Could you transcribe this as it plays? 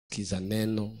kiza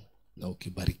neno na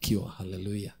ukibarikiwa.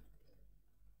 Hallelujah.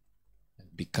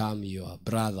 Become your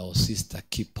brother or sister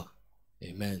keeper.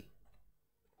 Amen.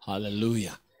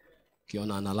 Hallelujah.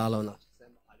 Kiona analala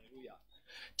unasema hallelujah.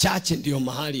 Church ndio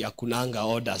mahali ya kunanga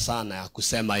order sana ya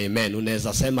kusema amen.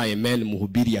 Unaweza sema amen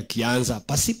mhubiri akianza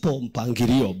pasipo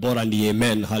mpangilio, bora ni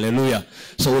amen. Hallelujah.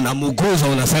 So unamuguza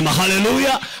unasema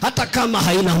hallelujah, hata kama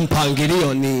haina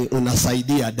mpangilio, ni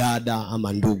unasaidia dada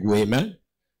ama ndugu. Amen.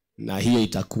 Na hiyo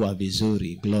itakuwa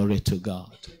vizuri. Glory to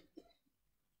God.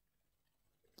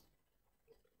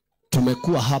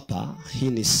 Tumekuwa hapa, hii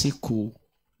ni siku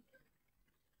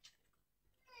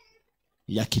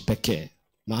ya kipekee,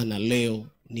 maana leo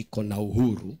niko na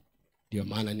uhuru, ndio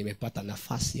maana nimepata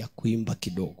nafasi ya kuimba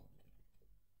kidogo.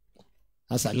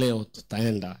 Sasa leo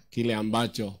tutaenda kile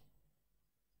ambacho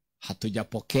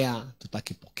hatujapokea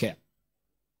tutakipokea.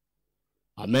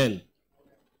 Amen.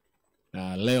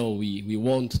 Leo we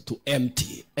want to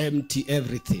empty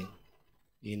everything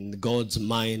in God's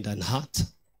mind and heart,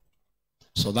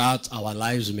 so that our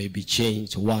lives may be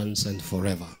changed once and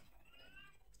forever.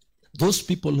 Those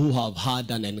people who have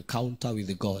had an encounter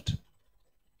with God,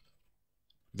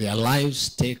 their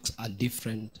lives takes a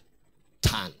different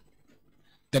turn.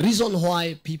 The reason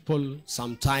why people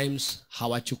sometimes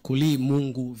hawachukuli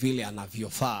Mungu vile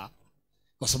anavyofaa,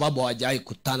 kwa sababu hawajai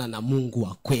kutana na Mungu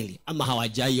wa kweli, ama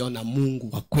hawajai ona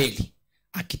Mungu wa kweli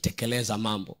akitekeleza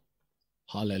mambo.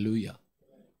 Hallelujah.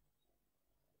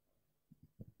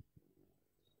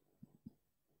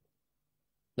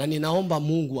 Na ninaomba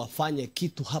Mungu afanye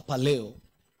kitu hapa leo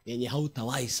yenye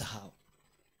hautawahi sahau.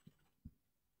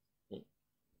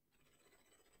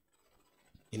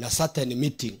 In a certain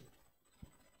meeting,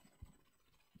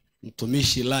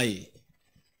 mtumishi Lai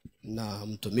na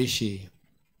mtumishi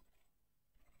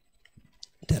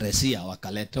Teresia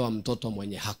wakaletewa mtoto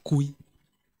mwenye hakui.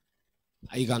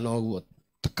 Haigana ugo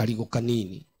takarigo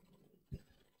kanini.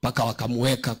 Paka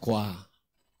wakamuweka kwa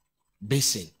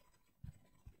basin.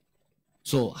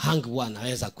 So hangu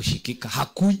anaweza kushikika,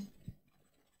 hakui.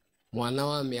 Mwana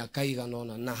wa miaka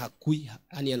igana na hakui,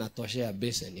 yani anatoshea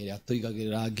basin ili atoiga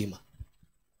giragima.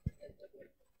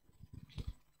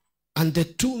 And the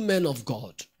two men of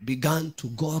God began to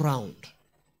go around,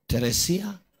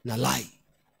 Teresia na Lai.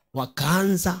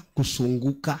 Wakaanza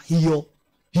kusunguka hiyo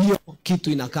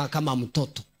kitu inakaa kama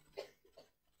mtoto.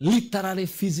 Literally,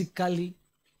 physically,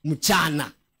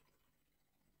 mchana.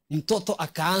 Mtoto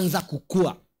akaanza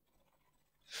kukua.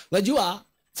 Wajua,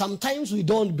 sometimes we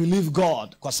don't believe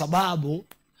God kwa sababu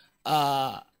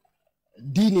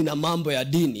dini na mambo ya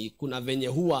dini kuna venye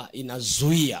huwa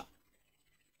inazuia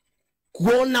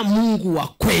kuona Mungu wa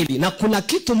kweli. Na kuna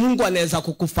kitu Mungu anaweza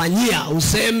kukufanyia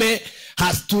useme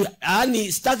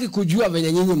yani sitaki kujua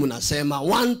venye nyinyi mnasema.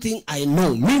 One thing I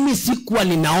know, mimi sikuwa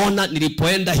ninaona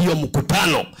nilipoenda hiyo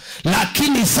mkutano,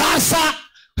 lakini sasa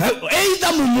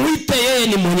either mumuite yeye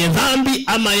ni mwenye dhambi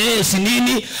ama yeye si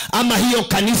nini ama hiyo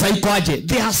kanisa iko aje,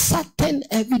 there are certain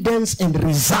evidence and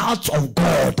results of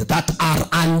God that are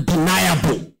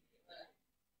undeniable.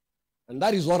 And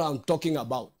that is what I'm talking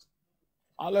about.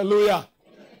 Hallelujah.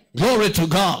 Glory to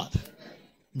God.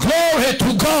 Glory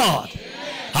to God.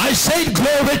 I said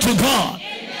glory to God.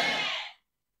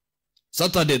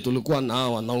 Saturday tulikuwa na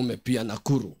wanaume pia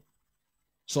Nakuru.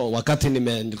 So wakati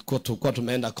tulikuwa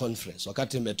tumeenda conference,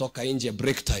 wakati nimetoka nje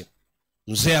break time,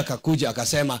 mzee akakuja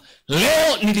akasema,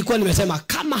 leo nilikuwa nimesema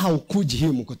kama haukuji hii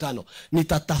mkutano,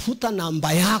 nitatafuta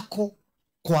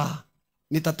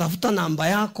namba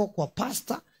yako kwa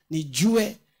pastor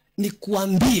nijue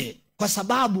nikuambie, kwa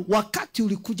sababu wakati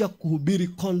ulikuja kuhubiri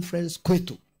conference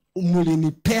kwetu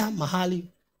ulinipea mahali,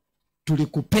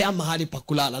 tulikupea mahali pa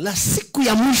kulala, na siku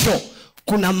ya mwisho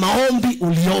kuna maombi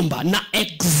uliomba, na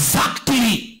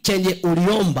exactly chenye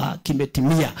uliomba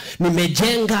kimetimia.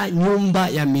 Nimejenga nyumba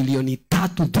ya milioni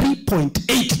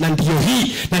 3.8 na ndiyo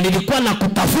hii, na nilikuwa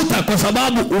nakutafuta kwa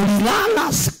sababu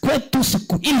ulilala kwetu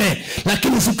siku 4,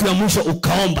 lakini siku ya mwisho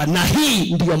ukaomba, na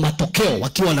hii ndiyo matokeo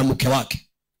wakiwa na mke wake.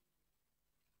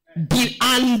 The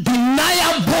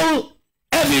undeniable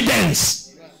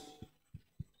evidence.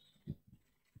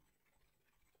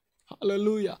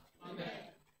 Hallelujah.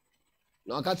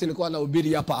 Na wakati nilikuwa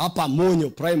nahubiri hapa Monyo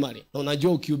primary, na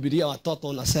unajua ukihubiria watoto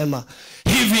unasema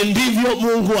hivi ndivyo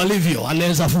Mungu alivyo,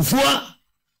 anaweza fufua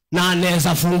na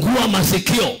anaweza fungua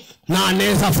masikio na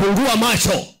anaweza fungua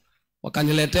macho.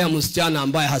 Wakaniletea msichana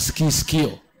ambaye hasikii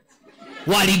sikio.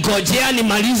 Waligojea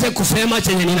nimalize kusema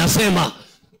chenye ninasema,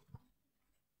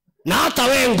 na hata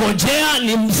wewe ngojea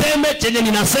nimseme chenye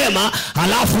ninasema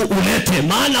halafu ulete,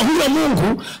 maana huyo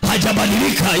Mungu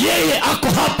hajabadilika. Yeye ako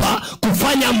hapa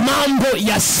kufanya mambo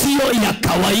yasiyo ya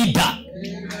kawaida.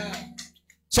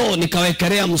 So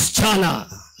nikawekelea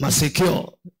msichana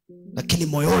masikio, lakini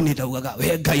moyoni nitaugaga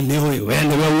wega imeoe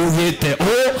wewe uvite.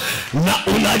 Na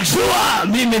unajua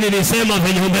mimi nilisema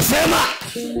venye umesema.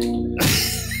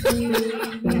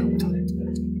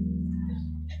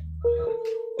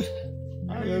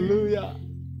 Hallelujah.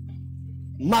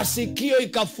 Masikio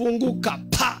ikafunguka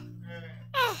pa.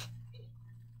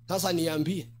 Sasa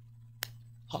niambie.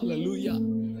 Hallelujah.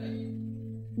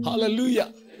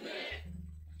 Hallelujah.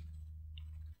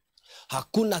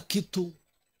 Hakuna kitu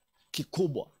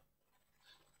kikubwa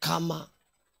kama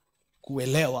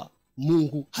kuelewa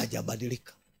Mungu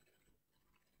hajabadilika.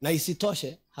 Na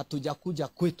isitoshe hatujakuja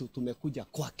kwetu, tumekuja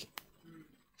kwake.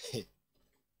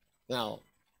 Now,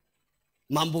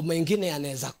 mambo mengine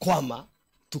yanaweza kwama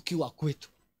tukiwa kwetu,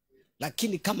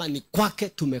 lakini kama ni kwake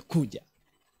tumekuja.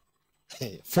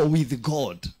 For with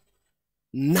God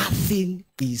nothing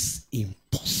is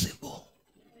impossible.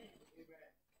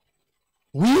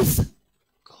 With God.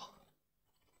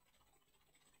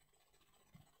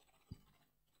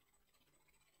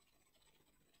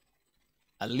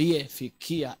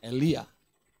 Aliyefikia Elia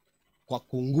kwa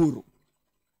kunguru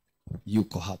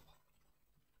yuko hapa.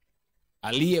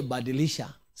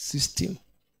 Aliyebadilisha system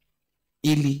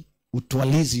ili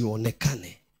utwalizi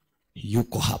uonekane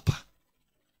yuko hapa.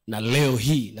 Na leo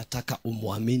hii nataka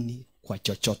umwamini kwa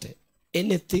chochote.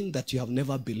 Anything that you have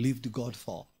never believed God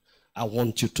for, I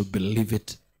want you to believe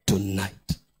it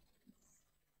tonight.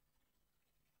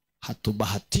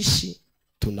 Hatubahatishi,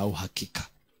 tuna uhakika.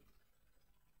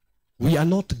 We are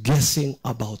not guessing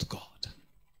about God.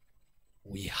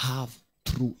 We have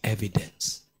true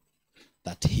evidence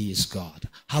that he is God.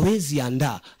 Hawezi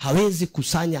andaa, hawezi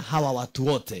kusanya hawa watu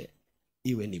wote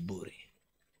iwe ni bure.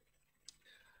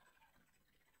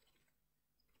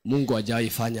 Mungu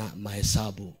hajaifanya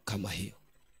mahesabu kama hiyo.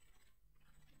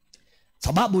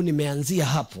 Sababu nimeanzia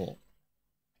hapo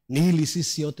ni ili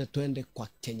sisi yote twende kwa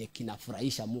chenye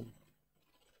kinafurahisha Mungu.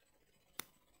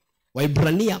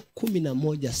 Waibrania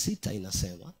 11:6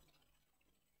 inasema,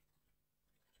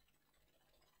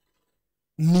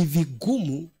 ni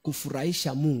vigumu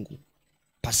kufurahisha Mungu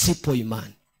pasipo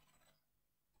imani.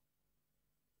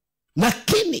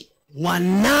 Lakini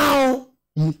wanao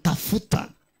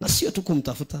mtafuta, na sio tu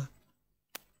kumtafuta.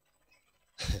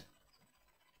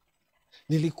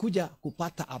 Nilikuja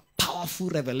kupata a powerful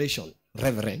revelation,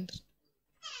 Reverend.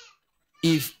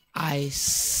 If I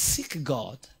seek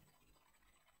God,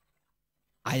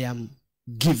 I am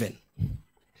given.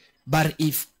 But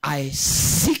if I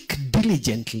seek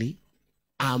diligently,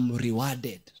 I'm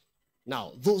rewarded.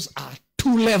 Now, those are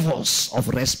two levels of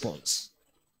response.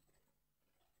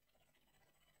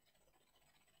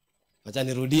 Acha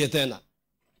nirudie tena.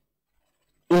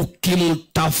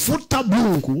 Ukimtafuta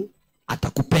Mungu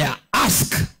atakupea.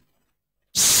 Ask,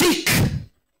 seek,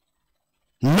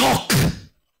 knock.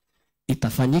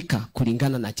 Itafanyika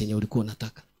kulingana na chenye ulikuwa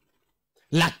unataka.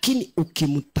 Lakini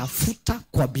ukimtafuta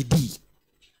kwa bidii,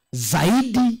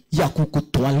 zaidi ya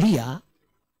kukutwalia,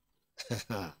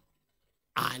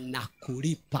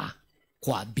 anakulipa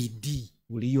kwa bidii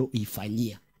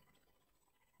uliyoifanyia.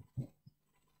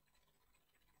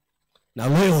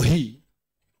 Na leo hii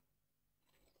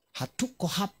hatuko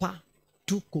hapa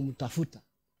tu kumtafuta,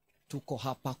 tuko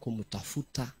hapa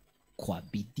kumtafuta kwa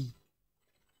bidii.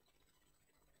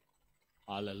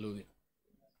 Hallelujah.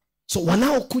 So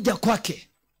wanaokuja kwake,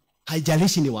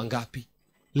 haijalishi ni wangapi,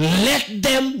 let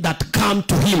them that come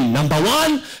to him, number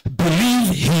one,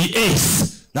 believe he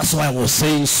is. That's why I was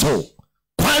saying so.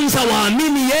 Kwanza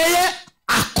waamini yeye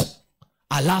ako,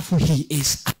 alafu he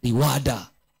is a rewarder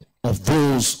of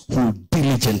those who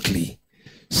diligently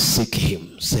seek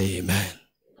him. Say amen.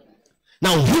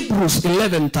 Now Hebrews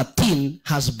 11:13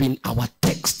 has been our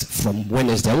text from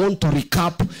Wednesday. I want to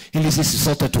recap ili sisi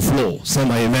sote to flow.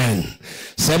 Sema amen.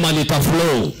 Sema nita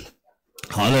flow.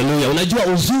 Hallelujah. Unajua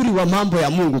uzuri wa mambo ya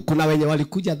Mungu, kuna wenye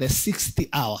walikuja the 60th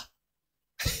hour.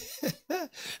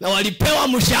 Na walipewa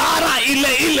mshahara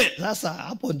ile ile. Sasa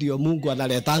hapo ndio Mungu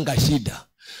analetanga shida.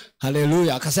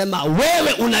 Hallelujah. Akasema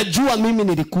wewe unajua mimi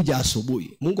nilikuja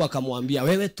asubuhi. Mungu akamwambia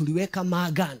wewe tuliweka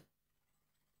maagano.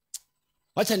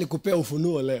 Wacha nikupea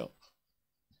ufunuo leo.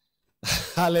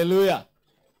 Hallelujah.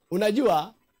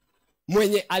 Unajua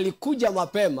mwenye alikuja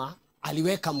mapema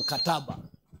aliweka mkataba.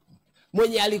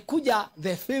 Mwenye alikuja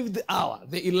the 5th hour,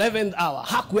 the 11th hour,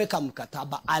 hakuweka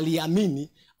mkataba, aliamini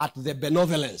at the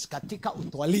benevolence, katika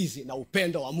utwalizi na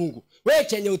upendo wa Mungu. Wewe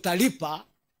chenye utalipa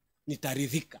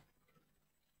nitaridhika.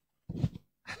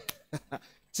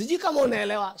 Sijui kama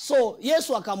unaelewa. So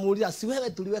Yesu akamuuliza, si wewe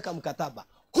tuliweka mkataba?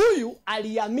 Huyu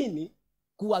aliamini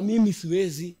kuwa mimi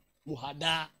siwezi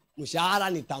muhadaa, mshahara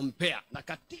nitampea, na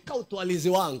katika utwalizi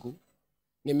wangu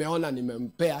nimeona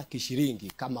nimempea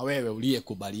kishiringi kama wewe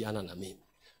uliyekubaliana na mimi.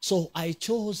 So I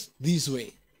chose this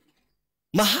way.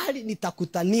 Mahali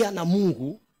nitakutania na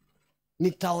Mungu,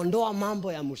 nitaondoa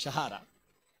mambo ya mshahara,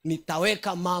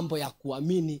 nitaweka mambo ya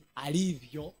kuamini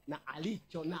alivyo na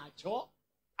alicho nacho,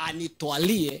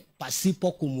 anitwalie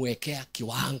pasipo kumwekea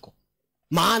kiwango.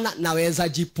 Maana naweza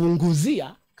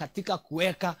jipunguzia katika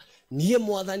kuweka niye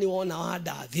mwathani wona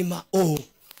wada athima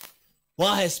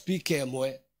wahe speak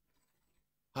mwe.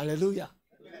 Hallelujah.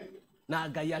 Na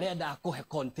Ngai arenda akuhe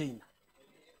container.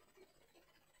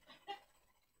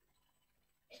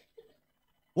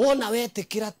 Wona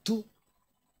wetekira tu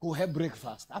kuhe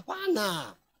breakfast.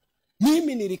 Hapana.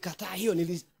 Mimi nilikataa hiyo.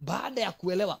 Baada ya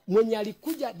kuelewa mwenye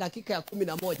alikuja dakika ya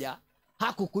 11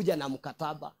 hakukuja na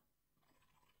mkataba.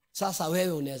 Sasa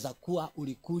wewe unaweza kuwa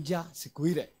ulikuja siku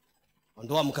ile,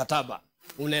 ondoa mkataba.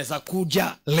 Unaweza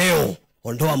kuja leo,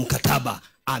 ondoa mkataba.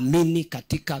 Amini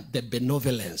katika the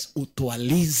benevolence,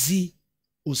 utwalizi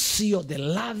usio, the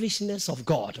lavishness of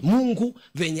God. Mungu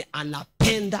venye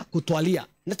anapenda kutwalia.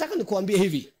 Nataka nikuambie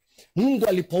hivi, Mungu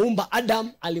alipoumba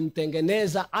Adam,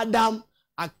 alimtengeneza Adam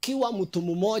akiwa mtu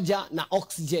mmoja na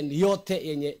oxygen yote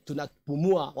yenye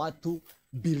tunapumua watu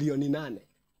bilioni 8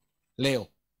 leo.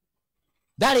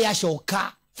 Dari ya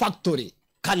shoka factory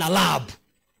kana lab.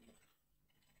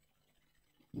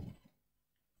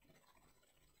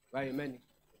 Amen.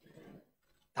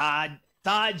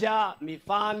 Taja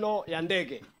mifano ya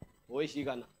ndege.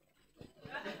 Oishikana.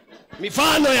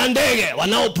 Mifano ya ndege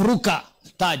wanaopuruka.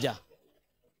 Taja.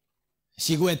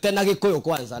 Sigwe tena Gikuyu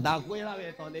kwanza. Ndakwira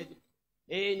wetonde.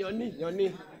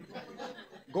 Nyoni.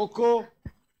 Goko.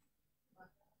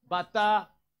 Bata.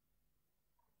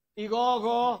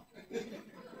 Igogo.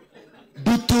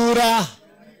 Dutura.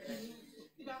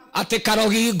 Ate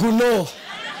karogi guno.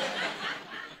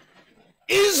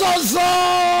 Hizo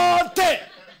zote.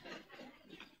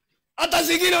 Hata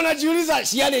zingine unajiuliza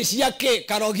shiane shiyake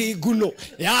karogi guno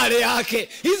yale yake.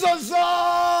 Hizo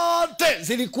zote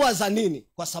zilikuwa za nini?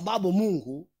 Kwa sababu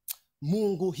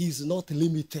Mungu he is not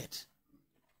limited.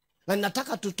 Na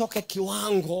nataka tutoke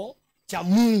kiwango cha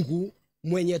Mungu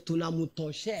mwenye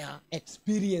tunamtoshea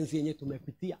experience yenye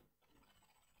tumepitia.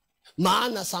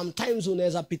 Maana sometimes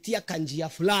unaweza pitia kanjia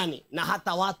fulani na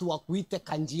hata watu wakuite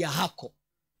kanjia hako.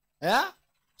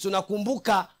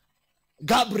 Tunakumbuka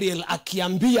Gabriel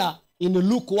akiambia in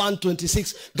Luke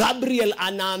 1:26, Gabriel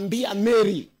anaambia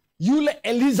Mary, yule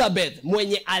Elizabeth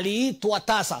mwenye aliitwa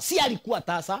tasa, si alikuwa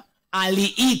tasa,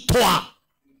 aliitwa.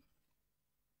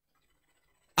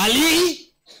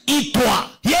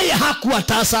 Yeye hakuwa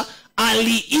tasa,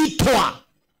 aliitwa.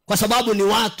 Kwa sababu ni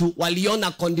watu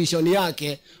waliona condition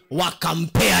yake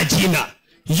wakampea jina,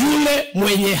 yule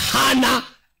mwenye hana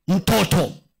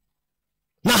mtoto.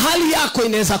 Na hali yako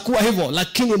inaweza kuwa hivyo,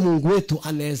 lakini Mungu wetu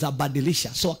anaweza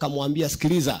badilisha. So akamwambia,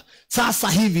 sikiliza, sasa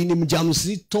hivi ni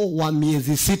mjamzito wa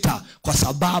miezi 6, kwa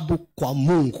sababu kwa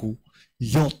Mungu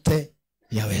yote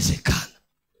yawezekana.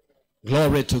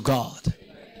 Glory to God.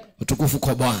 Utukufu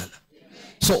kwa Bwana.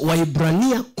 So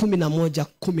Waibrania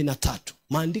 11:13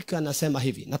 maandiko yanasema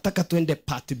hivi. Nataka tuende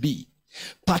part B.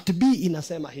 Part B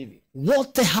inasema hivi,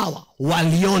 wote hawa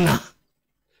waliona.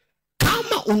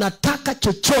 Kama unataka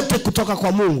chochote kutoka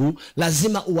kwa Mungu,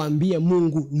 lazima uambie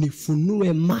Mungu,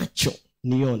 nifunue macho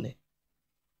nione.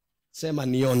 Sema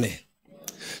nione.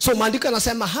 So maandiko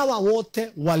yanasema hawa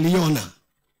wote waliona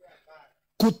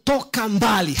kutoka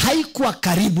mbali. Haikuwa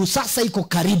karibu, sasa iko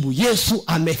karibu. Yesu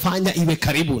amefanya iwe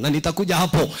karibu, na nitakuja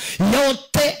hapo.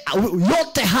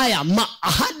 Yote haya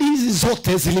ahadi hizi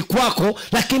zote zilikuwako,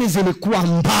 lakini zilikuwa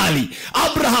mbali.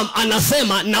 Abraham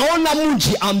anasema, naona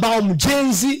mji ambao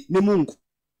mjenzi ni Mungu.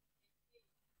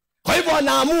 Kwa hivyo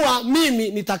anaamua,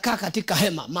 mimi nitakaa katika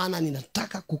hema, maana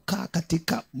ninataka kukaa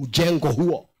katika mjengo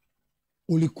huo.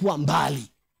 Ulikuwa mbali,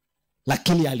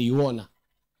 lakini aliuona.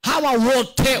 Hawa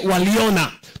wote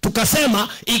waliona. Tukasema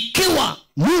ikiwa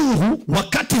Mungu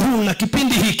wakati huu na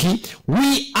kipindi hiki,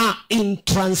 we are in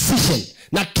transition.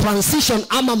 Na transition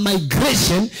ama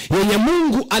migration yenye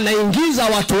Mungu anaingiza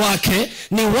watu wake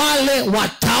ni wale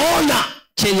wataona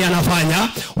chenye anafanya,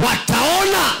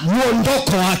 wataona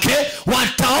muondoko wake,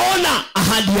 wataona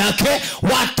ahadi yake,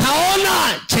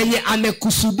 wataona chenye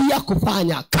amekusudia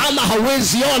kufanya. Kama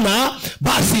hawezi ona,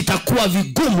 basi itakuwa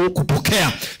vigumu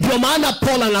kupokea. Ndio maana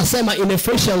Paul anasema in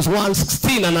Ephesians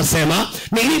 1:16, anasema,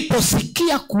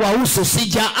 niliposikia kuwahusu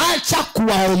sijaacha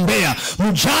kuwaombea,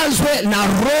 mjazwe na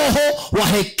roho wa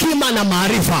hekima na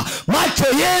maarifa, macho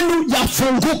yenu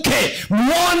yafunguke,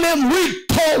 muone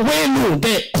mwito wenu,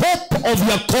 the hope of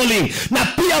your calling, na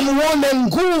pia muone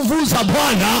nguvu za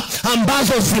Bwana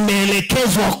ambazo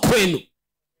zimeelekezwa kwenu.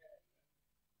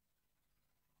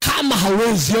 kama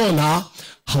hawezi ona,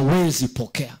 hawezi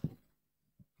pokea.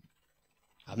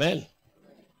 Amen.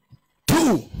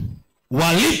 2,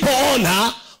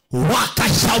 walipoona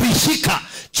wakashawishika.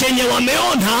 Chenye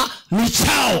wameona ni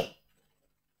chao.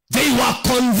 They were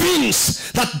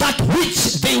convinced that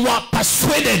which they were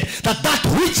persuaded, that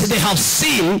which they have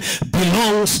seen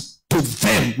belongs to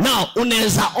them. Now,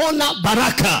 unaweza ona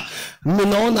baraka.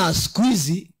 Mnaona siku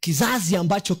hizi kizazi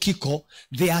ambacho kiko,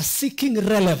 they are seeking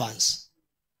relevance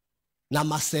na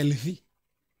maselfie.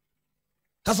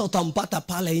 Sasa utampata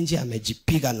pale nje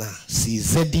amejipiga na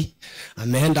CZ,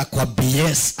 ameenda kwa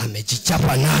BS,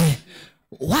 amejichapa naye.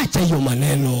 Wacha hiyo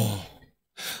maneno.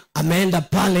 Ameenda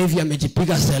pale hivi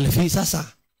amejipiga selfie,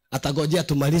 sasa atagojea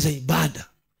tumalize ibada.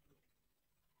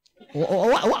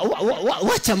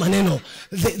 Wacha maneno.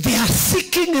 They are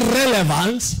seeking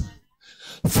relevance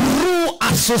through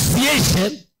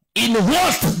association in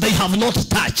what they have not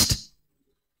touched.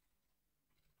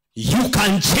 You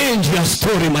can change your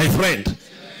story, my friend.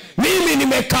 Mimi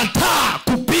nimekataa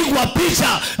kupigwa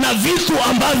picha na vitu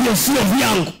ambavyo sio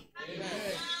vyangu.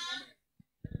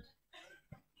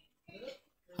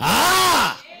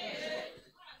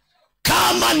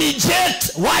 Kama ni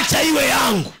jet, wacha iwe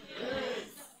yangu.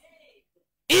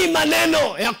 Hii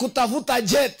maneno ya kutafuta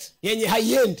jet yenye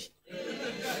haiendi,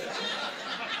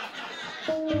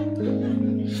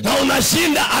 na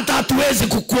unashinda hata hatuwezi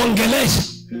kukuongelesha.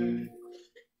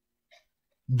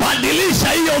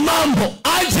 Badilisha hiyo mambo.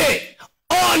 Aje,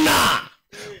 ona,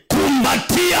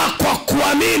 kumbatia kwa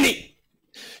kuamini.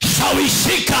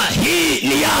 Shawishika, hii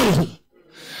ni yangu.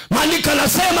 Maandiko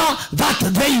nasema that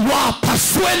they were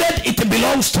persuaded it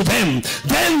belongs to them.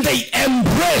 Then they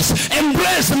embrace.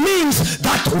 Embrace means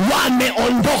that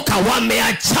wameondoka,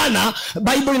 wameachana.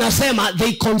 Bible inasema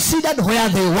they considered where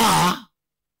they were,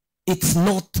 it's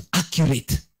not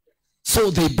accurate.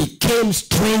 So they became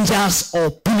strangers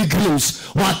or pilgrims.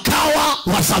 Wakawa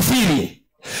wasafiri.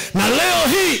 Na leo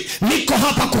hii niko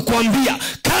hapa kukuambia,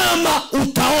 kama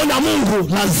utaona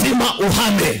Mungu lazima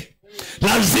uhame.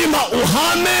 Lazima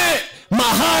uhame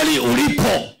mahali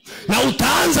ulipo. Na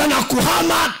utaanza na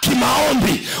kuhama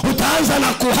kimaombi. Utaanza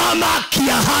na kuhama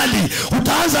kiahadi.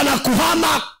 Utaanza na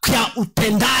kuhama kia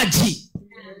utendaji.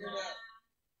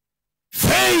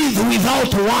 Faith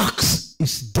without works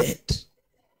is dead.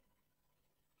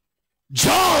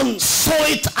 John saw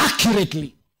it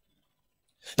accurately.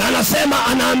 Na anasema,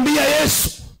 anaambia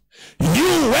Yesu,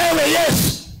 wewe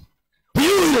Yesu,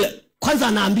 yule. Kwanza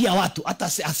anaambia watu, hata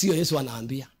asio Yesu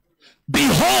anaambia,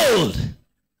 behold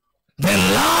the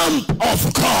Lamb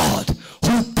of God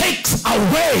who takes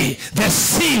away the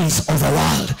sins of the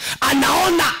world.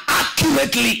 Anaona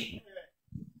accurately.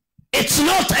 It's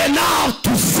not enough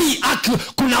to see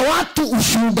accurate. Kuna watu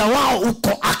ushuhuda wao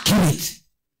uko accurate,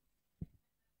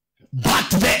 but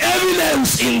the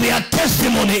evidence in their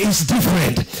testimony is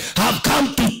different. I've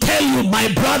come to tell you, my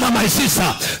brother, my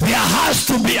sister, there has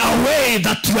to be a way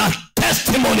that your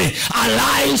testimony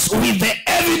aligns with the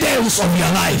evidence of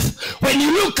your life. When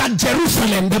you look at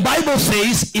Jerusalem, the Bible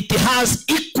says it has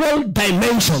equal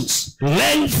dimensions,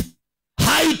 length,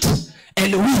 height,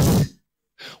 and width.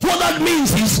 What that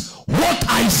means is, what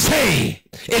I say,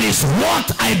 it is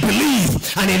what I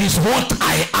believe, and it is what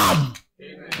I am.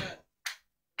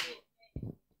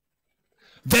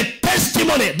 The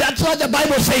testimony, that's what the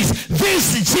Bible says.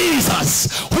 This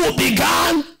Jesus who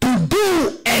began to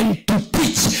do and to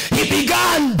preach, he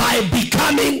began by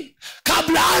becoming.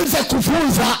 Kabla anze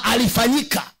kufunza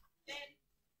alifanyika.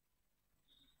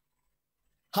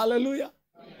 Hallelujah.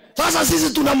 Sasa sisi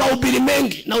tuna mahubiri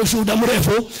mengi na ushuhuda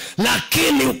mrefu,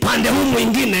 lakini upande huu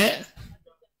mwingine,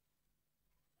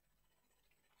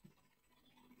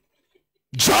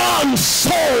 John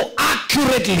saw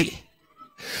accurately.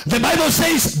 The Bible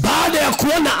says, baada ya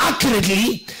kuona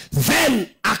accurately, then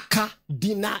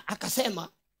akasema,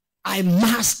 I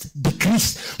must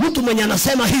decrease. Mtu mwenye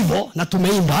anasema hivyo, na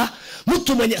tumeimba,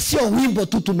 mtu mwenye sio wimbo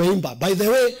tu tumeimba. By the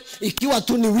way, ikiwa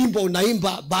tu ni wimbo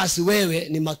unaimba, basi wewe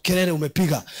ni makelele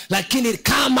umepiga. Lakini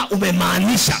kama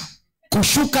umemaanisha,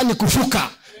 kushuka ni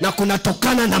kushuka, na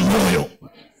kunatokana na moyo.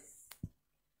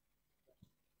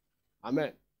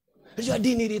 Amen. Hiyo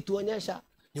dini ilituonyesha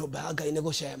nyobaga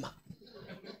inegoshema,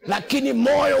 lakini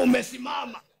moyo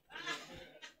umesimama.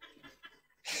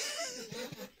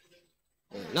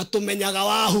 Na tumenyaga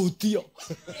wahutio.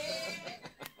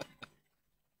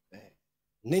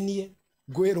 Nenie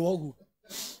gwero ogu.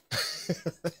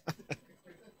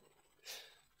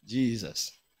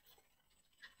 Jesus.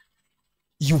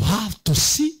 You have to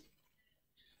see.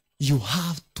 You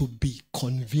have to be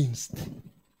convinced.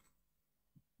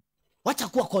 Wacha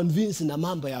kuwa convinced na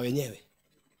mambo ya wenyewe.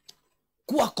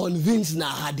 Kuwa convinced na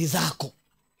ahadi zako.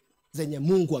 zenye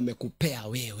Mungu amekupea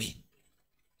wewe.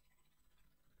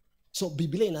 So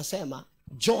Biblia inasema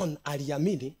John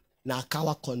aliamini na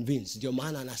akawa convinced. Ndio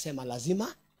maana anasema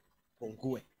lazima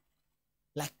pungue.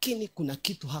 Lakini kuna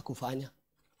kitu hakufanya.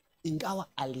 Ingawa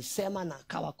alisema na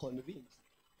akawa convinced,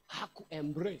 haku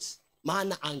embrace.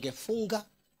 Maana angefunga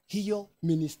hiyo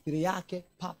ministry yake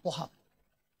papo hapo.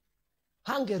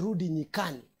 Hangerudi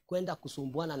nyikani kwenda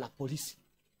kusumbuana na polisi.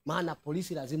 Maana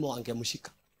polisi lazima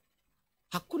wangemshika.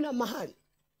 Hakuna mahali.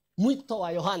 Mwito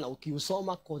wa Yohana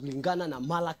ukiusoma kulingana na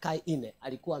Malachi 4,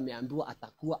 alikuwa ameambiwa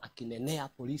atakuwa akinenea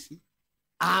polisi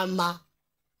ama.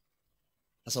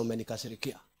 Sasa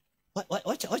umenikasirikia.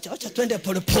 Wacha twende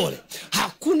pole pole.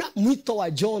 Hakuna mwito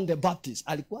wa John the Baptist.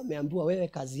 Alikuwa ameambiwa wewe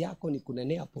kazi yako ni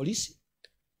kunenea polisi.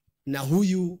 Na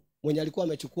huyu mwenye alikuwa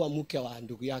amechukua mke wa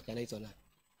ndugu yake anaitwa nani?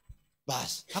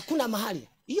 Bas, hakuna mahali.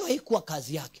 Hiyo haikuwa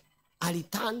kazi yake.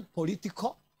 Aliturn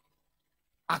political.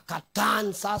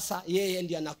 Akatan sasa yeye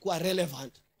ndiye anakuwa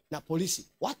relevant na polisi.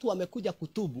 Watu wamekuja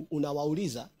kutubu,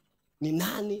 unawauliza ni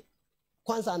nani?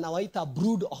 Kwanza anawaita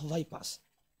brood of vipers.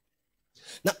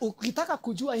 Na ukitaka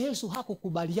kujua Yesu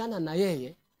hakukubaliana na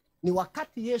yeye, ni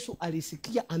wakati Yesu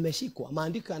alisikia ameshikwa.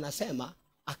 Maandiko yanasema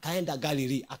akaenda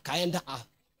Galilea, akaenda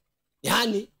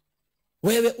yani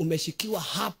wewe umeshikiwa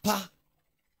hapa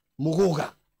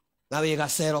Muguga na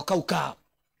wegasero kauka.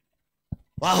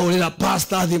 Wahurira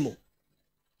pastor thimu.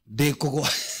 Dekogwa.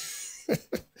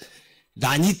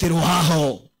 Danyitirwo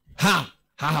haho.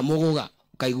 Ha Muguga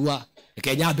kaigua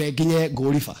Kenya benginye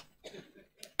ngurifa.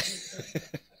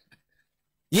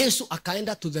 Yesu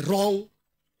akaenda to the wrong,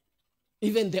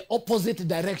 even the opposite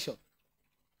direction.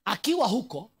 Akiwa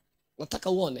huko, nataka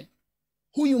uone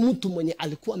huyu mtu mwenye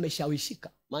alikuwa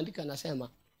ameshawishika. Maandiko yanasema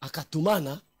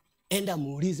akatumana, enda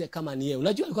muulize kama ni yeye.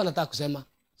 Unajua alikuwa anataka kusema,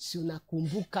 si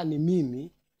unakumbuka ni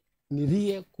mimi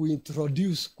nilie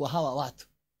kuintroduce kwa hawa watu.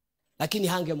 Lakini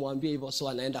hangemwambia hivyo, so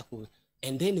anaenda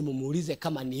endeni mumuulize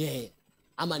kama ni yeye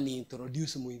ama ni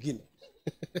introduce mwingine.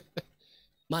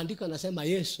 Maandiko yanasema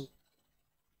Yesu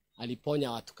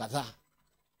aliponya watu kadhaa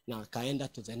na akaenda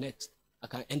to the next.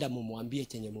 Akaenda mumwambie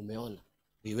chenye mumeona.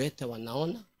 Viwete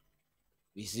wanaona,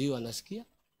 viziwi wanasikia.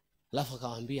 Alafu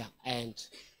akawaambia, and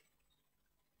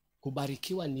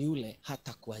kubarikiwa ni yule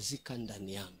hata kuazika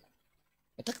ndani yangu.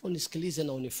 Nataka unisikilize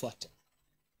na unifuate.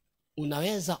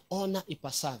 Unaweza ona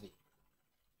ipasavyo.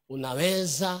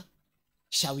 Unaweza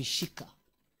shawishika.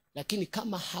 Lakini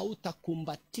kama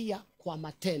hautakumbatia kwa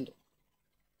matendo,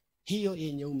 hiyo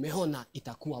yenye umeona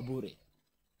itakuwa bure.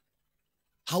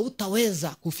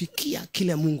 Hautaweza kufikia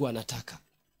kile Mungu anataka.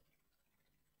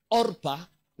 Orpa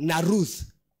na Ruth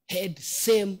had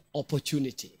same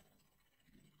opportunity.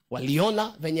 Waliona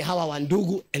venye hawa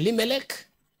wandugu Elimelech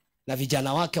na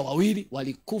vijana wake wawili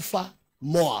walikufa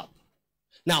Moab.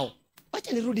 Now,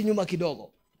 wacha nirudi nyuma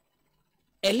kidogo.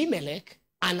 Elimelech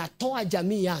anatoa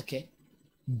jamii yake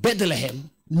Bethlehem,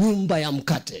 nyumba ya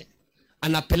mkate.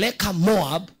 Anapeleka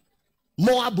Moab.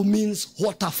 Moab means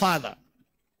water father.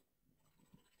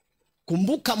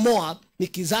 Kumbuka Moab ni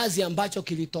kizazi ambacho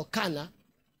kilitokana,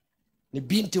 ni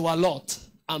binti wa Lot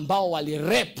ambao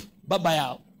walirape baba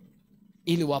yao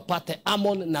ili wapate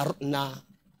Ammon na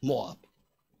Moab.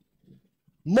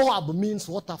 Moab means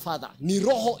water father. Ni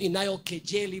roho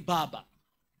inayokejeli baba.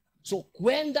 So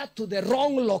kwenda to the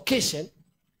wrong location,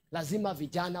 lazima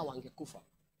vijana wangekufa.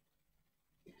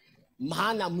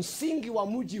 Maana msingi wa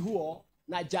mji huo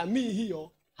na jamii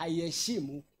hiyo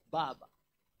haiheshimu baba.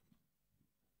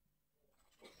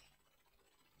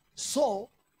 So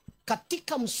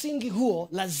katika msingi huo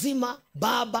lazima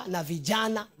baba na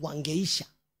vijana wangeisha.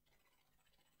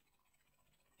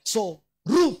 So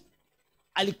Ruth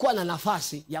alikuwa na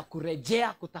nafasi ya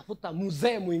kurejea kutafuta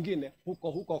mzee mwingine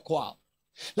huko kwao.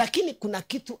 Lakini kuna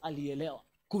kitu alielewa.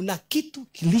 Kuna kitu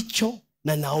kilicho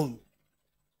na Naomi.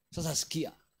 Sasa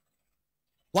sikia.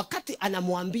 Wakati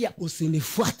anamwambia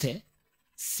usinifuate,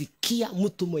 sikia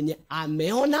mtu mwenye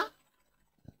ameona,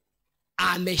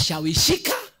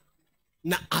 ameshawishika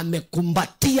na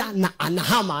amekumbatia na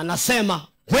anahama. Anasema,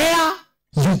 where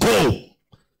you go,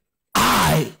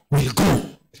 I will go.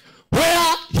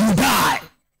 Where you die.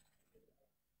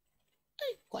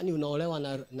 Kwani unaolewa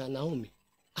na Naomi?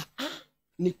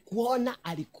 Ni kuona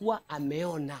alikuwa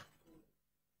ameona.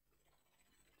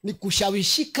 Ni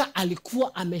kushawishika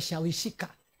alikuwa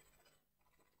ameshawishika.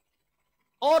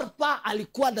 Orpa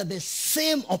alikuwa na the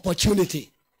same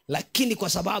opportunity. Lakini kwa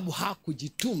sababu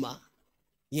hakujituma,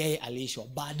 yeye aliishwa.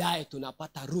 Baadaye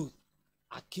tunapata Ruth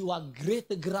akiwa great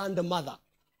grandmother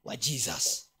wa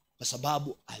Jesus. Kwa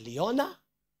sababu aliona,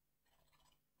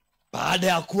 baada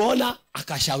ya kuona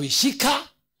akashawishika,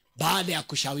 baada ya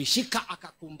kushawishika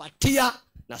akakumbatia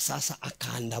na sasa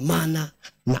akaandamana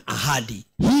na ahadi.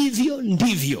 Hivyo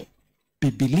ndivyo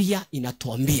Biblia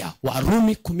inatuambia,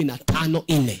 Warumi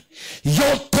 15:4,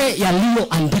 yote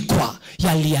yaliyoandikwa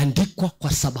yaliandikwa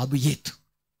kwa sababu yetu.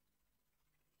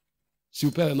 Si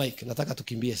upewe mic, nataka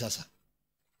tukimbie sasa.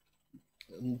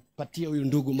 Patie huyu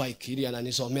ndugu mic ili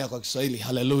ananisomea kwa Kiswahili.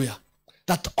 Hallelujah.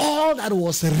 That all that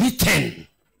was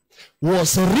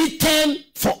written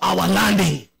for our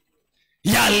learning.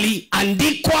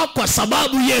 Yaliandikwa kwa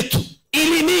sababu yetu.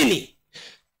 Ili nini?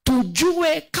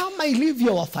 Tujue kama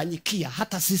ilivyowafanyikia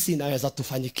hata sisi inaweza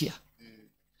tufanyikia.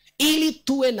 Ili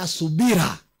tuwe na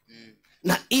subira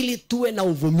na ili tuwe na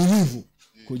uvumilivu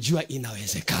kujua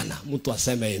inawezekana. Mtu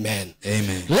aseme amen.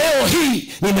 Amen. Leo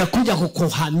hii nimekuja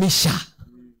kukuhamisha.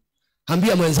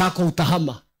 Ambia mwenzako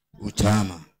utahama.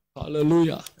 Utahama.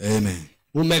 Hallelujah. Amen.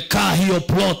 Umekaa hiyo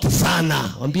plot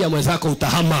sana. Ambia mwenzako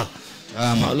utahama.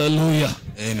 Utahama. Hallelujah.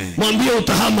 Amen. Mwambie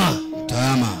utahama.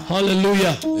 Utahama.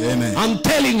 Hallelujah. Amen. I'm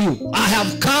telling you, I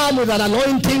have come with an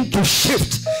anointing to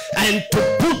shift and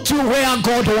to put you where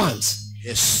God wants.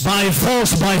 Yes. By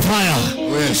force, by fire.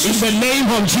 Yes. In the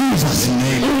name of Jesus.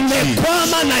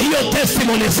 Umekwama na hiyo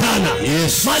testimony sana.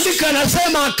 Yes. Maandiko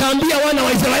yanasema akaambia wana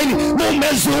wa Israeli,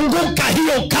 mmezunguka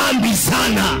hiyo kambi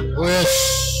sana. Yes.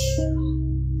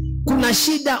 Kuna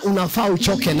shida unafaa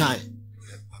uchoke naye.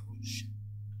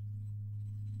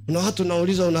 Kuna watu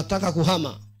nauliza unataka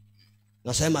kuhama?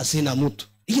 Nasema sina mtu.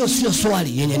 Hiyo sio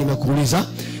swali yenye nimekuuliza.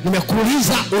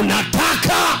 Nimekuuliza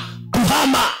unataka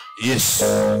kuhama? Yes.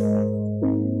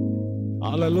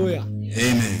 Hallelujah.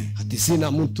 Amen. Hati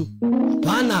sina mtu.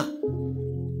 Hapana.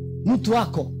 Mtu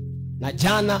wako. Na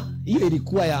jana hiyo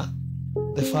ilikuwa ya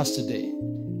the first day.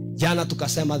 Jana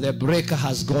tukasema the breaker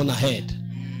has gone ahead.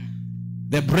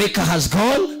 The breaker has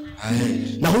gone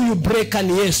ahead. Na huyu breaker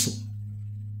ni Yesu.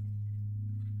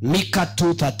 Mika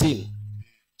 2:13.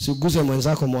 Siguze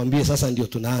mwenzako mwambie sasa ndio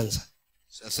tunaanza.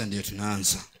 Sasa ndio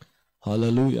tunaanza.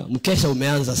 Hallelujah. Mkesha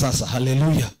umeanza sasa.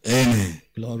 Hallelujah. Amen.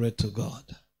 Glory to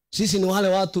God. Sisi ni wale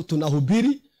watu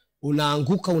tunahubiri,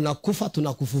 unaanguka, unakufa,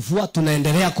 tunakufufua,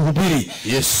 tunaendelea kuhubiri.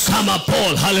 Yes. Kama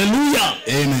Paul. Hallelujah.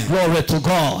 Amen. Glory to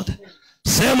God.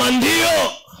 Sema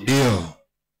ndio. Ndio.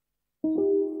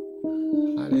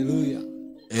 Hallelujah.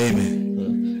 Amen.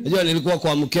 Unajua nilikuwa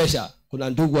kwa mkesha, kuna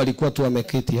ndugu walikuwa tu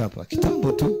wameketi hapa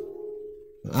kitambo tu.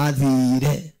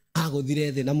 Athire,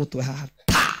 agothire thĩ na mũtwe haha.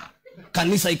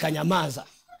 Kanisa ikanyamaza.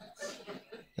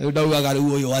 Ndauga gari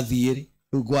huyo athire,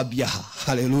 ngwambia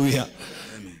hallelujah.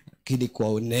 Kidi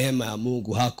kwa neema ya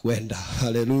Mungu hakuenda.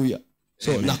 Hallelujah.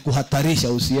 So na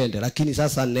kuhatarisha usiende, lakini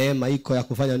sasa neema iko ya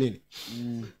kufanya nini?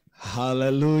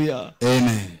 Hallelujah.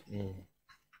 Amen.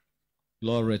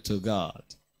 Glory to God.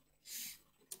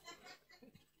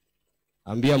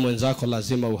 Ambia mwenzako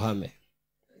lazima uhame.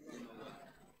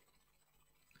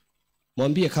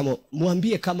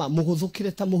 Mwambie kama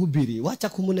muhudhukire ta muhubiri. Wacha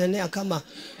kumunenea kama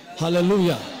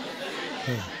hallelujah.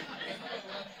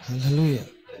 Hallelujah.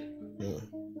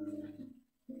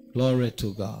 Glory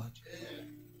to God.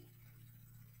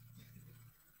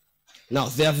 Now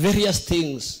there are various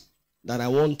things that I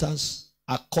want us,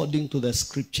 according to the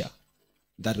scripture,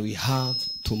 that we have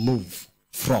to move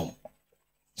from.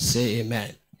 Say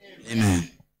amen. Amen.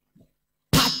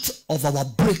 Part of our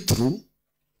breakthrough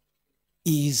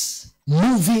is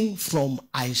moving from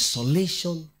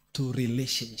isolation to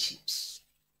relationships.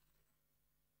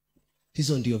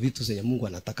 Hizo ndio vitu zenye Mungu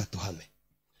anataka tuhame.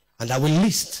 And I will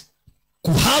list.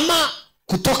 Kuhama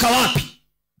kutoka wapi?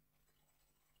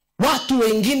 Watu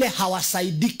wengine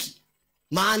hawasaidiki,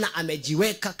 maana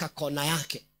amejiweka kakona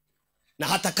yake. Na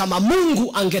hata kama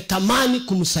Mungu angetamani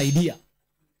kumsaidia,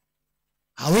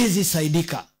 hawezi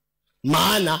saidika,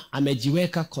 maana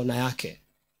amejiweka kona yake.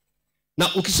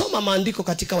 Na ukisoma maandiko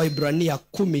katika Waibrania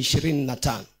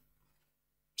 10:25,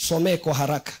 somee kwa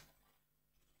haraka.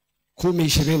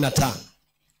 10:25.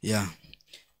 Yeah.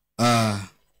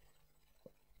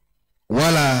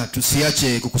 Wala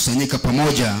tusiache kukusanyika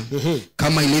pamoja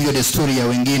kama ilivyo desturi ya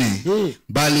wengine,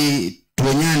 bali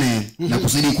tuonyane na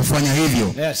kuzidi kufanya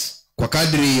hivyo. Yes. Kwa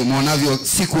kadri mwanavyo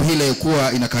siku ile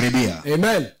kuwa inakaribia.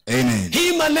 Amen. Amen.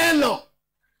 Hii maneno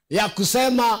ya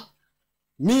kusema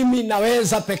mimi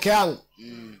naweza peke yangu,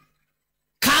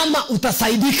 kama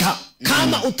utasaidika,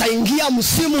 kama utaingia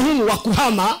msimu huu wa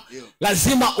kuhama,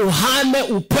 lazima uhame,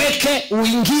 upweke,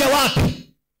 uingie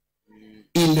wapi?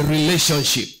 In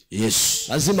relationship. Yes.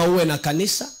 Lazima uwe na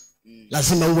kanisa,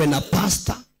 lazima uwe na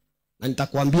pastor, na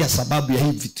nitakwambia sababu ya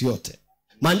hivi vitu yote.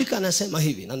 Maandiko yanasema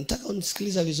hivi, na nataka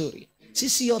unisikilize vizuri.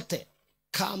 Sisi yote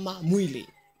kama mwili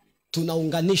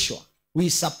tunaunganishwa. We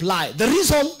supply. The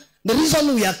reason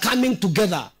we are coming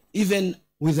together, even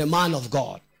with the man of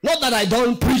God, Not that I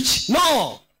don't preach.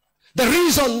 No. The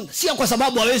reason, sio kwa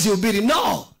sababu hawezi hubiri.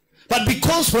 No. But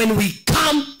because when we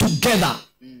come together,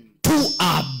 two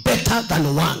are better than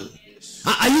one.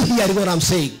 Are you hearing what I'm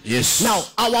saying? Yes. Now,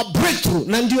 our breakthrough,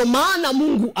 na ndio maana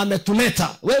Mungu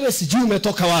ametuleta. Wewe sijui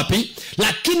umetoka wapi,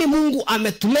 lakini Mungu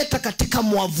ametuleta katika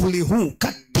mwavuli huu.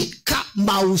 Katika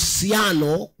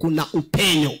mahusiano kuna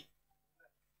upenyo.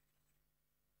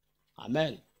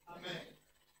 Amen. Amen.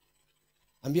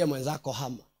 Ambia mwenzako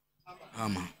hama.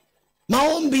 Hama.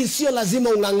 Maombi sio lazima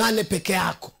ungangane peke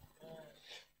yako.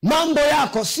 Mambo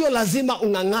yako sio lazima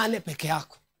ungangane peke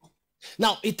yako.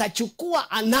 Now,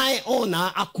 itachukua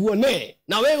anayeona akuonee,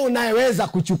 na wewe unayeweza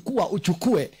kuchukua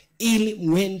uchukue, ili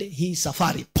muende hii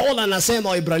safari. Paul anasema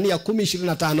Waebrania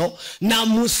 10:25, na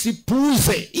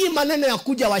msipuuze. Hii maneno ya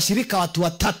kuja washirika watu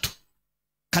watatu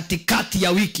katikati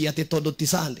ya wiki ya Todoti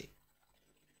Sunday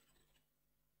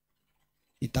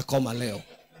itakoma leo.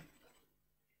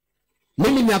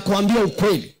 Mimi nakuambia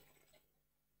ukweli,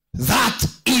 that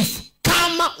if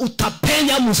kama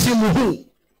utapenya msimu huu,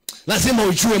 lazima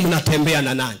ujue mnatembea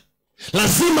na nani.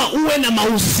 Lazima uwe na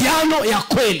mahusiano ya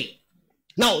kweli.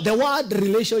 Now, the word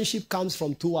relationship comes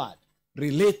from two words.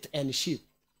 Relate and ship.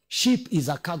 Ship is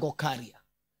a cargo carrier.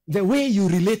 The way you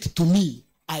relate to me,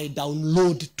 I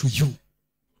download to you.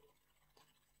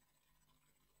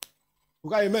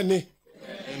 Amen.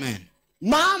 Amen.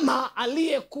 Mama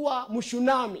aliyekuwa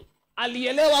mshunami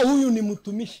alielewa huyu ni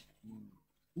mtumishi.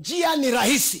 Njia ni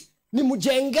rahisi, ni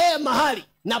mjengee mahali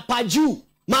na pajuu.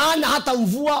 Maana hata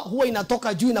mvua huwa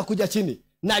inatoka juu inakuja chini.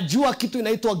 Najua kitu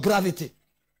inaitwa gravity.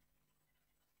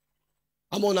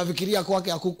 Ama unafikiria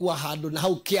kwake hakukuwa hadu na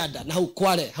hau kiada na hau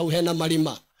kware hau hena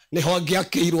marima ni hoagi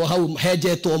akirwo hau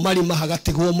hejetwo marima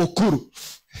hagatigwo mukuru.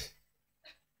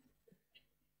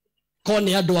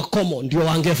 Koni andu akomo ndio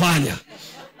wangefanya.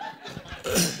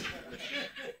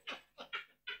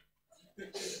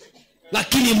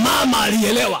 Lakini mama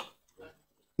alielewa,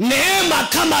 neema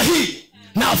kama hii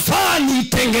nafaa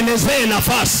nitengenezee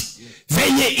nafasi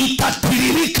venye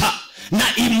itatiririka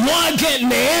na imwage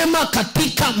neema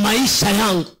katika maisha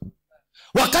yangu.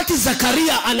 Wakati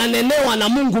Zakaria ananenewa na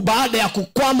Mungu baada ya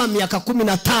kukwama miaka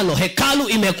 15, hekalu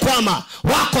imekwama,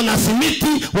 wako na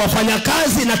simiti,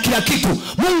 wafanyakazi na kila kitu.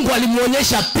 Mungu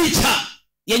alimuonyesha picha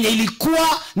yenye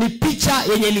ilikuwa ni picha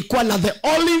yenye ilikuwa na the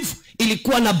olive,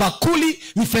 ilikuwa na bakuli,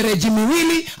 mifereji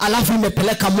miwili, alafu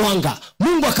imepeleka mwanga.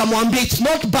 Mungu akamwambia, it's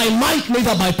not by might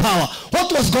neither by power.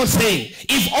 What was God saying?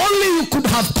 If only you could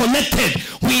have connected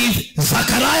with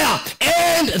Zachariah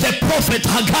and the prophet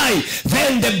Haggai,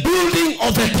 then the building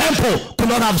of the temple could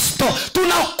not have stopped.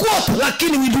 Tunakuwa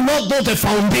lakini we do not know the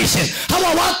foundation. Hawa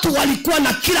watu walikuwa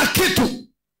na kila kitu,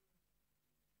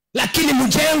 lakini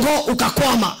mjengo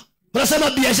ukakwama.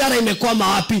 Unasema biashara imekwama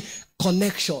wapi?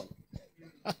 Connection.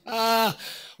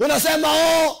 Unasema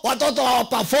watoto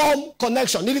hawaperform,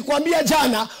 connection. Nilikuambia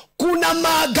jana kuna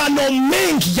maagano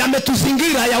mengi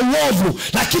yametuzingira ya uovu,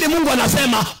 lakini Mungu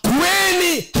anasema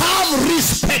when have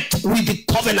respect with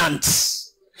the covenants.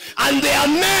 And there are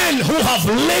men who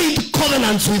have laid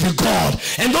covenants with God,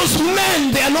 and those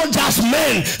men, they are not just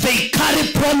men, they carry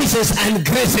promises and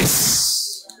graces.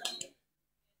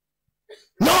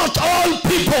 Not all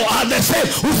people are the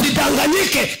same.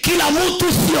 Usidanganyike, kila mtu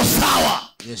sio sawa.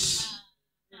 Yes.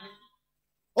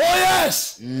 Oh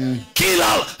yes.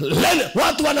 Kila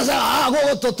watu wanasema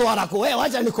gogo toto arako.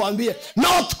 Wacha nikuambie,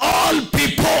 not all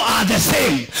people are the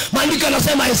same. Maandiko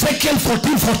yanasema Ezekiel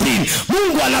 14:14,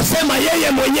 Mungu anasema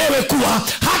yeye mwenyewe kuwa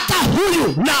hata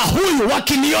huyu na huyu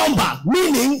wakiniomba,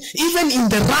 meaning even in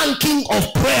the ranking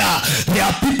of prayer there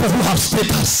are people who have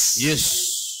status. Yes.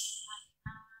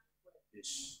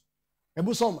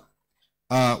 Hebu soma.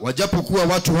 Wajapokuwa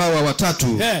watu hawa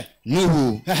watatu,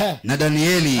 Nuhu na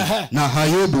Danieli na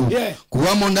Hayubu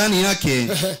kuwamo ndani yake,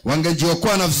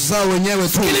 wangejiokoa nafsi zao wenyewe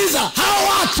tu. Sikiliza,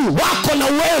 hawa watu wako na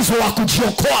uwezo wa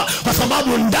kujiokoa kwa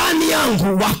sababu ndani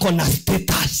yangu wako na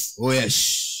status. Oh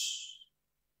yes.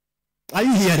 Are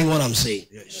you hearing what I'm saying?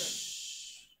 Yes.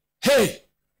 Hey,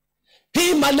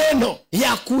 hii maneno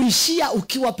ya kuishia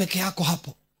ukiwa peke yako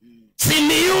hapo. Si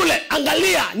ni yule,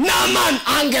 angalia, Naaman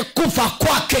angekufa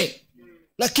kwake.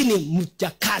 Lakini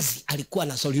mjakazi alikuwa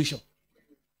na solution.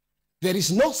 There is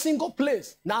no single place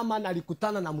Naaman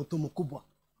alikutana na mtu mkubwa.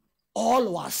 All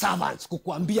were servants.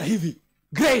 Kukuambia hivi,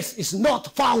 grace is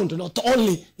not found not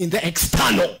only in the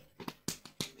external.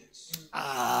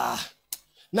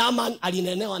 Naaman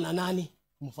alinenewa na nani?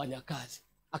 Mfanyakazi.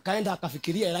 Akaenda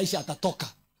akafikiria Elisha atatoka.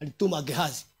 Alituma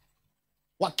Gehazi.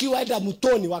 Wakiwaenda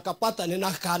mtoni wakapata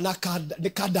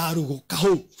nekadarugo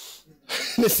kahu.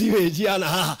 Nesiwe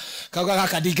jiana kaka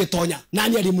kadike tonya.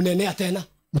 Nani alimnenea tena?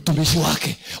 mtumishi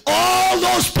wake. All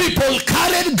those people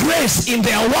carried grace in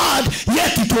their word,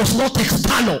 yet it was not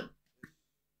external,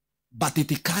 but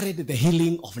it carried the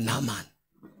healing of Naaman.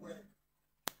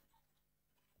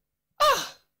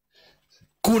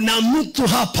 Kuna mtu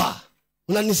hapa,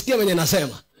 unanisikia mwenye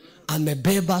nasema,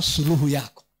 amebeba suluhu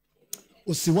yako.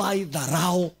 Usiwahi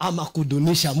dharau ama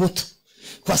kudunisha mtu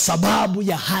kwa sababu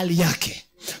ya hali yake,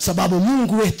 sababu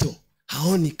Mungu wetu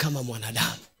haoni kama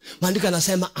mwanadamu. Maandiko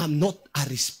yanasema, I'm not a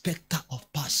respecter of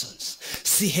persons.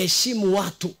 Siheshimu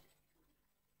watu.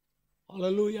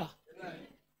 Hallelujah.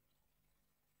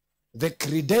 The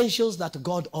credentials that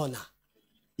God honor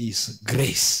is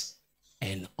grace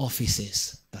and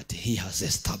offices that he has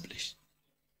established.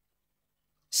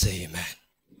 Say amen.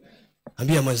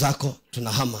 Ambia mwenzako,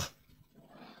 tunahama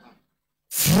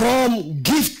from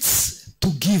gifts to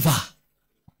giver.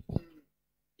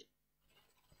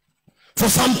 For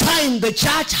some time the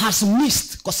church has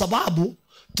missed, kwa sababu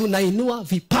tunainua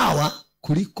vipawa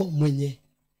kuliko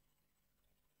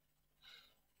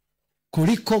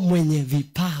mwenye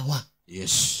vipawa.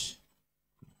 Yes.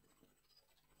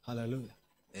 Hallelujah.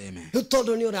 Amen.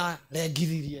 Todo ni ora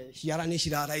regiririe ciara ni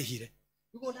ciraraihire.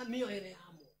 Ugo na mio ere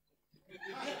amo.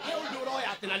 He undu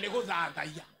roya ati na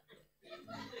niguthangaia.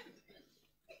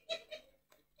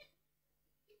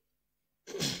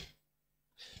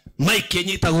 Mike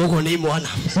nyita gogo ni mwana.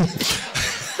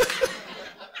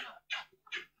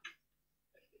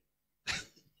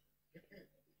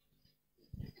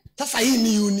 Sasa hii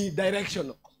ni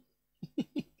unidirectional.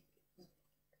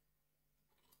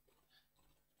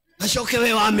 Nashoke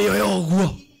we wa mioyo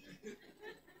uguo.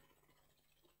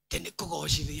 Tene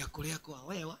kugoshithia kuria kwa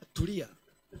wewe, tulia.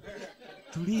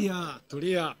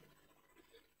 Tulia.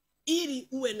 Ili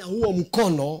uwe na huo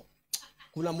mkono,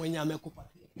 kuna mwenye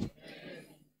amekupatia.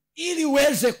 Ili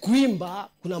uweze kuimba,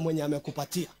 kuna mwenye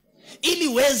amekupatia. Ili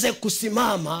uweze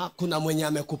kusimama, kuna mwenye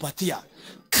amekupatia.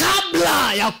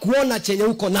 Kabla ya kuona chenye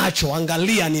uko nacho,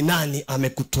 angalia ni nani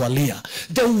amekutwalia.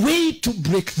 The way to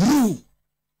break through,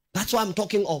 that's why I'm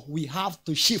talking of, we have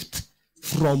to shift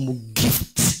from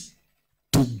gift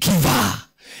to giver.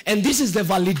 And this is the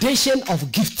validation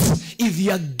of gifts. If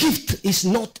your gift is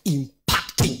not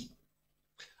impacting.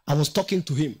 I was talking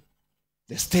to him,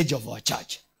 the stage of our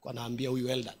church. Kwa naambia huyu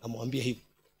elder, namwambia hivi,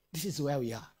 this is where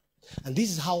we are. And this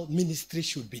is how ministry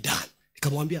should be done.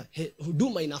 Nikamwambia,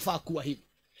 huduma inafaa kuwa hivi.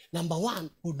 Number one,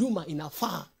 huduma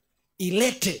inafaa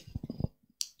ilete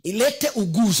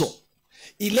uguzo,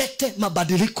 ilete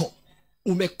mabadiliko.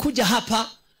 Umekuja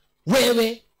hapa,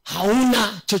 wewe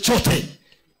hauna chochote.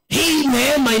 Hii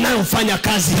neema inayofanya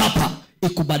kazi hapa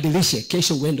ikubadilishe,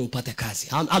 kesho uende upate kazi.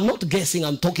 I'm not guessing,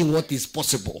 I'm talking what is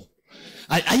possible.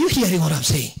 Are you hearing what I'm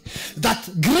saying? That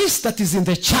grace that is in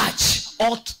the church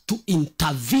ought to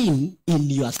intervene in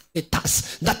your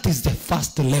status. That is the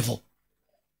first level.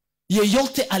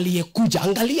 Yeyote aliyekuja,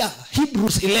 angalia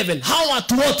Hebrews 11, hawa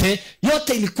watu wote,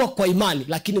 yote ilikuwa kwa imani,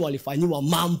 lakini walifanyiwa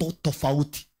mambo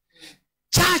tofauti.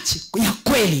 Church ya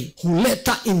kweli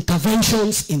huleta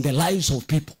interventions in the lives of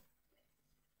people.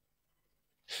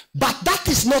 But that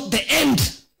is not the end.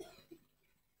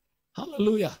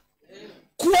 Hallelujah.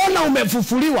 Kuona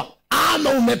umefufuliwa, ama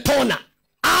umepona,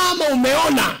 ama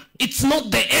umeona, it's not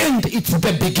the end, it's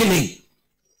the beginning.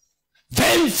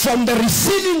 Then from the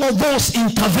receiving of those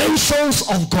interventions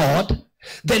of God,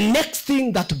 the next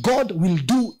thing that God will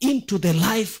do into the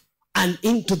life and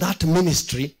into that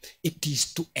ministry, it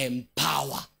is to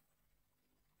empower.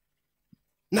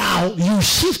 Now you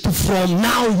shift from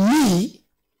now me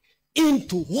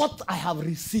into what I have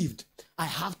received. I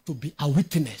have to be a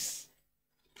witness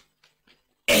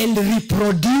and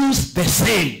reproduce the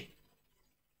same.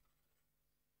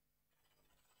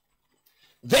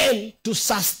 Then to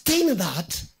sustain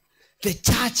that, the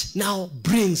church now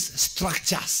brings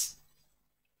structures.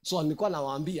 So nilikuwa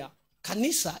nawaambia,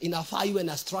 kanisa inafaa iwe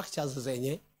na structures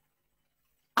zenye,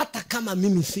 hata kama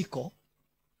mimi siko,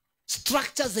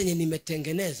 structures zenye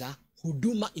nimetengeneza,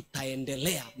 huduma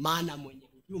itaendelea, maana mwenye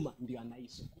huduma ndio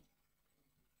anaisuku.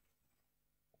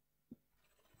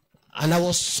 And I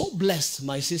was so blessed,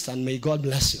 my sister, and may God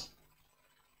bless you.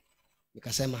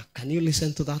 Nikasema, can you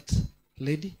listen to that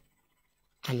lady?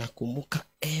 Anakumbuka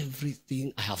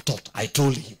everything I have taught. I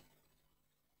told him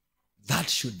that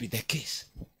should be the case.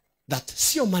 That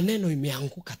sio maneno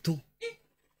imeanguka tu.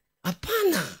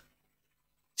 Hapana.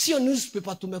 Sio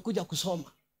newspaper tumekuja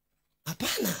kusoma.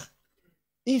 Hapana.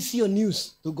 Hii sio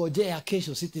news tugojea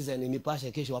kesho Citizen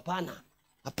inipashe kesho. Hapana.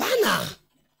 Hapana.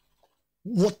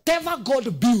 Whatever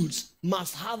God builds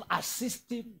must have a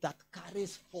system that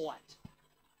carries forward.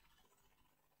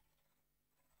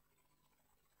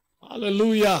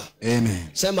 Hallelujah. Amen.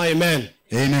 Sema amen.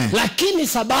 Amen. Lakini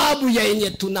sababu ya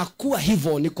yenye tunakuwa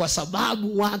hivyo ni kwa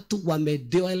sababu watu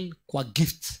wamedwell kwa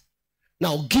gift.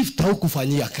 Na gift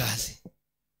haukufanyia kazi.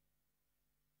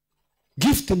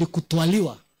 Gift ni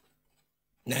kutwaliwa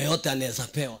na yote anaweza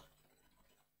pewa.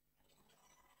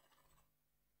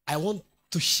 I want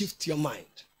to shift your mind.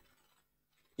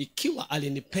 Ikiwa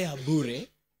alinipea bure,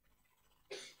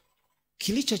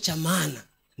 kilicho cha maana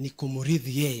ni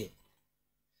kumridhi yeye,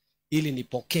 ili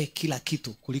nipokee kila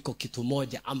kitu kuliko kitu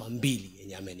moja ama mbili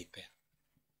yenye amenipea.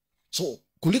 So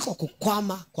kuliko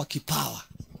kukwama kwa kipawa,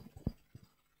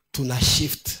 tuna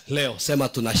shift leo. Sema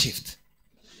tuna shift.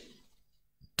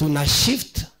 Tuna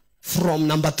shift from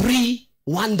number 3,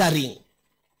 wandering,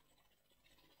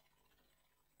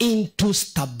 into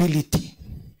stability.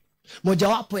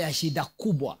 Mojawapo ya shida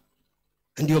kubwa,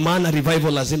 ndio maana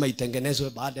revival lazima itengenezwe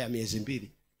baada ya miezi 2.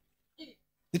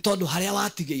 Ni tondu haria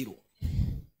watigeirwo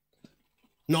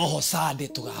noho Sunday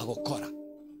tugagukora.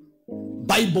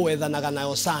 Bible ethanaga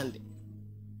nayo Sunday.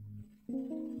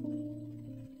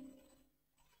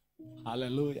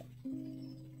 Hallelujah.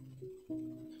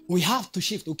 We have to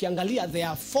shift. Ukiangalia, there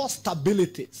are 4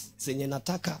 stabilities zenye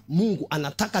nataka Mungu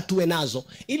anataka tuwe nazo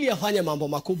ili afanye mambo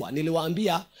makubwa.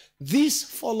 Niliwaambia this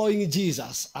following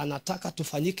Jesus anataka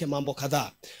tufanyike mambo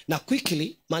kadhaa. Na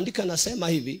quickly maandiko yanasema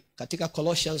hivi katika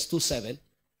Colossians 2:7,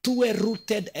 tuwe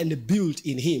rooted and built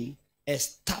in him,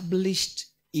 established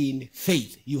in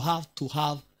faith. You have to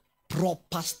have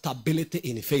proper stability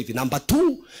in faith. Number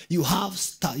 2,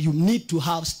 you need to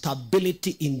have stability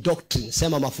in doctrine.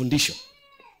 Sema mafundisho.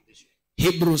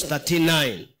 Hebrews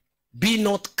 13:9, be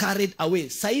not carried away.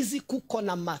 Saizi kuko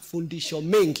na mafundisho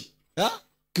mengi.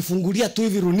 Kifungulia tu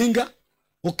hivi runinga,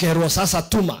 ukerwa sasa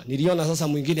tuma. Niliona sasa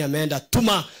mwingine ameenda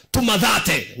tuma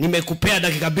 30. Nimekupea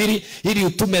dakika 2 ili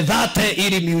utume 30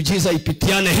 ili miujiza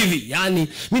ipitiane hivi. Yaani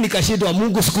mimi nikashindwa,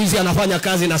 Mungu siku hizi anafanya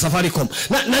kazi na Safaricom.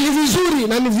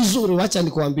 Na ni vizuri, wacha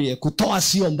nikwambie, kutoa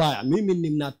sio mbaya. Mimi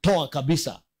ninatoa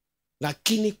kabisa.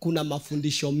 Lakini kuna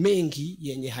mafundisho mengi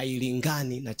yenye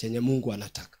hailingani na chenye Mungu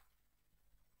anataka.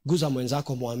 Guza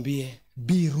mwenzako mwambie,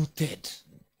 be rooted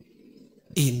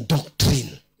in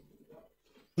doctrine.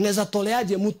 Unaweza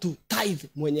toleaje mtu tithe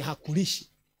mwenye hakulishi?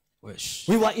 Yes.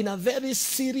 We were in a very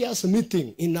serious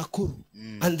meeting in Nakuru.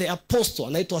 And the apostle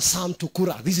anaitwa Sam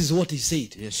Tukura, this is what he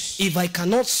said. Yes. If I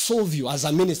cannot solve you as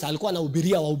a minister, alikuwa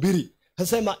anahubiria wahubiri.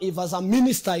 Anasema, if as a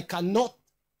minister I cannot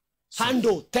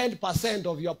handle 10%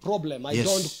 of your problem, I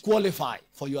don't qualify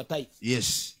for your tithe.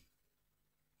 Yes.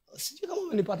 Sijui kama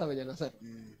umenipata venye nasema.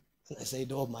 And I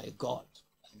said, oh my God.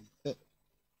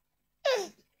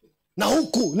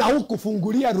 Na huku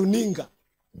fungulia runinga.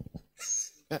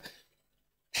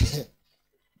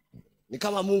 Ni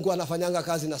kama Mungu anafanyanga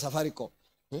kazi na Safaricom.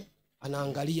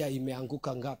 Anaangalia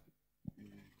imeanguka ngapi.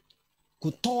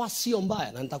 Kutoa sio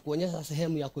mbaya, na nitakuonyesha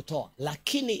sehemu ya kutoa.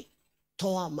 Lakini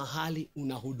toa mahali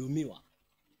unahudumiwa.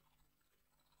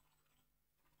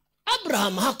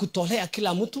 Abraham hakutolea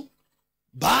kila mtu.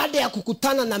 Baada ya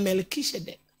kukutana na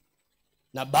Melkizedek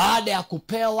na baada ya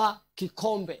kupewa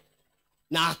kikombe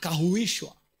na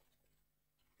akahuishwa,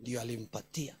 ndio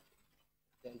alimpatia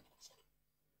 10%.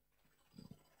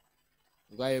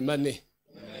 Kwa imani.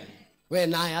 Wewe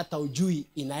naye hata ujui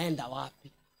inaenda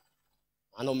wapi.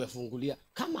 Ana umefungulia.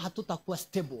 Kama hatutakuwa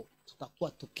stable,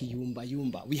 tutakuwa tukiyumba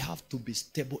yumba. We have to be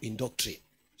stable in doctrine.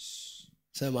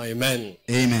 Sema amen.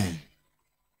 Amen.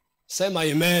 Sema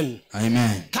amen.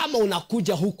 Amen. Kama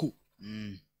unakuja huku,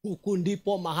 huku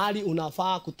ndipo mahali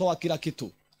unafaa kutoa kila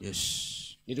kitu. Yes.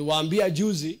 Niliwaambia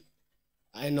juzi,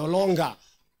 I no longer,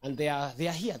 and they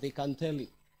are here, they can tell you,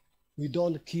 we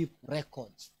don't keep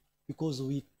records because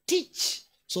we teach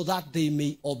so that they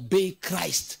may obey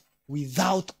Christ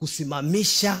without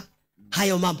kusimamisha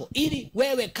hayo mambo. Ili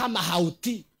wewe kama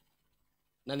hautii,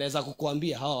 na naweza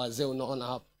kukuambia hawa wazee unaona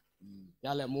hapa,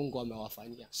 yale Mungu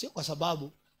amewafanyia.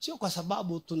 Sio kwa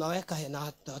sababu tunaweka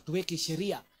na hatuweki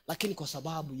sheria, lakini kwa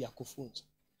sababu ya kufunza.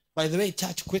 By the way,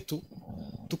 church kwetu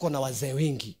tuko na wazee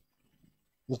wengi.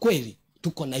 Ukweli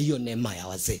tuko na hiyo neema ya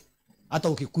wazee. Hata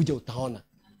ukikuja utaona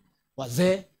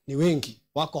wazee ni wengi,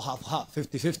 wako half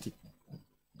 50-50.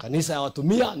 Kanisa ya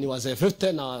watumia ni wazee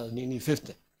 50 na ni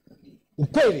 50.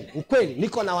 Ukweli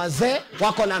niko na wazee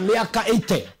wako na miaka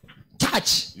 80. Church.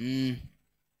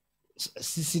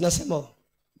 Sisi nasema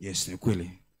yes, ni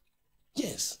kweli.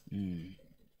 Yes.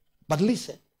 But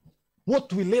listen,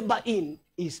 what we labor in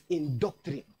is in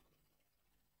doctrine.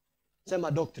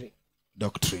 Sema doctrine.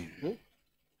 Doctrine.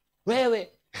 Wewe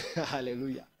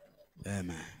hallelujah.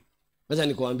 Amen. Wacha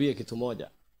nikuambie kitu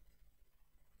moja.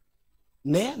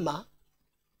 Neema,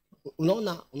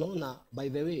 unaona by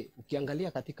the way,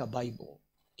 ukiangalia katika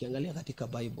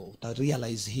Bible uta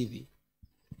realize hivi,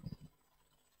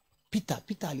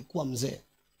 Peter alikuwa mzee,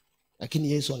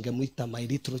 lakini Yesu angemuita my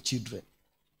little children.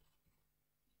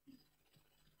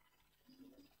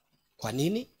 Kwa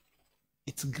nini?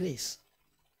 It's grace.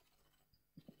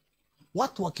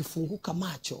 Watu wakifunguka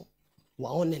macho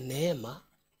waone neema,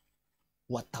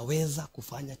 wataweza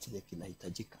kufanya chenye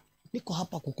kinahitajika. Niko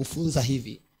hapa kukufunza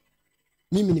hivi.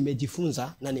 Mimi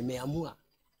nimejifunza na nimeamua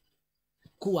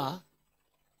kuwa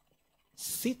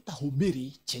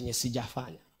sitahubiri chenye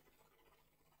sijafanya.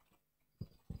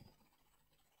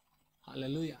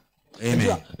 Hallelujah.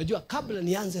 Amen. Unajua kabla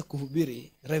nianze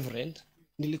kuhubiri Reverend,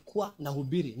 nilikuwa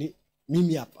nahubiri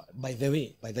mimi hapa, by the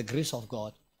way, by the grace of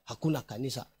God, hakuna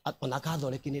kanisa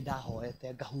onakatholiki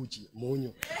ndahoete ngahuji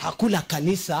munyu. Hakuna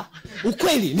kanisa.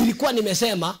 Ukweli nilikuwa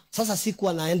nimesema sasa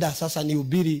sikuwa naenda sasa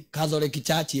nihubiri Catholic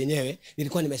Church yenyewe.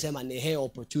 Nilikuwa nimesema ni hey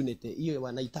opportunity. Hiyo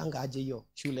wanaitanga aje hiyo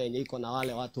shule yenye iko na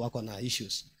wale watu wako na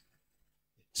issues.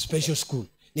 Special school.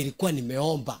 Nilikuwa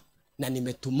nimeomba na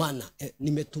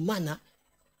nimetumana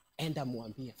enda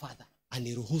muambie Father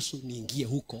aniruhusu niingie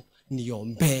huko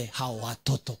niombe hao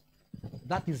watoto.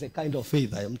 That is the kind of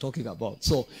faith I am talking about.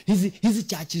 So hizi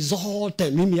church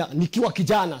zote mimi nikiwa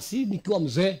kijana, si nikiwa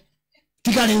mzee.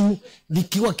 Tikareu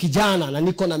nikiwa kijana na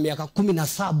niko na miaka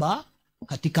 17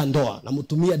 katika ndoa na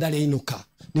mtumia dale inuka.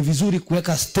 Ni vizuri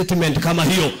kuweka statement kama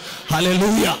hiyo.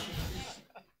 Hallelujah.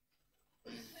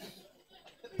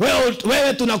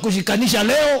 Wewe tunakushikanisha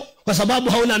leo kwa sababu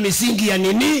hauna misingi ya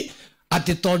nini?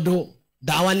 Ati todo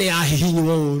dawa ni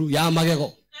ahihinyu uru ya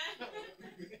magego.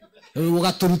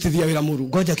 Ugaturutithia wira muru.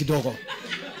 Ngoja kidogo.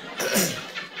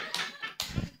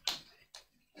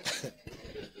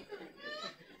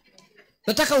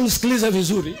 Nataka unisikilize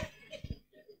vizuri.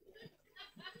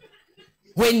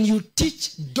 When you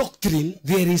teach doctrine,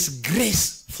 there is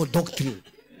grace for doctrine.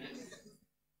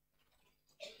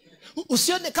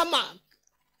 Usione kama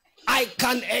I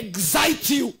can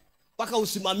excite you mpaka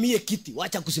usimamie kiti,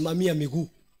 wacha kusimamia miguu.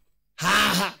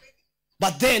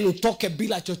 But then utoke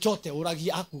bila chochote,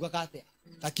 uragia akugakate,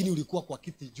 lakini ulikuwa kwa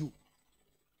kiti juu.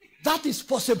 That is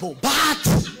possible. But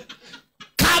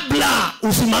kabla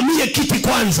usimamie kiti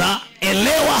kwanza,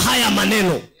 elewa haya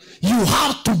maneno. You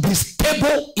have to be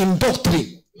stable in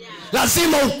doctrine.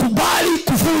 Lazima ukubali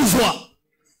kufunzwa.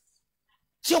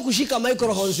 Sio kushika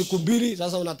microphone siku mbili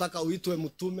sasa unataka uitwe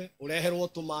mtume, ureherwo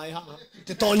tumae haha.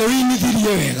 Tetone winithirie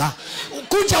wega.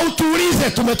 Kuja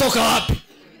utuulize tumetoka wapi.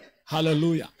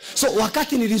 Hallelujah. So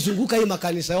wakati nilizunguka hii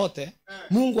makanisa yote,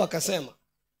 Mungu akasema,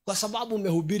 kwa sababu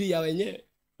umehubiri ya wenyewe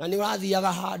na ni radhi ya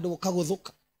gahado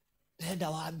kaguthuka. Nenda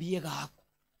waambie gako.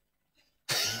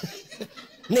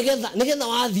 Nigetha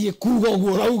wathie kuga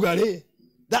uguo rauga ri.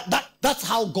 That's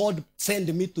how God sent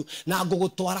me to. Na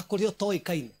ngugutwara kurio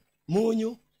toikaine.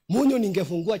 Munyu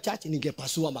ningefungua church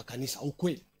ningepasua makanisa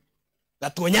ukweli. Na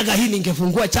tuonyaga hii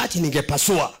ningefungua church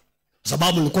ningepasua.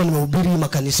 Sababu nilikuwa nimehubiri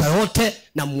makanisa yote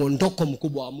na muondoko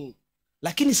mkubwa wa Mungu.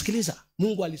 Lakini sikiliza,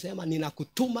 Mungu alisema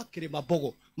ninakutuma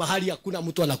Kilimabogo, mahali hakuna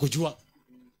mtu anakujua.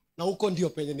 Na huko ndio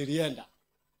penye nilienda.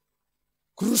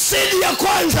 Crusade ya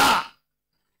kwanza.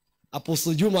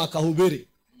 Apostle Juma akahubiri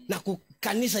na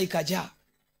kanisa ikajaa.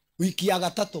 Wiki ya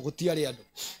gatatu gutiari andu.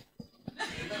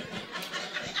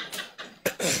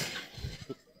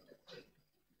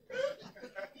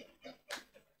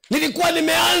 Nilikuwa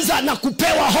nimeanza na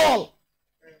kupewa hall.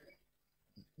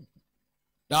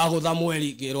 Ndagutha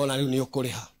mweri ngirwo na riu ni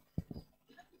ukuriha.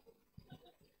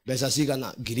 Besa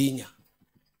sigana ngirinya.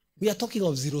 We are talking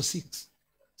of 06.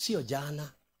 Sio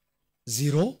jana.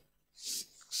 06.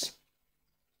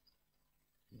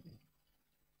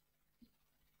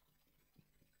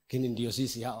 Kini ndio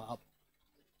sisi hawa hapa.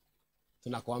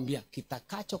 Tunakwambia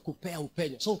kitakacho kupea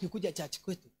upenyo. So ukikuja church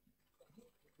kwetu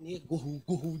ni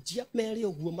guhujia meli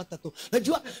uguo matatu.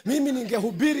 Najua mimi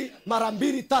ningehubiri mara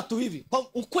 2 3 hivi.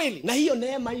 Kwa ukweli na hiyo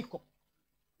neema iko.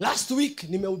 Last week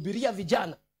nimehubiria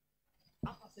vijana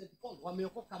hapa St. Paul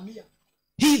wameokoka 100.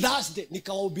 Hii Thursday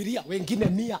nikawahubiria wengine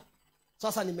 100.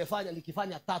 Sasa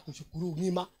nikifanya 3 shukuru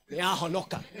ngima ya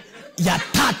honoka. Ya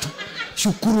 3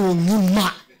 shukuru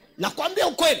ngima. Nakwambia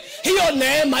ukweli hiyo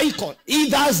neema iko. Hii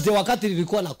Thursday wakati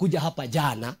nilikuwa nakuja hapa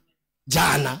jana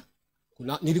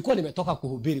nilikuwa nimetoka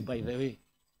kuhubiri by the way.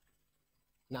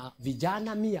 Na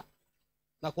vijana 100.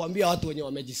 Nakwambia watu wenye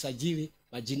wamejisajili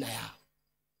majina yao.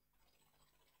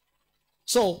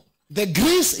 So the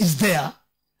grace is there.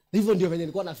 Hivyo ndio venye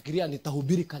nilikuwa nafikiria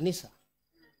nitahubiri kanisa.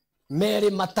 Mary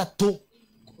matatu.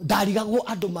 Darigagwo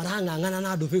andu marang'ang'ana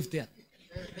na andu 50.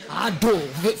 Andu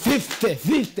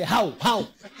 50 how?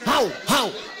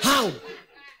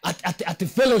 At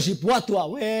fellowship watu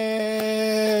wa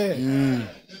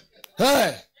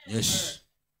Hey. Yes.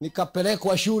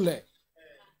 Nikapelekwa shule.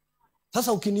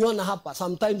 Sasa ukiniona hapa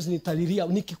sometimes nitalilia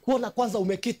nikikuona kwanza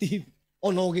umeketi hivi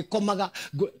ona ugikomaga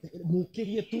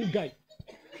mukirie tu Ngai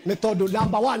ni tondu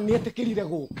number 1 ni etikirire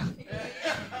guka.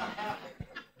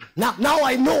 Now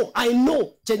I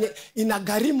know chenye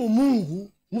inagharimu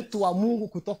Mungu, mtu wa Mungu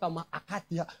kutoka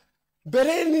akatia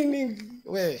bereni ni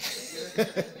we.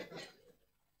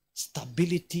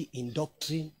 Stability in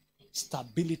doctrine,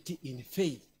 stability in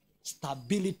faith,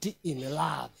 stability in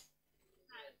love.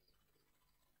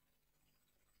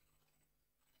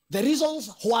 The reasons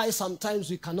why sometimes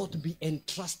we cannot be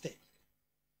entrusted.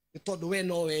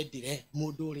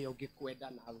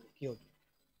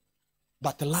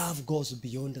 But love goes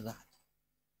beyond that.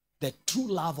 The true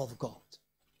love of God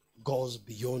goes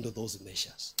beyond those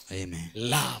measures. Amen.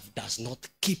 Love does not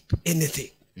keep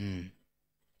anything.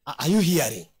 Are you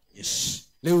hearing? Yes.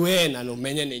 Lewena no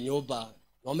menye ni nyoba.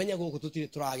 No menye guku tutire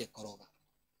turage koroga.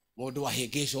 Mundu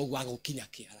ahegesho ogwa gukinya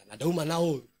kiara. Na dauma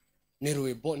nao ni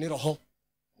rwimbo ni roho.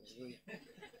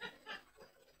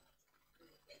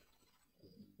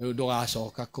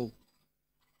 Ndogacoka ku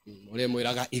uri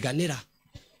mwiraga iganira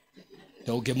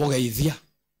ungemugeithia.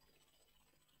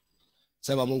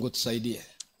 Sema Mungu tusaidie.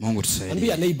 Mungu tusaidie.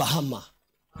 Ambia neighbor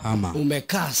hama.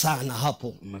 Umekaa sana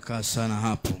hapo. Umekaa sana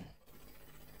hapo.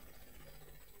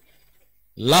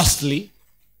 Lastly,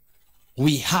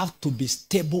 we have to be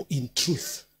stable in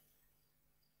truth.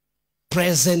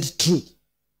 Present truth.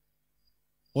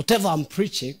 Whatever I'm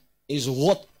preaching is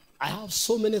what I have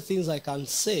so many things I can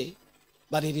say,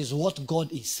 but it is what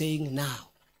God is saying now.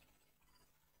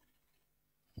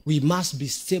 We must be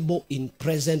stable in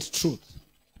present truth.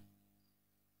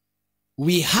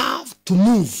 We have to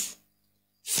move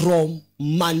from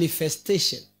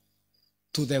manifestation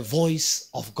to the voice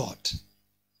of God.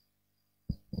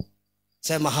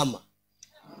 Sema hama.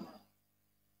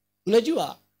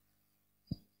 Unajua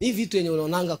hivi vitu yenye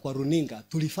unaonanga kwa runinga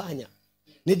tulifanya.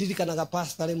 Nidirikanaga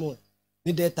pastor rimwe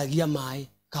nindetagia mai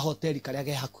ka hoteli karia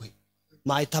ge hakui.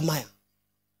 Mai tamaya.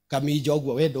 Kamija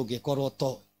ogwo we ndungikorwo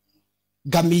to.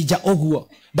 Gamija ogwo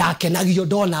ndakenagio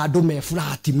ndona andu me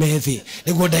furati methi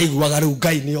niguo ndaiguaga riu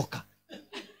Ngai nioka.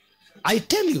 I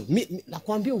tell you,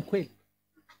 nakwambia ukweli.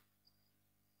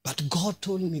 But God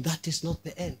told me that is not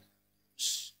the end.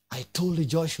 I told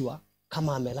Joshua,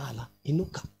 kama amelala,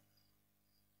 inuka.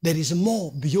 There is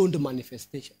more beyond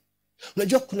manifestation.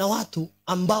 Unajua kuna watu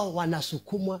ambao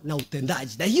wanasukumwa na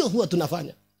utendaji. Na hiyo huwa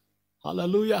tunafanya.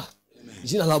 Hallelujah.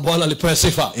 Jina la Bwana lipewe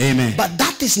sifa. Amen. But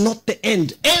that is not the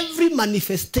end. Every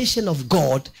manifestation of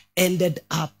God ended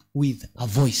up with a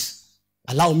voice.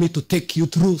 Allow me to take you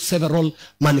through several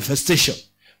manifestations.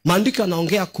 Maandiko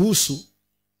yanaongea kuhusu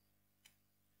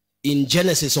in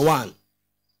Genesis 1.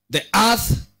 The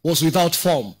earth was without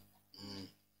form,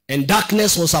 and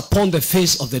darkness was upon the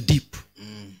face of the deep.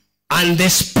 And the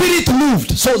Spirit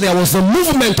moved. So there was the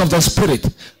movement of the Spirit,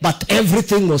 but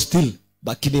everything was still.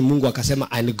 Lakini Mungu akasema,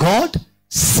 and God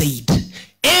said.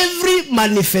 Every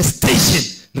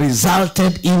manifestation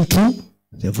resulted into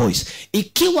the voice.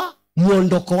 Ikiwa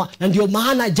muondoko wa, na ndio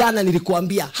maana jana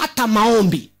nilikuambia hata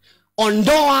maombi,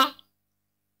 ondoa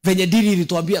venye dini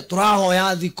ilituambia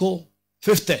turahoya thiko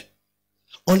 50.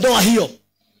 Ondoa hiyo.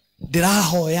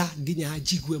 Ndirahoya nginya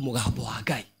njigwe mugambo wa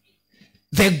Ngai.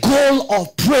 The goal of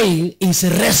praying is a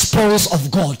response of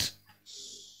God.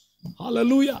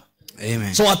 Hallelujah.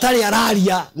 Amen. So atari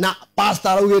araria na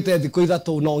pastor augite thiko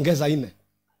ithatu unaongeza 4.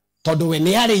 Tondu we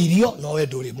ni ari irio no we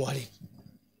nduri mwari.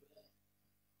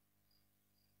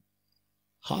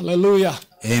 Hallelujah.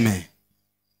 Amen.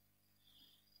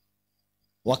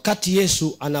 Wakati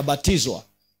Yesu anabatizwa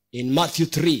in Matthew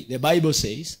 3, the Bible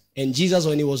says, and Jesus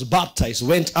when he was baptized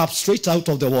went up straight out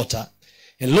of the water,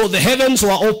 and lo, the heavens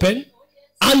were open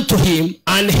unto him,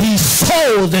 and he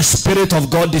saw the Spirit of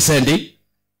God descending.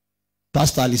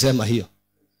 Pastor alisema hiyo.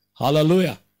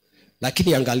 Hallelujah.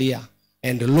 Lakini angalia,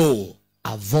 and lo,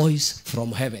 a voice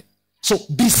from heaven. So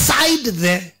beside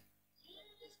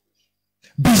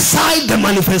the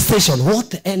manifestation,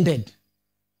 what ended?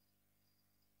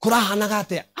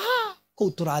 Kurahanagate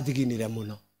kuturathiginire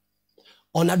muno.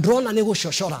 Ona drona ni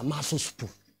gucoshora masusupu.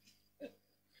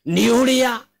 Ni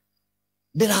uria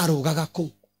ndirarugaga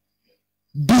ku.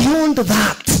 Beyond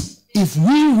that, if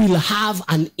we will have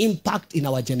an impact in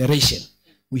our generation,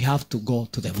 we have to go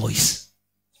to the voice.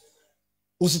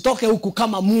 Usitoke huku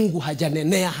kama Mungu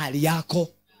hajanenea hali yako.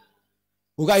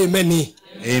 Ugai meni.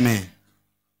 Amen.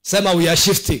 Sema we are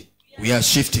shifting. We are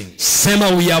shifting. Sema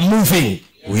we are moving.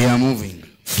 We are moving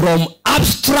from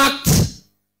abstract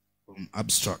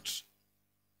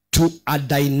to a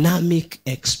dynamic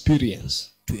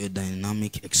experience. To a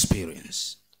dynamic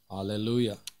experience.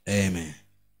 Hallelujah. Amen.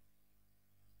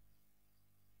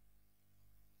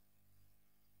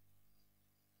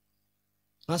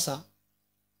 Hasa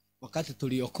wakati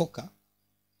tuliokoka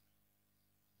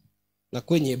na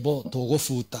kwenye bo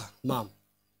tugufuta mam.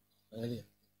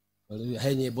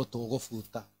 Haleluya, nyimbo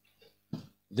tugufuta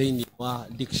thĩinĩ wa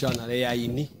dictionary ya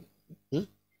ini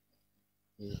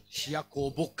cia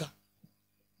kũmbũka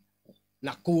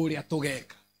na kũrĩa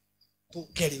tũgeka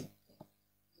tũke rĩu.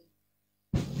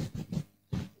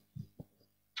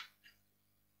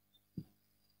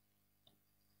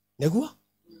 Nĩguo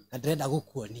na ndĩrenda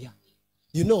gũkuonia,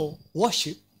 you know,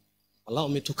 worship, allow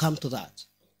me to come to that.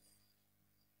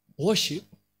 Worship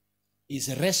is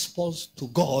a response to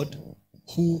God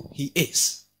who he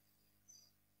is.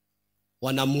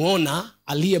 Wanamuona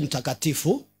aliye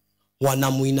mtakatifu,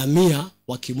 wanamuinamia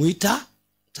wakimuita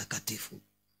mtakatifu.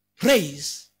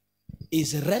 Praise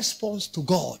is a response to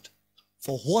God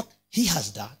for what he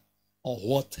has done or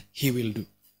what he will do.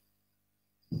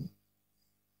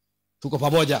 Tuko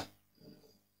pamoja?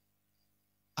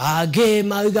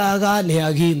 Agema gaga ni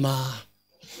agima.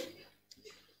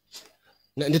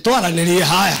 Nitwaranĩrie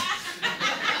haya.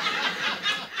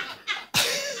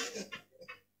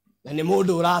 Na ni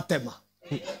mũndũ ũratema.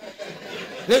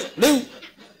 Rĩu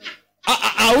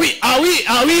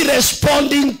are we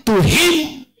responding to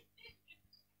him?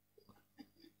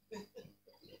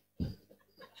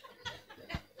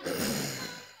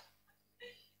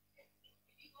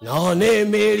 No nĩ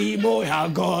mĩrimũ ya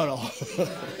ngoro.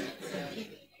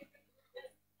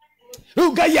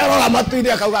 Rĩu Ngai arora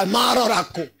matu-inĩ akauga marora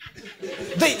kũ?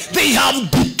 They have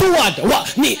detoured.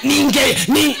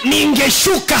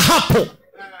 Ningeshuka hapo.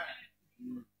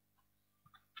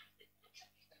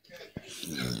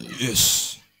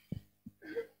 Yes.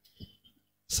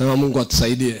 Sema Mungu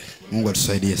atusaidie. Mungu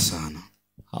atusaidie sana.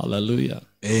 Hallelujah.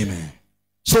 Amen.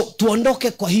 So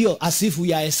tuondoke kwa hiyo as if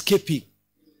we are escaping.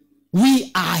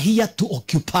 We are here to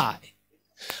occupy.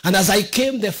 And as I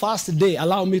came the first day,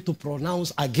 allow me to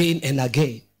pronounce again and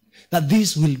again that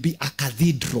this will be a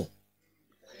cathedral.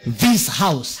 This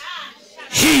house,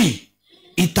 hii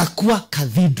itakuwa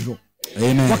cathedral.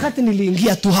 Amen. Wakati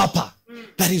niliingia tu hapa,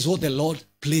 that is what the Lord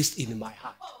placed in my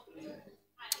heart.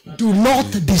 Do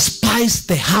not despise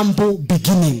the humble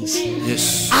beginnings.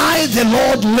 Yes. I, the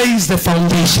Lord, lays the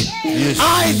foundation. Yes.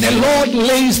 I, the Lord,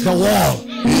 lays the wall.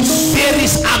 Yes. There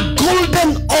is a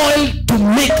golden oil to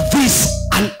make this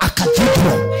a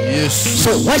cathedral. Yes.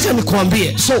 So wacha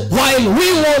nikwambie. So while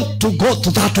we want to go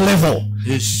to that level,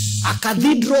 yes, a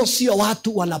cathedral sio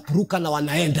watu wanapuruka na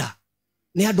wanaenda.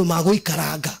 Ni andu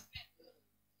magũikaraga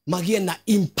magie na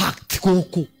impact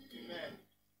kuku.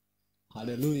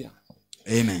 Hallelujah.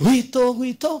 Amen.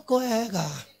 Wito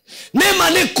kwega. Nema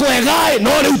ni kwega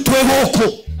no riu twi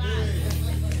guku.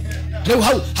 Riu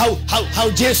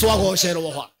how Jesu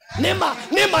agocerwo ha.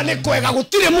 Nema ni kwega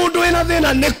gutire mundu ina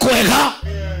thina ni kwega.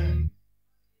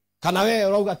 Kana we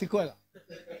urauga ti kwega.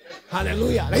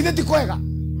 Hallelujah. Na ithe ti kwega.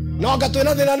 No anga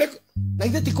twina thina ni na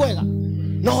ithe ti kwega.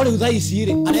 No riu thaa ici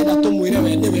ri arenda tumwire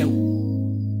we ni we.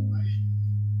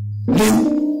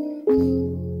 Riu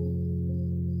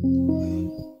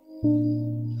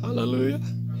hallelujah.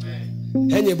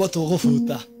 Enye boto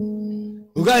gofuta.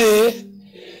 Ugae.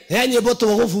 Enye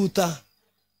boto gofuta.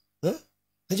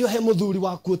 Najua he muthuri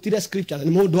wa kuotire scripture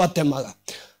ni mundu atemaga.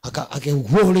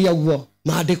 Akiguoria guo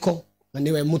maandiko na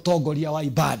niwe mutongoria wa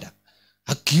ibada.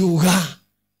 Akiuga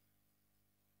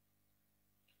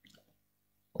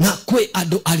na kwe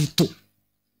ando aritu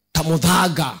ta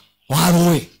muthanga wa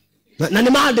rui. Na ni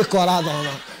maandiko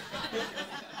arathoma.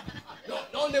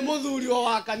 No ni muthuri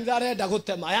wa kanitha arenda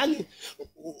gutema. Yani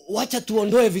wacha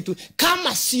tuondoe vitu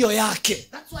kama sio yake.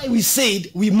 That's why we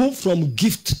said we move from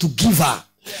gift to giver.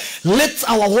 Let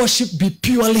our worship be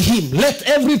purely him. Let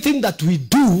everything that we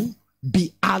do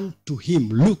be unto him,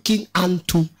 looking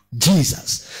unto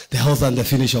Jesus, the author and the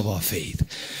finisher of our faith.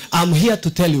 I'm here to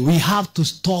tell you, we have to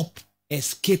stop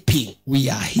escaping. We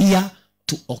are here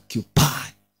to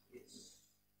occupy.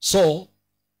 So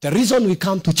the reason we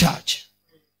come to church,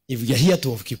 if we are here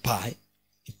to occupy,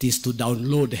 it is to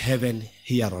download heaven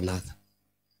here on earth.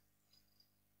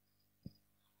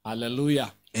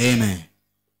 Hallelujah. Amen.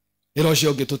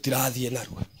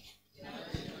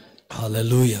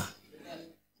 Hallelujah.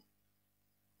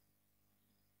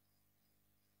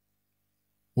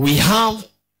 We have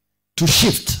to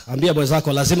shift. Ambia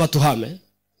mwenzako lazima tuhame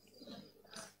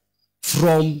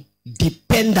from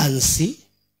dependency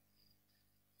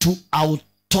to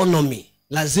autonomy.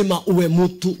 Lazima uwe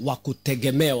mtu wa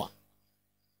kutegemewa.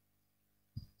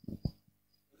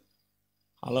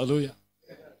 Hallelujah.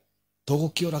 Togo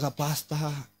kiora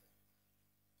pastor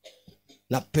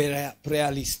na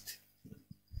prayer list.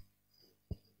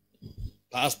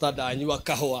 Pastor danywa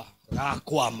kahwa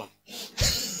gakwama.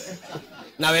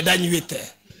 Na we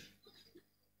danyuite.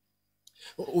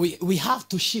 we have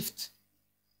to shift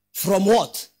from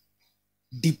what?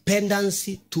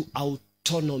 Dependency to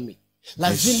autonomy.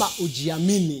 Lazima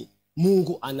ujiamini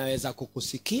Mungu anaweza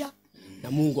kukusikia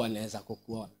na Mungu anaweza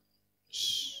kukuona.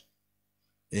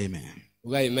 Amen.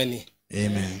 Amen.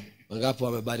 Amen. Wangapi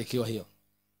wamebarikiwa hiyo?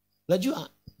 Unajua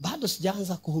bado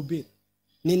sijaanza kuhubiri.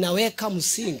 Ninaweka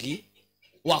msingi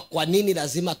wa kwa nini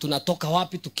lazima tunatoka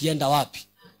wapi tukienda wapi.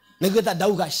 Ningeweza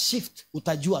dauga shift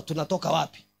utajua tunatoka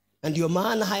wapi. Na ndio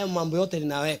maana haya mambo yote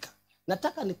ninaweka.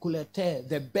 Nataka nikuletee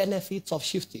the benefits of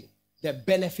shifting, the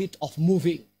benefit of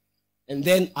moving. And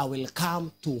then I will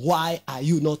come to why are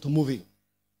you not moving.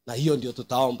 Na hiyo ndio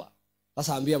tutaomba.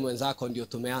 Sasa ambia mwenzako ndio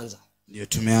tumeanza. Ndio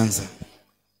tumeanza.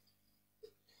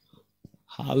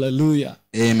 Hallelujah.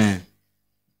 Amen.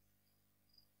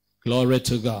 Glory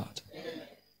to God.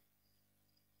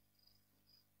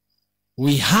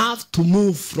 We have to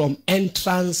move from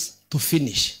entrance to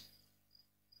finish.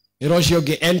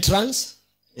 Eroshoge entrance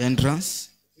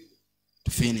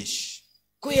to finish.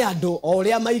 Kwe ando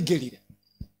oria maigirire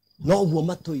no guo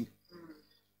matui.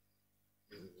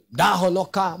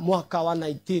 Dahonoka mwaka wa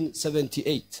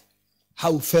 1978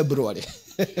 hau February.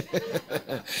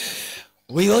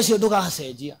 Wiosho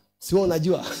ndugacenjia. Si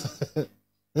unajua?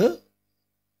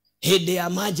 Hede ya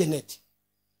majeneti.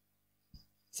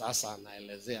 Sasa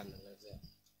naelezea.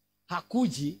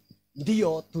 Hakuji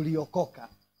ndio tuliokoka,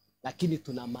 lakini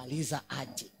tunamaliza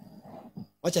aje.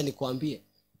 Wacha nikuambie,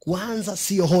 kuanza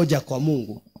sio hoja kwa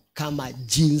Mungu kama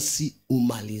jinsi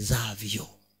umalizavyo.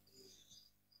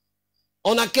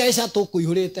 Ona kesha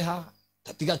tukuihurite ha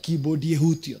tatiga keyboard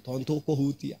yehutio tonto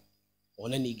kuhutia.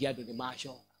 Ona ningi andu ni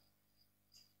macoka.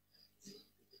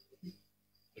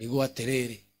 Ligwa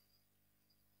terere.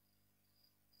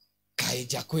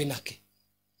 Kaija kwinake.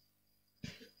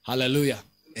 Hallelujah.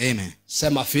 Amen.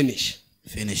 Sema finish.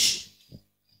 Finish.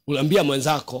 Uliambia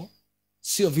mwenzako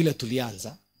sio vile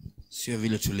tulianza,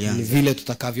 ni vile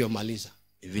tutakavyomaliza.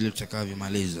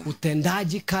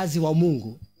 Utendaji kazi wa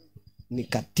Mungu ni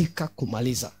katika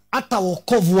kumaliza. Hata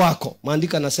wokovu wako,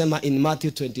 maandiko yanasema in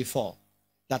Matthew 24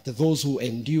 that those who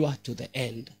endure to the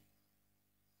end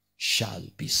shall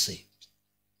be saved.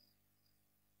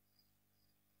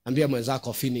 Ambia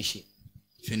mwenzako finishing.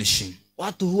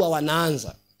 Watu huwa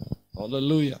wanaanza.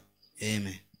 Hallelujah.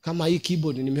 Amen. Kama hii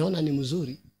keyboard nimeona ni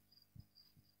mzuri,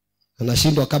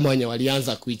 anashindwa kama wenye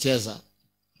walianza kuicheza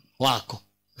wako.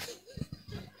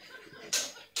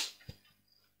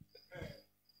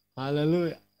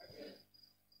 Hallelujah.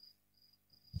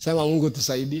 Sema Mungu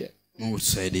tusaidie.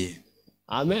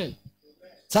 Amen.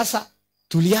 Sasa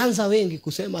tulianza wengi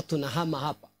kusema tunahama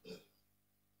hapa.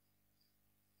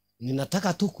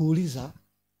 Ninataka tu kuuliza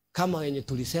kama wenye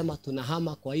tulisema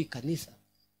tunahama kwa hii kanisa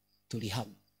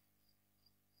tulihama.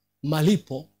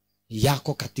 Malipo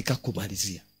yako katika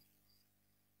kumalizia.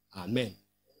 Amen.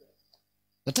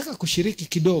 Nataka kushiriki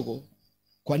kidogo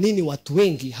kwa nini watu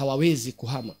wengi hawawezi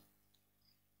kuhama.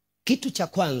 Kitu cha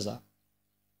kwanza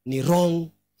ni wrong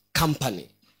company.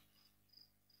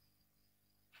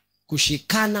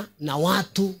 Kushikana na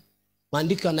watu,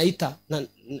 maandiko yanaita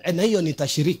na hiyo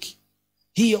nitashiriki.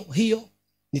 Hiyo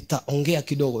nitaongea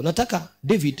kidogo. Nataka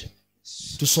David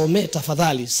tusomee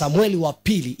tafadhali Samueli wa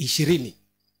 2:20.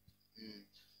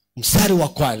 Mstari wa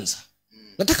 1.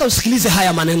 Nataka usikilize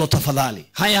haya maneno tafadhali.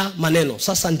 Haya maneno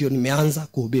sasa ndio nimeanza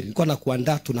kuhubiri. Nilikuwa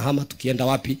nakuandaa tunahama tukienda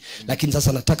wapi, lakini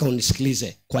sasa nataka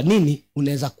unisikilize. Kwa nini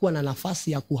unaweza kuwa na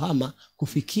nafasi ya kuhama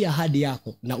kufikia hadi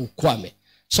yako na ukwame?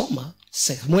 Soma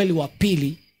Samueli wa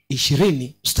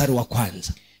 2:20 mstari wa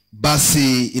 1.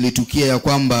 Basi ilitukia ya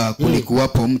kwamba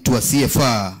kulikuwapo mtu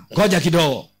asiyefaa. Ngoja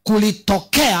kidogo.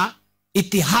 Kulitokea,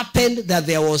 it happened that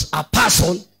there was a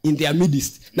person in their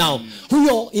midst. Now,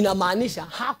 huyo inamaanisha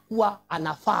hakuwa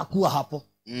anafaa kuwa hapo.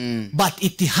 But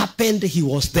it happened he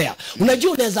was there.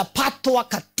 Unajua unaweza patwa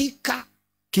katika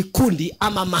kikundi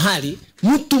ama mahali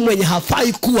mtu mwenye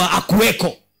hafai kuwa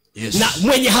akuweko. Yes. Na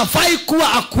mwenye hafai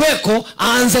kuwa akuweko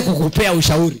aanze kukupea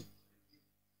ushauri.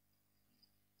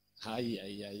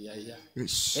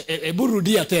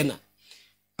 Burudia tena.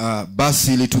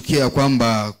 Basi ilitukia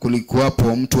kwamba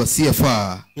kulikuwapo mtu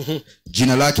asiyefaa.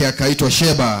 Jina lake akaitwa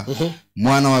Sheba,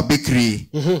 mwana wa Bikri,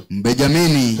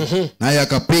 Mbenjamini, naye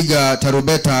akapiga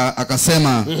tarubeta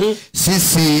akasema,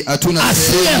 sisi hatuna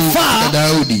sehemu katika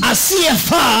Daudi.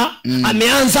 Asiyefaa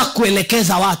ameanza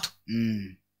kuelekeza watu.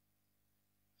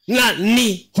 Na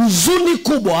ni huzuni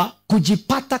kubwa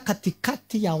kujipata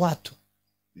katikati ya watu.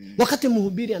 Wakati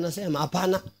mhubiri anasema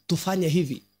hapana tufanye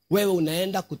hivi, wewe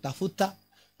unaenda kutafuta.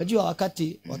 Najua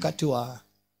wakati wa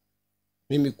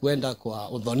mimi kuenda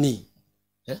kwa udhoni,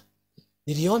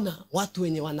 niliona watu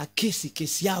wenye wana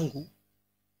kesi yangu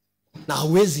na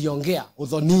hawezi ongea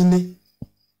udhonini.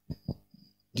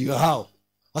 Ndio hao,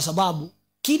 kwa sababu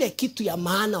kile kitu ya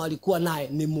maana walikuwa naye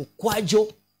ni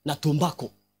mkwajo na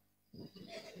tumbako.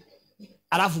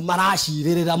 Alafu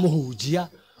marashirĩrĩra mũhunjia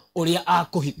ũrĩa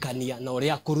akũhikania na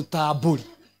ũrĩa akũruta mbũri.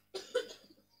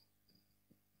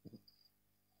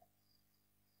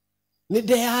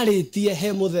 Nĩndeyarĩtie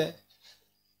he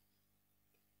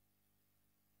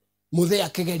mũthe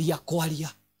akĩgeria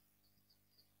kwaria,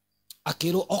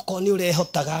 akĩrwo okorwo nĩ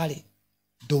ũrehotaga rĩ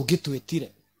ndũngĩtwĩtire.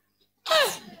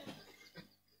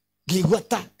 Ngĩigua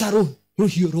ta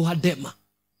rũhiũ rwa ndema.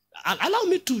 Allow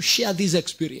me to share this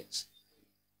experience.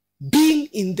 Being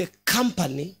in the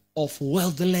company of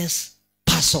wealthless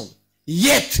person,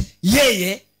 yet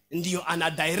yeye ndio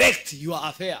ana direct your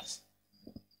affairs.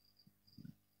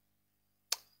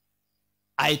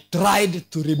 I tried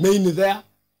to remain there.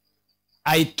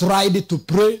 I tried to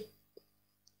pray.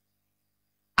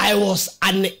 I was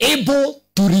unable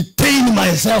to retain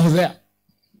myself there.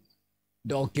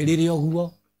 Ndokĩrire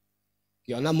ũguo,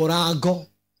 kiona mũrango,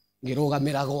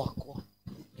 ngĩrũgamĩra gwakwa.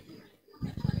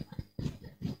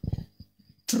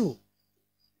 True.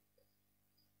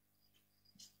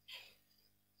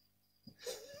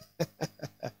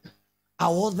 A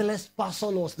worthless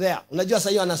person was there. Unajua sasa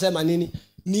hiyo anasema nini?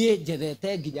 Nie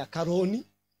njethete nginya karoni,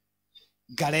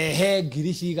 ngarehe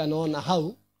ngirici ganona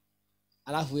hau,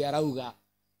 alafu yarauga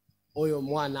uyu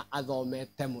mwana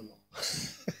athomete muno.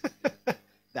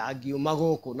 Ndagiuma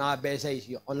gũkũ na mbeca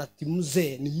icio, ona ti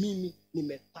mzee, ni mimi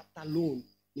nimepata loan,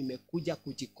 nimekuja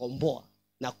kujikomboa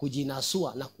na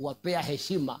kujinasua na kuwapea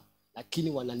heshima, lakini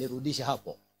wananirudisha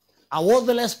hapo. A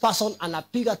worthless person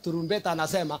anapiga turumbeta,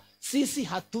 anasema sisi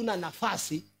hatuna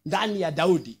nafasi ndani ya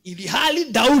Daudi, ili hali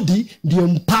Daudi ndio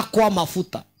mpakwa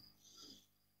mafuta.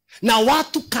 Na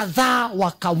watu kadhaa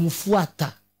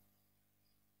wakamfuata.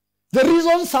 The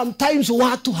reason sometimes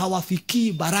watu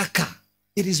hawafikii baraka,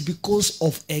 it is because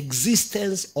of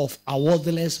existence of a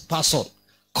worthless person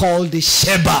called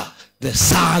Sheba, the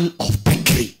son of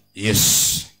Bikri.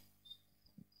 Yes.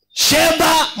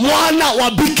 Sheba mwana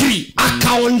wa Bikri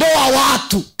akaondoa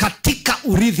watu katika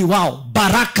urithi wao,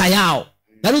 baraka yao.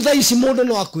 Na rutha ici mundu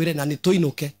no akwire na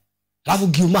nituinuke. Rafu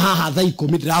ngiuma haha thaa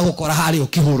 10 ndiragukora hari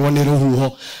ukihurwo ni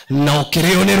ruhuho na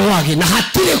ukirio ni rwagi na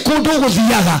hatire kundu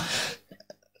guthiaga.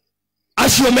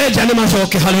 Acio meja ni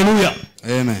macoke. Haleluya.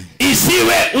 Amen.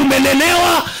 Isiwe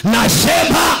umenenewa na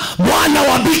Sheba mwana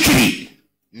wa Bikri.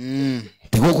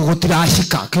 Teguko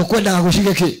gutirashika kikwenda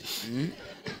gushike ki.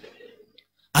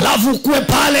 Alafu kuwe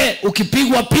pale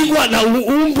ukipigwa na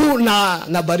umbu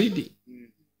na baridi.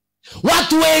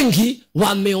 Watu wengi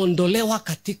wameondolewa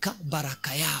katika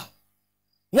baraka yao.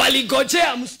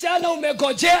 Waligojea, msichana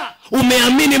umegojea,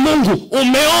 umeamini Mungu,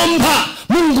 umeomba,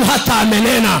 Mungu hata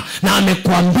amenena na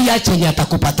amekuambia chenye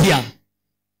atakupatia.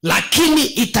 Lakini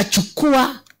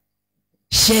itachukua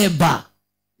Sheba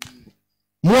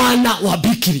mwana wa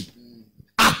Bikri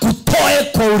akutoe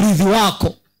kwa urithi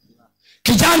wako.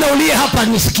 Kijana uliye hapa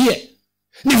nisikie,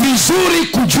 ni vizuri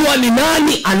kujua ni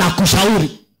nani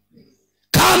anakushauri.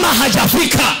 Kama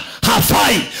hajafika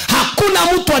hafai.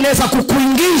 Hakuna mtu anaweza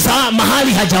kukuingiza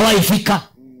mahali hajawahi fika.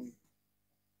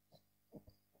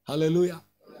 Hallelujah.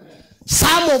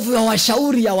 Some of your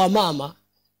washauri ya wamama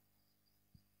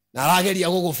narageria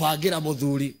gugufangira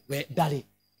muthuri we ndari.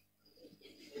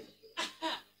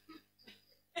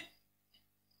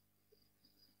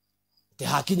 Te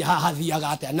hakinya haha thiaga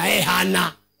atia na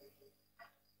ehana.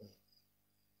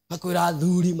 Makwira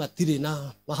thuri matire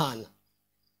na mahana.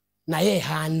 Na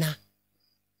ehana.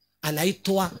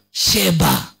 Anaitwa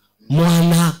Sheba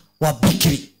mwana wa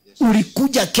Bikri.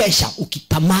 Ulikuja kesha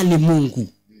ukitamani Mungu.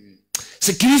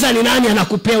 Sikiliza ni nani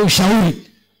anakupea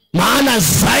ushauri. Maana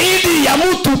zaidi ya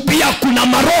mtu pia kuna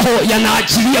maroho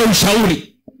yanaachilia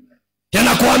ushauri.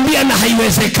 Yanakuambia na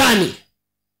haiwezekani.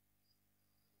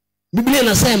 Biblia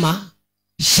inasema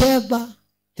Sheba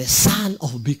the son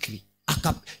of Bikri.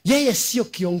 Yeye sio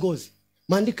kiongozi.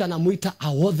 Maandiko anamuita a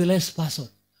worthless person.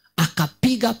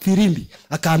 Akapiga firimbi,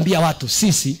 akaambia watu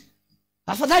sisi,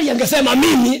 afadhali angesema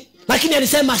mimi, lakini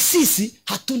alisema sisi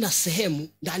hatuna sehemu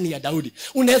ndani ya Daudi.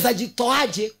 Unaweza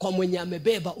jitoaje kwa mwenye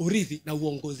amebeba urithi na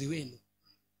uongozi wenu?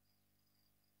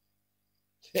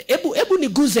 Ebu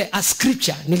niguze a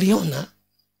scripture niliona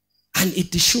and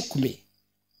it shook me.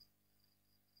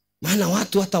 Maana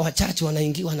watu hata wachache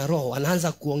wanaingiwa na roho,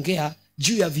 wanaanza kuongea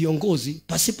juu ya viongozi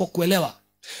pasipo kuelewa.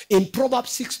 In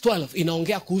Proverbs 6:12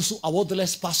 inaongea kuhusu a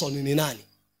worthless person ni nani.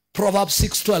 Proverbs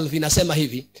 6:12 inasema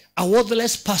hivi, a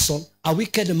worthless person, a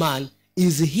wicked man,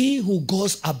 is he who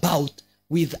goes about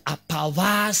with a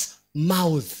perverse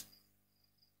mouth.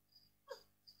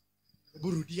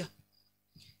 Burudia.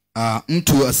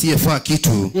 mtu asiyefaa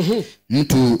kitu,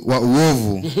 mtu wa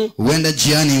uovu, huenda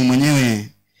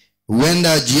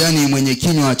jiani mwenye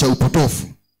kinywa cha upotofu.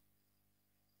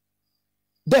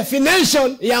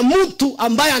 Definition ya mtu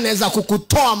ambaye anaweza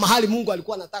kukutoa mahali Mungu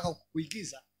alikuwa anataka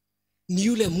kukuingiza ni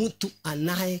yule mtu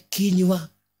anaye kinywa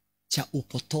cha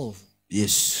upotovu.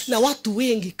 Yes. Na watu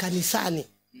wengi kanisani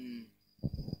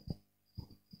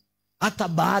hata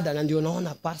baada, na ndio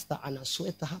naona pastor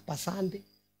anasweta hapa Sunday,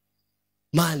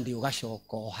 Monday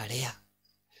ugashoka haria,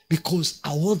 because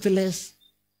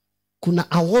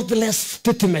kuna a worthless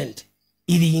statement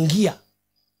iliingia.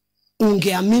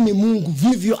 Ungeamini Mungu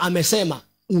vivyo amesema,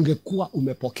 ungekuwa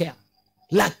umepokea.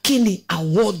 Lakini a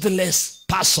worthless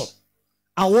person,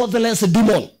 a worthless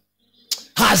demon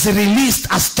has released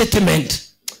a statement,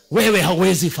 wewe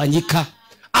hawezi fanyika.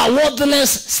 A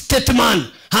worthless statement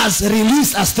has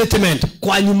released a statement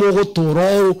kwa nyumogo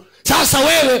toro. Sasa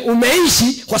wewe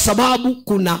umeishi kwa sababu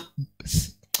kuna,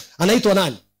 anaitwa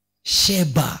nani?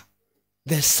 Sheba,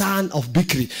 the son of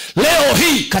Bikri. Leo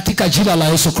hii katika jina la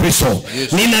Yesu Kristo,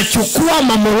 ninachukua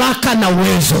mamlaka na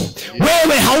uwezo.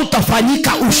 Wewe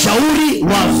hautafanyika ushauri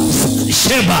wa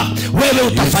Sheba, wewe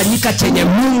utafanyika chenye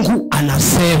Mungu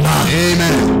anasema.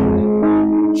 Amen.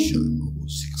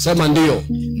 Sema ndio.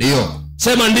 Ndio.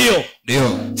 Sema ndio.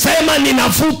 Ndio. Sema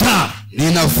ninafuta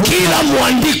kila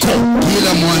mwandiko.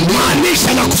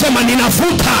 Maanisha na kusema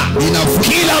ninafuta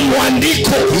kila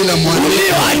mwandiko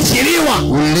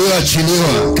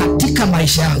ulioachiliwa katika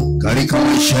maisha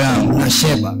yangu.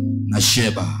 Na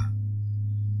Sheba.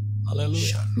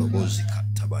 Hallelujah.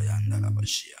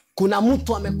 Kuna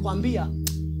mtu amekwambia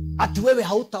ati wewe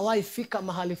hautawahi fika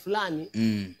mahali fulani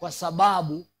kwa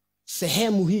sababu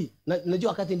sehemu hii.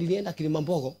 Najua wakati nilienda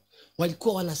Kilimambogo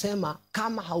walikuwa wanasema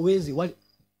kama hawezi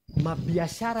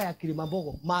mabiashara ya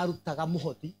Kilimambogo marutaga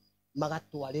muhoti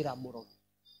magatwarira murogi.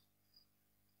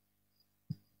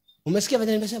 Umesikia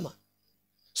vile nimesema?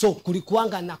 So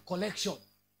kulikuanga na collection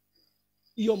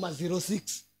hiyo ma 06.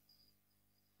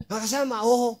 Wakasema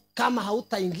kama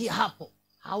hautaingia hapo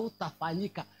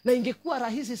hautafanyika. Na ingekuwa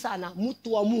rahisi sana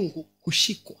mtu wa Mungu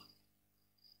kushikwa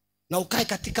na ukae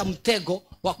katika mtego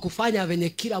wa kufanya venye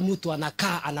kila mtu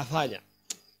anakaa anafanya.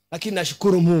 Lakini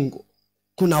nashukuru Mungu,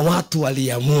 kuna watu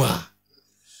waliamua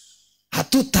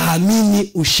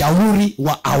hatutaamini ushauri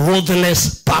wa a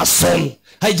worthless person.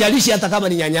 Haijalishi hata kama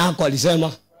ni nyanya yako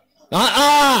alisema.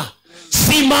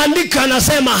 Si maandiko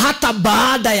anasema hata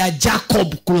baada ya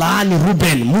Jacob kulaani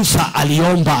Ruben, Musa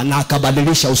aliomba na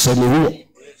akabadilisha usemi huo.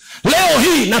 Leo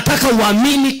hii nataka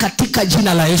uamini katika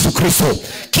jina la Yesu Kristo.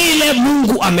 Kile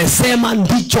Mungu amesema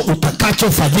ndicho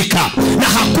utakachofanyika, na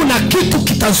hakuna kitu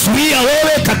kitazuia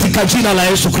wewe katika jina la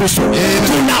Yesu Kristo.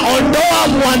 Tunaondoa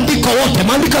mwandiko wote.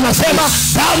 Maandiko yanasema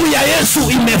damu ya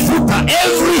Yesu imefuta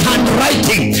every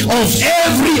handwriting of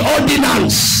every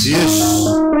ordinance. Yes.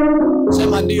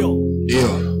 Sema ndio.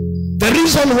 Ndio. The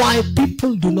reason why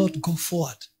people do not go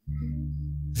forward,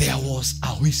 there was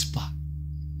a whisper.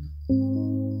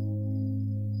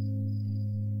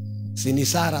 Sini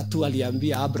Sara tu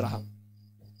aliambia Abraham,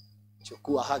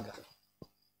 chukua Hagar.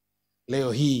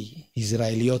 Leo hii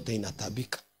Israeli yote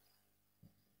inatabika.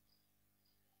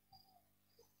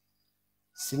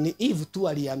 Sini Eve tu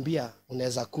aliambia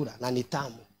unaweza kula na ni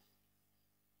tamu.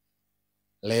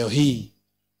 Leo hii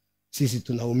sisi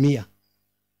tunaumia.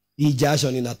 Hii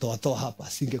jasho ninatoa hapa,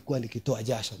 singekuwa nikitoa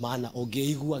jasho maana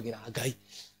ogeigua Ngai.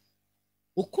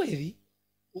 Ukweli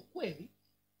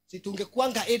si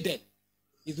tungekuanga Eden.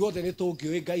 Ithuothe ni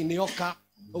tungioe Ngai ni oka,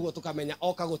 uguo tukamenya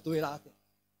oka gutwira ate.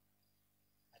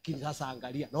 Lakini sasa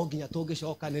angalia, no nginya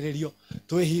tungicokaniririo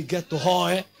twihinge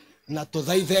tuhoe na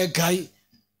tuthaithe Ngai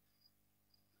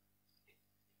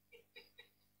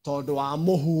tondu wa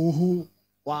muhuhu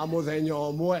wa muthenya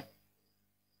umwe.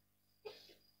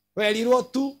 Werirwo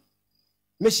tu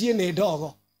micii ni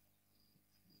ndogo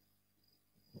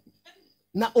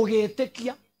na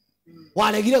ugitikia.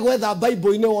 Waregire gwetha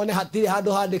Bible-ini wone hatiri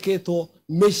handu handikitwo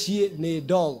micii ni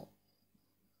ndogo.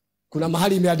 Kuna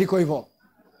mahali imeandikwa hivyo.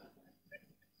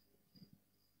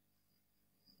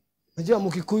 Najua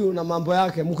Mkikuyu na mambo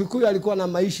yake. Mkikuyu alikuwa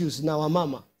na issues na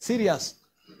wamama. Serious.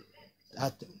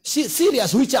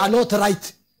 Serious which are not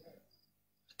right.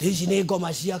 Hizi ni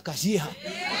ngoma cia kasiha.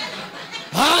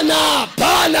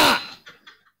 Pana.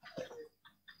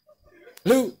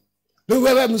 Leo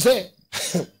wewe mzee.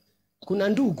 Kuna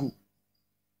ndugu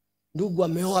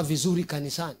ameoa vizuri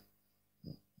kanisani.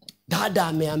 Dada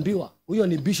ameambiwa, huyo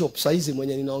ni bishop saizi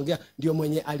mwenye ninaongea, ndio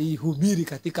mwenye alihubiri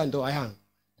katika ndoa yangu.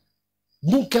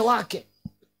 Mke wake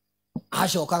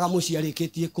ashokaga muci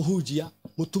arikitie kuhujia,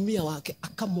 mutumia wake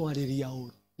akamwariria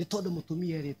uru. Ni tondu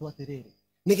mutumia eritwa atiriri,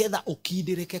 nigetha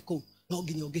ukindirike ku no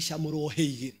nginya ungishamurwo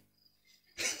heigiri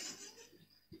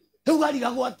tugari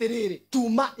gagwatiriri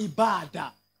tuma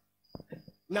ibada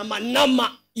na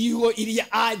manama hiyo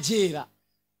ilia ajira.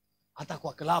 Hata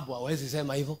kwa klabu hawezi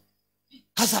sema hivyo.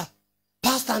 Hasa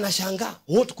pastor anashangaa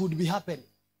what could be happening.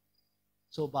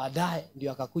 So baadaye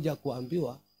ndio akakuja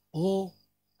kuambiwa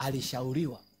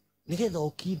alishauriwa nigetha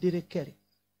ukindirekere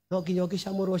no nginya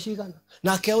ungishamurwo cigana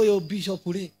nake uyu bishop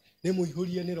ri ni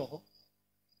muihurie ni roho.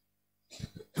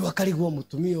 Ndio akarigwo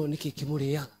mutumio niki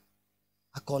kimuriaga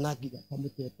akona nginya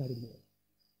kamute tari mo.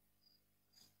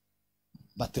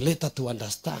 But later to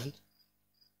understand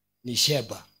ni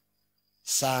Sheba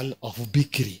son of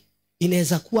Bikri.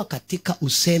 Inaweza kuwa katika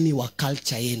usemi wa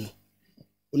culture yenu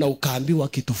ukaambiwa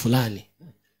kitu fulani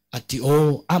ati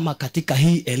ama katika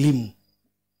hii elimu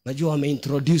najua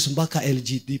wameintroduce mpaka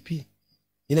LGBT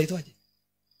inaitwaje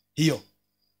hiyo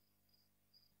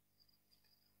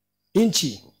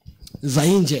inchi za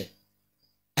nje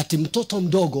ati mtoto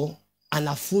mdogo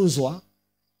anafunzwa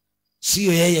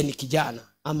sio yeye ni kijana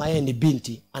ama yeye ni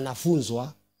binti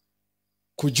anafunzwa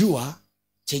kujua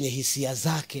chenye hisia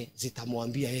zake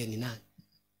zitamwambia yeye ni nani.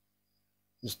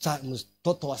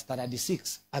 Mtoto wa standard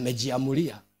 6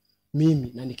 amejiamulia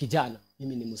mimi na ni kijana,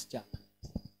 mimi ni msichana.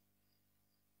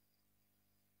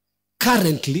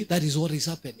 Currently that is what is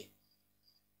happening.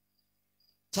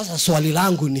 Sasa swali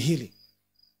langu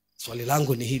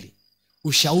ni hili.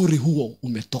 Ushauri huo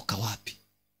umetoka wapi?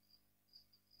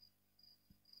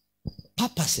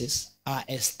 Purposes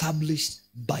are established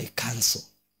by counsel.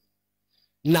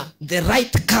 Na the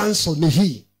right counsel ni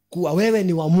hii, kuwa wewe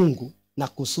ni wa Mungu na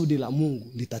kusudi la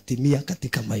Mungu litatimia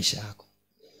katika maisha yako.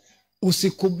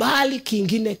 Usikubali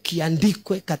kingine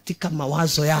kiandikwe katika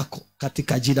mawazo yako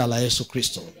katika jina la Yesu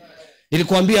Kristo.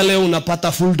 Nilikwambia leo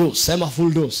unapata full dose, sema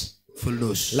full dose. Full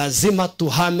dose. Lazima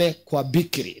tuhame kwa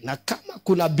bikiri, na kama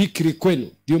kuna bikiri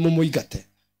kwenu ndio mumuigate.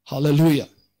 Hallelujah.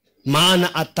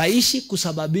 Maana ataishi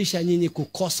kusababisha nyinyi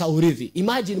kukosa urithi.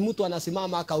 Imagine mtu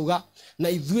anasimama akauga na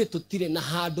ithuĩ tutire na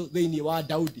handũ thĩinĩ wa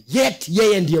Daudi, yet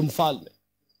yeye ndiye mfalme.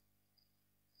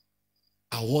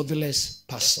 A worthless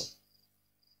person.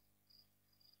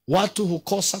 Watu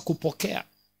hukosa kupokea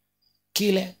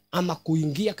kile ama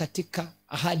kuingia katika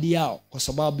ahadi yao kwa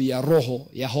sababu ya roho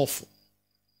ya hofu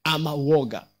ama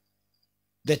uoga.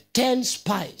 The 10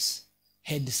 spies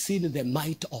had seen the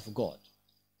might of God.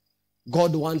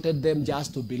 God wanted them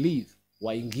just to believe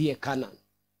waingie Canaan,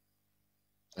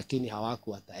 lakini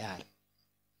hawakuwa tayari.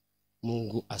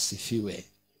 Mungu asifiwe.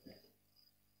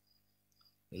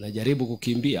 Ninajaribu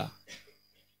kukimbia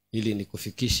ili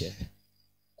nikufikishe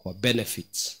kwa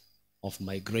benefits of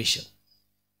migration.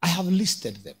 I have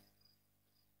listed them.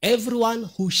 Everyone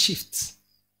who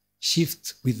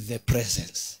shifts with the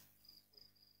presence.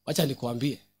 Wacha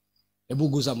nikuambie, hebu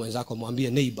guza mwenzako mwambie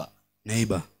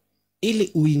neighbor.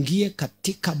 Ili uingie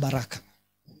katika baraka.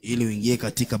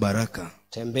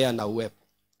 Tembea na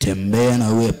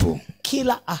uwepo.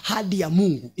 Kila ahadi ya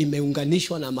Mungu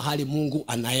imeunganishwa na mahali Mungu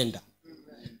anaenda.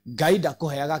 Gaida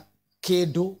koheaga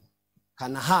kindu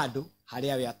kana handu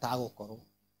haria we atagũkorwo.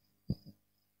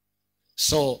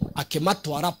 So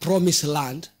akimatwara promised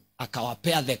land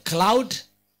akawapea the cloud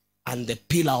and the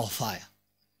pillar of fire.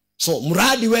 So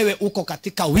mradi wewe uko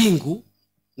katika wingu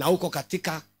na uko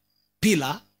katika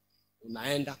pillar,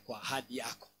 unaenda kwa ahadi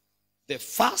yako. The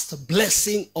first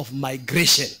blessing of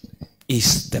migration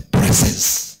is the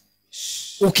presence.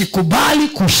 Ukikubali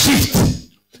kushift,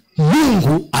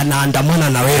 Mungu anaandamana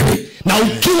na wewe. Na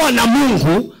ukiwa na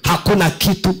Mungu hakuna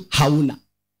kitu hauna.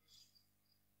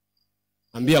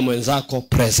 Ambia mwenzako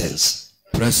presence.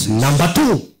 Number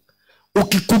 2,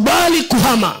 ukikubali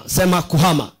kuhama, sema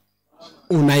kuhama,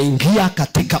 unaingia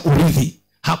katika urithi.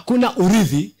 Hakuna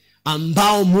urithi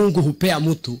ambao Mungu hupea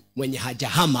mtu mwenye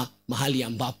hajahama mahali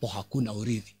ambapo hakuna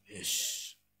urithi. Yes.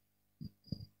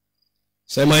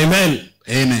 Sema amen.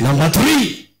 Amen. Number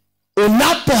 3,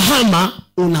 unapohama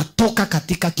unatoka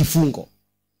katika kifungo.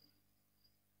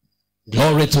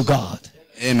 Glory to God.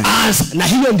 Amen. Na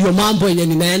hiyo ndio mambo yenye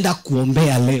ninaenda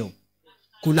kuombea leo.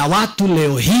 Kuna watu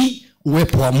leo hii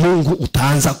uwepo wa Mungu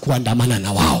utaanza kuandamana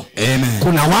na wao. Amen.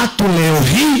 Kuna watu leo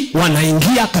hii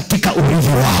wanaingia katika urithi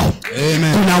wao.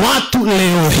 Amen. Kuna watu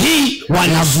leo hii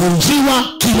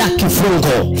wanavunjiwa kila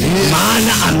kifungo. Yes.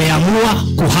 Maana ameamua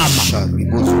kuhama.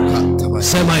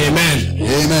 Sema amen.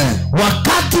 Amen.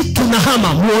 Wakati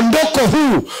tunahama, muondoko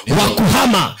huu wa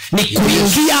kuhama ni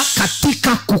kuingia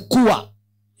katika kukua.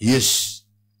 Yes.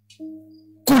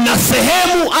 Kuna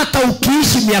sehemu hata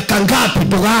ukiishi miaka ngapi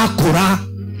tugakura.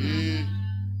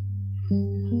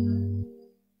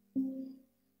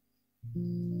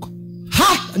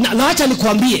 Na acha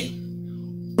nikwambie,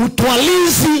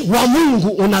 Utwalizi wa Mungu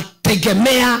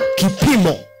unategemea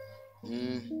kipimo.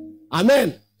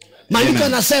 Amen. Maandiko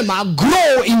yanasema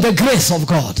grow in the grace of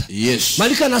God. Yes.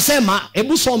 Maandiko yanasema,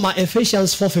 hebu soma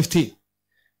Ephesians 4:15.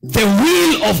 The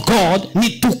will of God ni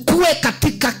tukue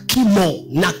katika kimo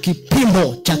na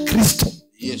kipimo cha Kristo.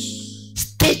 Yes.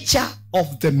 Stature of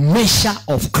the measure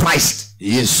of Christ.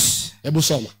 Yes. Hebu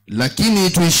soma. Lakini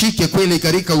tuishike kweli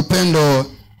katika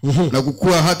upendo na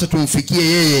kukua hata tumfikie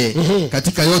yeye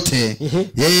katika yote,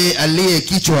 yeye aliye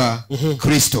kichwa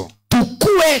Kristo.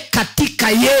 Tukue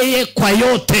katika yeye kwa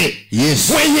yote. Yes.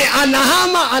 Mwenye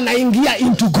anahama anaingia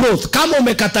into growth. Kama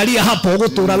umekatalia hapo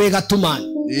ugutura wega tumani.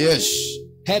 Yes.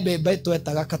 Hebe beto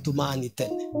etaga katumani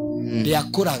tene. Ndia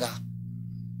kuraga.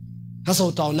 Sasa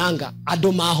utaonanga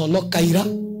ando mahonoka ira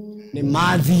ni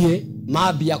mathie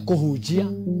mambia kuhunjia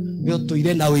ni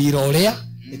utuire na wira uria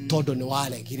ni tondu ni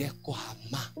waregire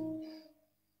kuhama.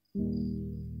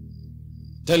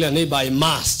 Tell your neighbor, I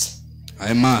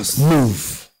must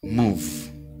move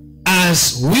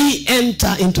as we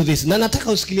enter into this. Na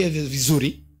nataka usikilie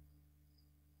vizuri.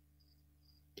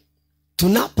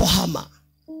 Tunapohama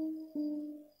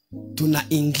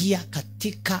tunaingia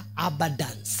katika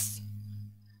abundance.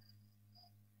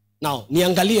 Now,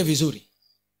 niangalie vizuri.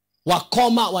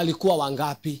 Wakoma walikuwa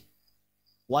wangapi?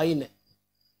 4.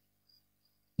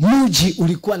 Mji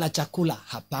ulikuwa na chakula?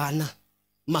 Hapana.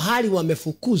 Mahali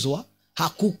wamefukuzwa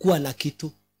hakukuwa na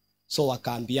kitu. So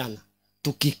wakaambiana,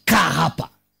 tukikaa hapa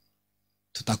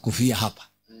tutakufia hapa.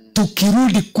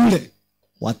 Tukirudi kule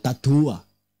watatuua.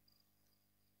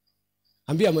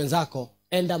 Ambia mwenzako,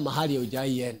 enda mahali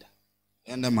hujaienda.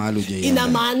 Enda mahali hujaienda.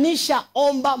 Inamaanisha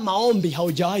omba maombi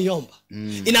haujawahi omba.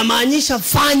 Inamaanisha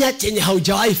fanya chenye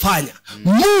haujawahi fanya.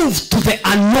 Move to the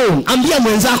unknown. Ambia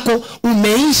mwenzako,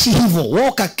 umeishi hivyo.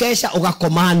 Woka kesha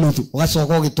ugakoma nuthu.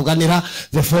 Ugacoka ugituganira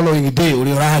the following day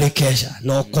uri urari kesha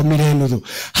no komire nuthu.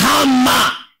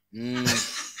 Hama.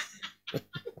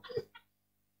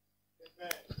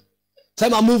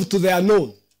 Sema move to the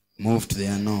unknown. Move to the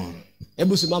unknown.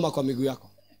 Hebu simama kwa miguu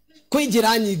yako. Kwa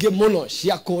njira nyingi muno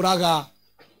cia kuraga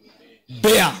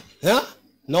bea,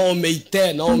 no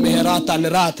meite, no meherata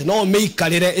nerate, no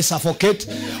meikarire isuffocate.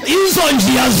 Hizo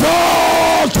njia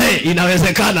zote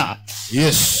inawezekana.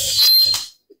 Yes.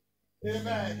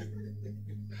 Amen.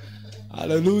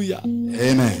 Hallelujah.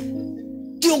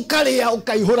 Amen. Kiukalia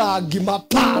ukaihura ngima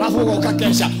pa alafu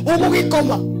ukakesha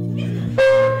ugugikoma.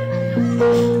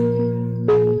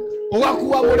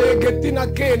 Ugakuwa murengeti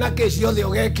na kesi yothe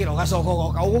ugekira ugacoka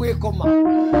ugoka ugugikoma.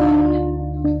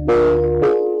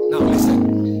 Now listen.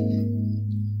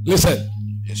 Yes.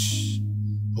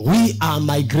 We are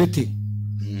migrating.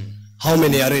 How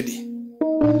many are ready?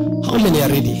 How many are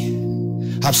ready?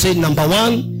 I've said number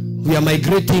 1, we are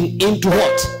migrating into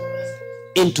what?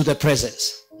 Into the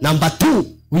presence. Number 2,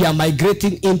 we are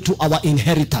migrating into our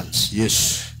inheritance.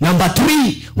 Yes. Number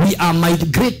 3, we are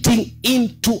migrating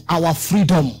into our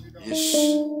freedom. Yes.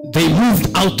 They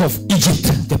moved out of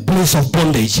Egypt, the place of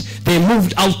bondage. They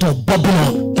moved out of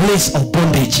Babylon, place of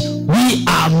bondage. We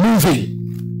are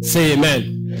moving. Say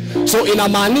amen. So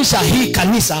inamaanisha hii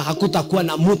kanisa hakutakuwa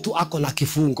na mtu ako na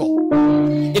kifungo.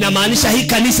 Inamaanisha hii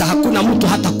kanisa hakuna mtu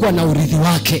hatakuwa na urithi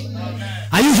wake.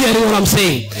 Are you hearing what I'm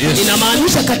saying? Yes.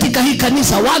 Inamaanisha katika hii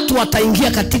kanisa watu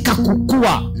wataingia katika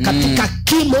kukua, katika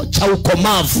kimo cha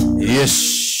ukomavu. Yes.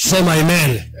 Sema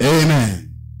amen.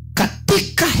 Amen.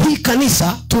 Katika hii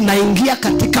kanisa tunaingia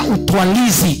katika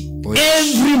utwalizi.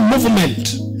 Every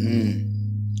movement.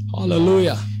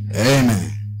 Hallelujah.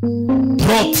 Amen.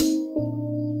 Brought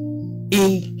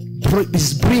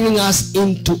is bringing us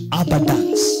into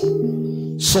abundance.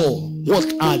 So,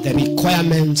 what are the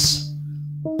requirements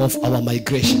of our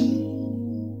migration?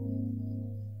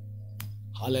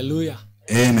 Hallelujah.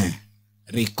 Amen.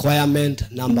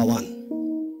 Requirement number 1.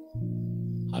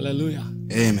 Hallelujah.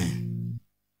 Amen.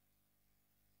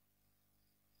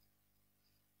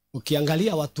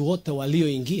 Ukiangalia watu wote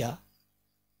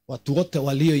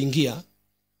walioingia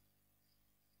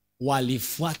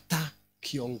walifuata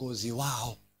kiongozi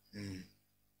wao.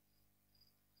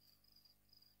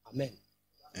 Amen.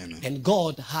 Amen. And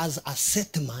God has a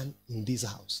set man in this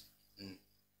house.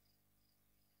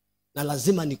 Na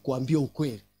lazima nikuambie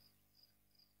ukweli.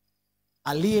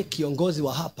 Aliye kiongozi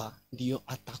wa hapa ndio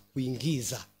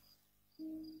atakuingiza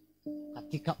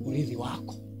katika urithi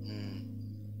wako.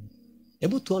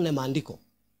 Hebu tuone maandiko.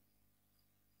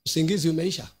 Usingizi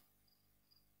umeisha?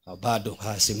 Bado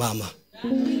simama.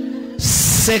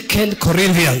 2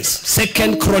 Corinthians,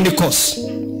 2 Chronicles.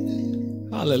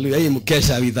 Hallelujah. Hii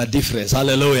mkesha with a difference.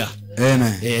 Hallelujah.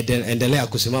 Amen. Endelea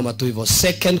kusimama tu hivyo.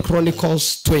 2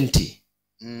 Chronicles 20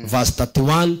 verse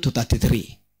 31 to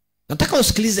 33. Nataka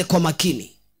usikilize kwa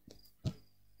makini.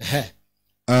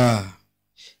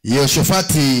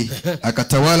 Yehoshafati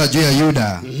akatawala juu ya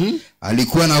Yuda.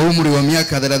 Alikuwa na umri wa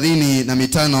miaka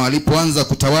 35 alipoanza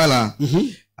kutawala.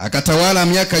 Akatawala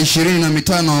miaka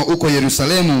 25 huko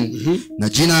Yerusalemu. Na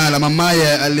jina la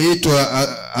mamaye aliitwa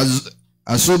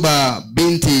Azuba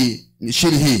binti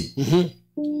Shilhi.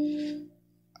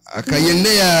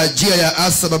 Akaiendea njia ya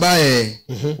Asa babaye,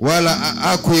 wala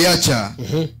hakuiacha.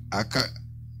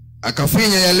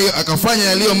 Akafanya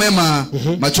yaliyo mema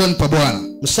machoni pa Bwana.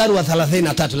 Mstari wa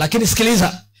 33. Lakini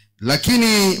sikiliza.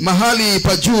 Lakini mahali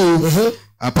pa juu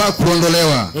hapa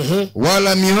kuondolewa,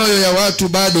 wala mioyo ya watu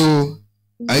bado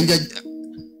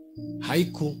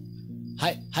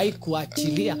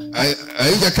haikuachilia,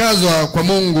 haijakazwa kwa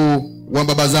Mungu wa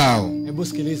baba zao. Hebu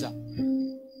sikiliza.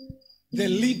 The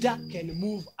leader can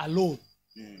move alone.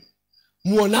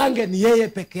 Muonange ni yeye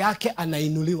peke yake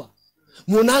anainuliwa.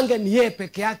 Muonange ni yeye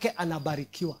peke yake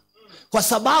anabarikiwa. Kwa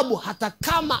sababu hata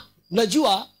kama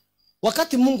unajua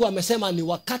wakati Mungu amesema ni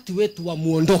wakati wetu wa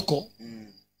muondoko,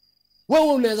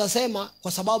 wewe unaweza sema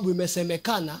kwa sababu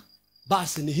imesemekana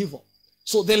basi ni hivyo.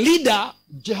 So the leader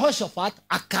Jehoshaphat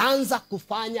akaanza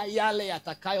kufanya yale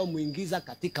yatakayomuingiza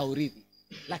katika urithi,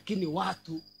 lakini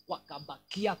watu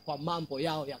wakabakia kwa mambo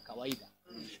yao ya kawaida.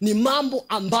 Ni mambo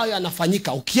ambayo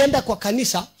yanafanyika. Ukienda kwa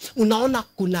kanisa unaona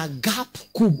kuna gap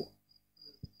kubwa.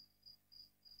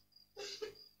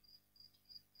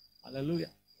 Hallelujah.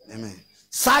 Amen.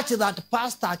 Such that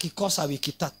pastor akikosa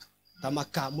wiki 3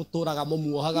 tamaka muturaga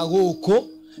mumuohaga guku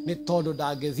ni tondu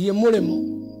ndangithie murimo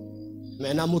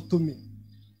mena mutumi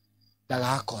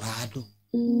ndagakora andu.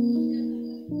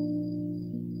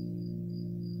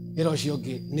 Iro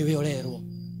ciongi niwe urerwo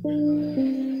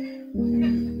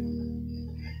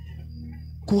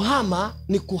kuhama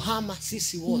ni kuhama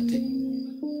sisi wote.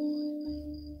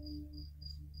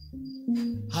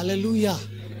 Hallelujah.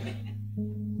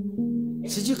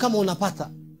 Sijui kama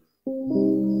unapata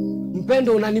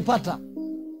mpendo, unanipata?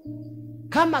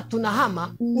 Kama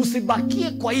tunahama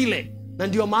usibakie kwa ile. Na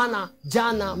ndio maana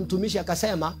jana mtumishi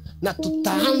akasema na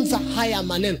tutaanza haya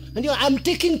maneno. Ndio I'm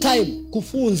taking time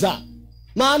kufunza,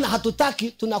 maana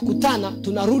hatutaki tunakutana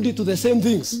tunarudi to the same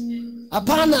things.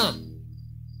 Hapana.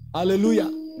 Hallelujah.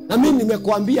 Na mimi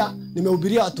nimekuambia,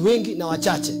 nimehubiria watu wengi na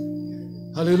wachache.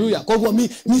 Hallelujah. Kwa hivyo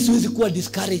mimi siwezi kuwa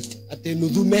discouraged ate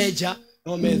nuthu meja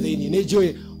no methini ni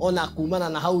joy ona kumana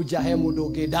na hauja he mundu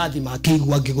ngidathi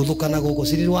makigwa ngiguthukana guko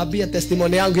siriwambia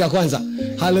testimony yangu ya kwanza.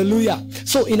 Hallelujah.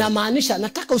 So inamaanisha,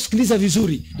 nataka usikilize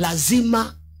vizuri,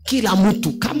 lazima kila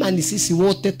mtu, kama ni sisi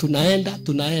wote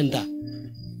tunaenda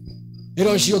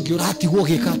ilo sio giurati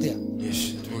gukikatia. Yes,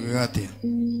 tukikatia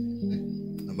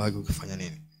na bagi ukifanya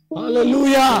nini?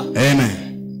 Hallelujah. Amen.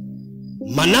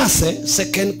 Manasseh,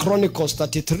 2 Chronicles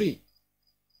 33.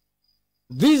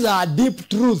 These are deep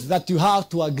truths that you have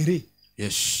to agree.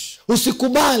 Yes.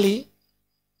 Usikubali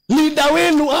leader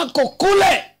wenu ako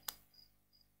kule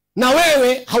na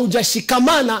wewe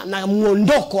haujashikamana na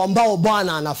muondoko ambao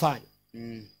Bwana anafanya.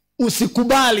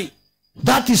 Usikubali.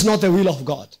 That is not the will of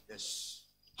God. Yes.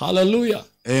 Hallelujah.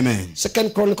 Amen. 2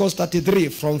 Chronicles 33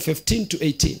 from 15 to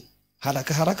 18.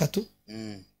 Haraka tu.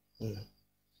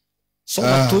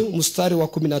 Soma tu mstari wa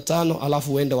 15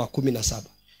 alafu uende wa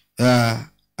 17.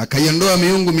 Akaiondoa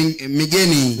miungu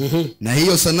migeni na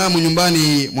hiyo sanamu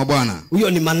nyumbani mwa Bwana. Huyo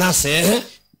ni Manasseh.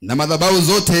 Na madhabahu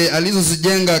zote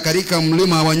alizozijenga katika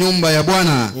mlima wa nyumba ya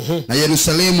Bwana na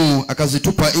Yerusalemu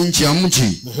akazitupa nchi ya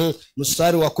mji.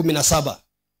 Mstari wa 17.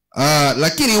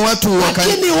 Lakini watu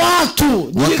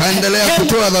wakaendelea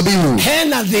kutoa dhabihu.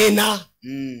 Hena dhina.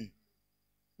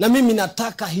 Na mimi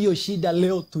nataka hiyo shida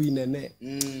leo tuinene.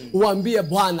 Uambie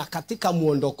Bwana, katika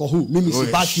muondoko huu mimi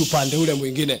sibaki upande ule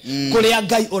mwingine. Kuria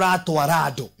Ngai uratwara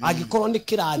andu, agikorwo ni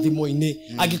kirathimo-ini,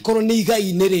 agikorwo ni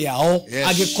igai-ini riao,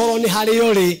 agikorwo ni hari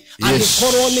uri,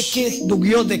 agikorwo ni kindu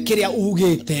giothe kiria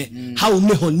ugite, hau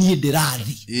niho nie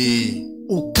ndirathi.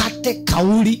 Ukate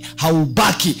kauli,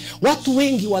 haubaki. Watu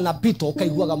wengi wanapita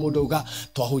ukaiguaga mundu uga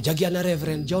twahunjagia na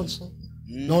Reverend Johnson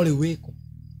no ri wiko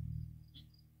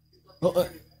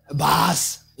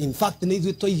bas. In fact ni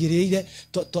ithuĩ twaigĩrĩire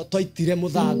twaitire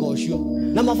mũthanga ũcio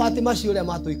na mabati macio ũrĩa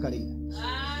matũikarĩire.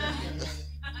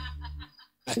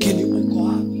 Lakini uko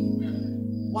wapi?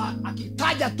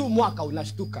 Akitaja tu mwaka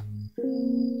unashtuka.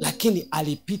 Lakini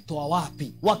alipitwa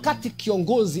wapi? Wakati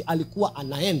kiongozi alikuwa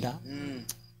anaenda,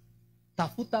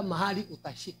 tafuta mahali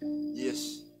utashika. Yes.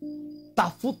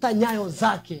 Tafuta nyayo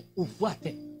zake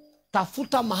ufuate.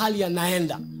 Tafuta mahali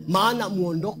anaenda, maana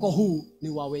muondoko huu ni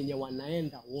wa wenye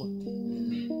wanaenda wote.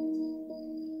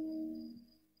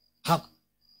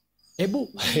 Hebu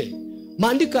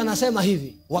Maandiko yanasema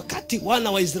hivi, wakati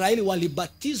wana wa Israeli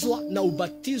walibatizwa na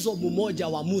ubatizo mmoja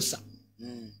wa Musa,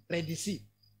 Red Sea,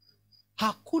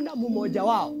 hakuna mmoja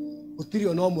wao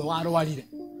utirio nomwe warwarire.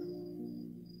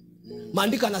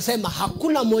 Maandiko yanasema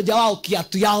hakuna mmoja wao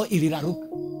kiatu yao iliraruka.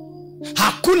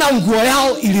 Hakuna nguo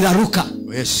yao iliraruka.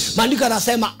 Yes. Maandiko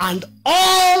yanasema and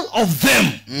all of them.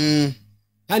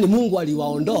 Yani Mungu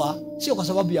aliwaondoa sio kwa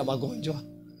sababu ya magonjwa.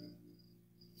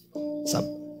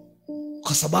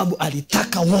 Kwa sababu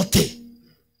alitaka wote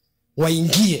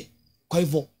waingie. Kwa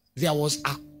hivyo there was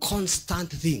a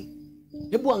constant thing.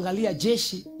 Hebu angalia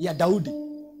jeshi ya Daudi.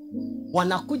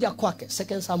 Wanakuja kwake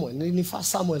 2 Samuel ni 1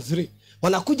 Samuel 3.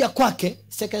 Wanakuja kwake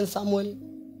 2 Samuel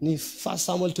ni 1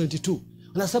 Samuel 22.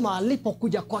 Wanasema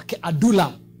alipokuja kwake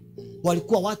Adulam,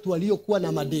 walikuwa watu waliokuwa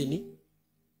na madeni,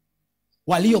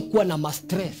 waliokuwa na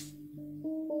mastress,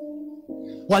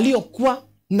 waliokuwa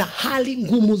na hali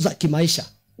ngumu za kimaisha.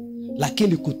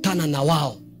 Lakini kutana na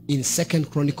wao in 2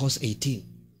 Chronicles 18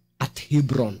 at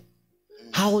Hebron.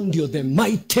 Hao ndio the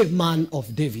mighty man of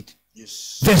David.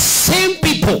 Yes. The same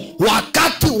people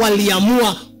wakati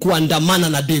waliamua kuandamana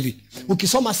na David.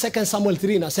 Ukisoma 2 Samuel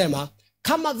 3 inasema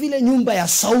kama vile nyumba ya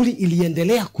Sauli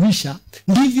iliendelea kuisha,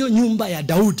 ndivyo nyumba ya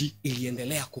Daudi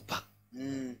iliendelea kupaa.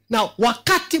 Na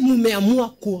wakati mumeamua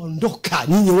kuondoka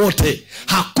nyinyi wote,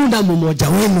 hakuna mmoja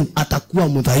wenu atakuwa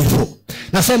mdhaifu.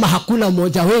 Nasema hakuna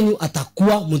mmoja wenu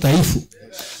atakuwa mdhaifu.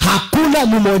 Hakuna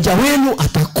mmoja wenu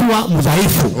atakuwa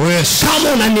mdhaifu. Yes.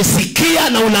 Kama unanisikia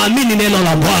na unaamini neno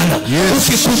la Bwana, yes,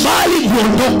 ukikubali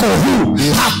muondoko huu,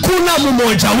 yes, hakuna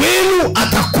mmoja wenu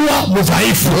atakuwa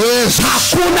mdhaifu. Yes.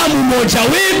 Hakuna mmoja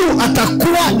wenu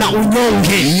atakuwa na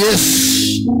unyonge. Yes.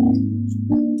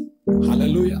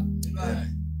 Hallelujah.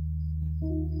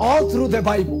 All through the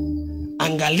Bible,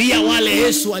 angalia wale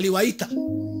Yesu aliwaita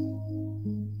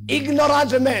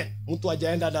ignorant men, mtu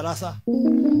hajaenda darasa,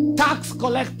 tax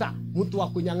collector, mtu wa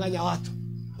kunyang'anya watu,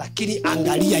 lakini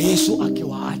angalia Yesu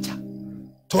akiwaacha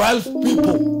 12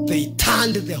 people, they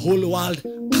turned the whole world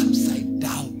upside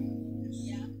down.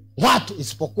 Watu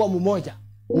isipokuwa mmoja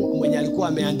mwenye alikuwa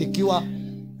ameandikiwa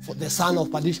for the son of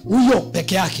perdition, huyo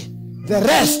peke yake. The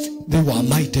rest they were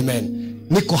mighty men.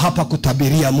 Niko hapa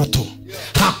kutabiria mtu,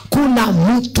 hakuna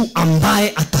mtu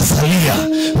ambaye atasalia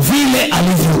vile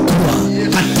alivyokuwa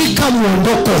katika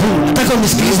muondoko huu. Nataka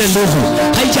unisikilize ndugu,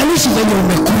 haijalishi venye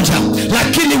umekuja,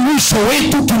 lakini mwisho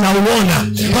wetu tunauona,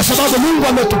 kwa sababu Mungu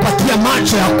ametupatia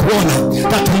macho ya kuona.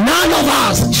 That none of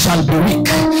us shall be weak,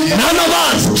 none of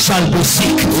us shall be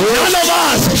sick, none of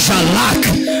us shall lack.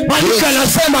 Maandiko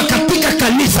yanasema katika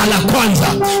kanisa la kwanza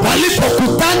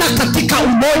walipokutana katika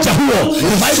umoja huo,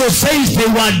 the Bible says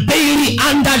they were daily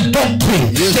under doctrine.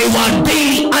 Yes. They were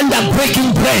daily under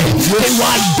breaking bread. Yes. They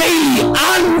were daily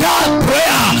under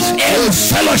prayer and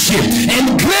fellowship,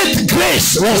 and great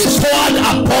grace was poured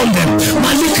upon them.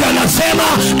 Maandiko yanasema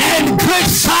and great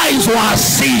signs were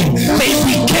seen. They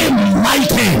became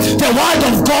mighty. The word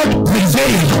of God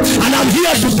prevailed. And I'm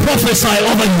here to prophesy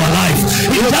over your life.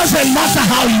 It doesn't matter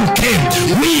how you came.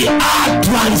 We are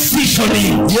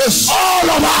transitioning. Yes. All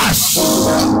of us.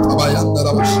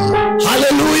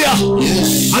 Hallelujah.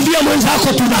 Yes. Ambia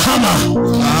mwenzako tunahama.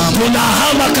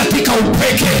 Tunahama katika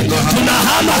upeke.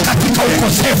 Tunahama katika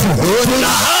ukosefu.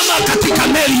 Tunahama katika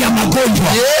meli ya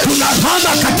magonjwa. Yes.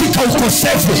 Tunahama katika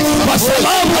ukosefu. Kwa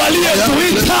sababu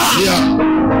aliyetuita,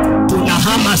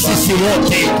 tunahama sisi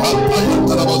wote.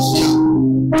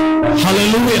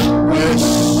 Hallelujah. Yes.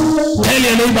 Tell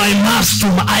your neighbor,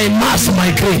 I must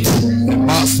migrate.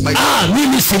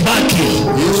 Mimi sibaki.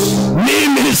 Yes.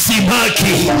 Mimi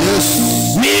sibaki. Yes.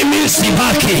 Mimi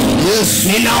sibaki. Yes.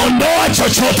 Ninaondoa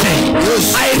chochote.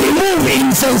 Yes. I remove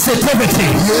insensitivity.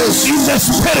 Yes. In the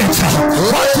spirit.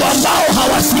 Watu ambao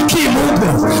hawasikii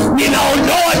Mungu,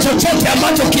 ninaondoa chochote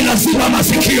ambacho kinazima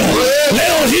masikio.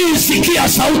 Leo hii sikia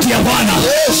sauti ya Bwana.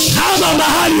 Kama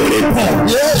mahali ulipo,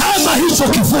 kama hicho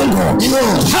kifungo,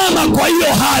 kama kwa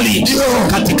hiyo hali,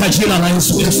 katika jina la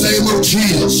Yesu. In the name of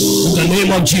Jesus. In the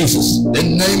name of Jesus. The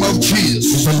name of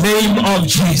Jesus. In the name of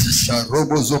Jesus.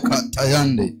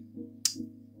 Tayande.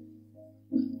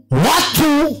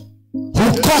 Watu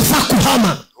hukosa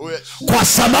kuhama kwa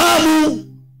sababu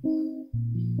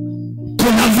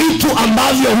kuna vitu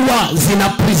ambavyo huwa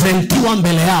zinapresentiwa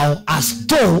mbele yao as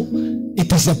though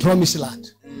it is a promised land.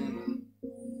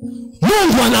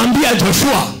 Mungu anaambia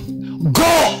Joshua,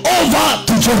 go over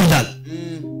to Jordan.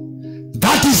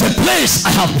 That is a place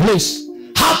I have placed.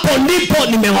 Hapo ndipo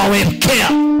nimewawekea.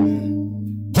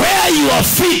 Where your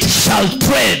feet shall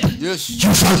tread, yes,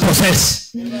 you shall possess.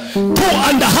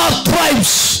 2.5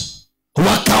 tribes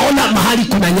wakaona mahali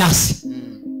kuna nyasi,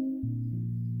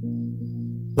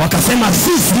 wakasema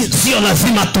sisi sio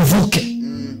lazima tuvuke.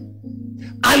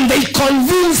 And they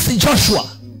convinced Joshua,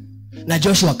 na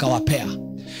Joshua akawapea.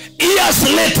 Years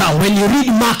later, when you read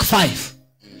Mark 5,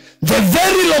 the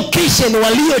very location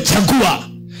waliochagua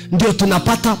ndio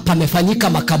tunapata pamefanyika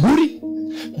makaburi,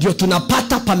 ndio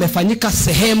tunapata pamefanyika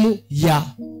sehemu ya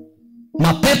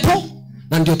mapepo,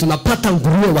 na ndio tunapata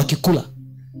nguruwe wakikula.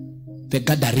 The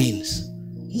Gadarenes.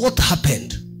 What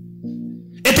happened?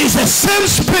 It is the same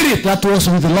spirit that was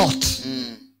with Lot.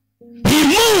 He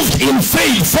moved in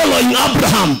faith following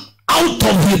Abraham out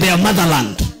of their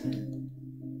motherland.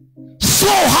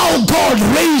 Saw how God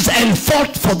raised and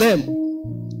fought for them.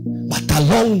 But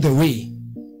along the way,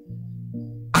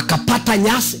 akapata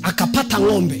nyasi, akapata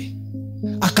ng'ombe,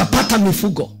 akapata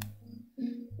mifugo.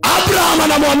 Abraham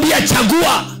anamwambia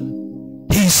chagua.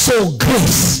 He saw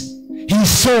grace. He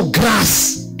saw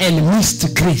grass and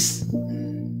missed grace.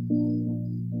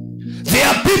 There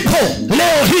are people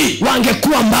leo hii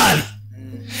wangekuwa mbali.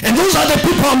 And those are the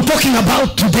people I'm talking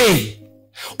about today.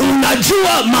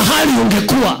 Unajua mahali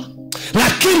ungekuwa,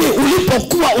 lakini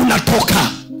ulipokuwa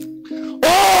unatoka,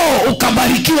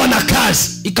 ukabarikiwa na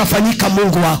kazi, ikafanyika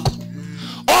Mungu wako.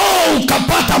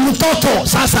 Ukapata mtoto,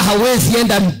 sasa hawezi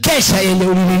enda mkesha yenye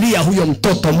ulililia huyo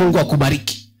mtoto Mungu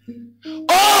akubariki.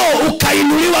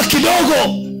 Ukainuliwa kidogo,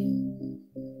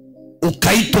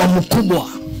 ukaitwa mkubwa.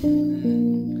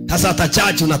 Sasa hata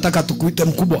chachi unataka tukuite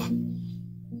mkubwa.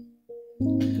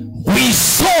 We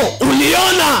saw,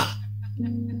 uliona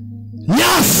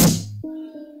nyasi.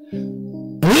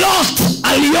 Lot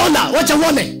aliona, wacha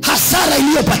uone hasara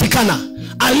iliyopatikana.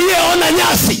 Aliyeona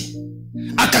nyasi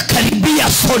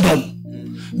akakaribia Sodom.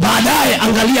 Baadaye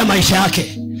angalia maisha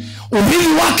yake, urithi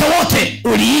wake wote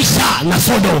uliisha na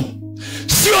Sodom.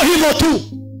 Sio hivyo tu,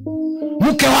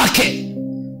 mke wake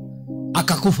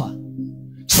akakufa.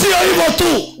 Sio hivyo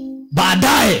tu,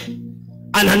 baadaye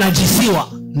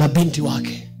ananajisiwa na binti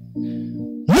wake.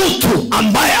 Mtu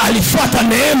ambaye alifuata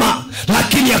neema,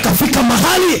 lakini akafika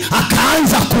mahali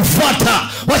akaanza kufuata.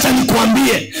 Wacha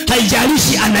nikuambie,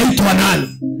 haijalishi anaitwa nani.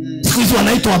 Siku hizi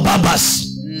wanaitwa babas.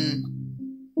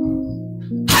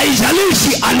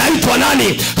 Haijalishi anaitwa nani,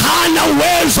 hana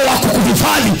uwezo wa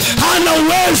kukuhifadhi, hana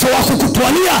uwezo wa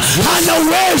kukutwalia, hana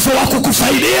uwezo wa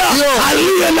kukusaidia.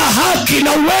 Aliye na haki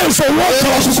na uwezo wote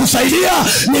wa kukusaidia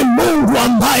ni Mungu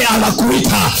ambaye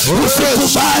anakuita.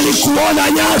 Usikubali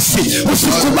kuona nyasi,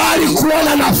 usikubali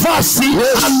kuona nafasi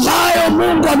ambayo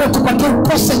Mungu amekupatia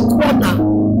ukose kuona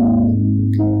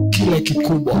kile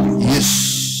kikubwa.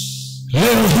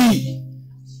 Leo hii,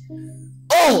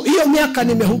 hiyo miaka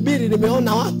nimehubiri,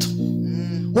 nimeona watu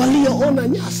walioona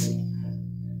nyasi,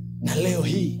 na leo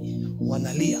hii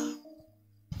wanalia.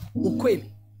 Ukweli,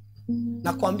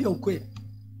 nakwambia ukweli,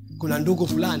 kuna ndugu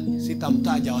fulani,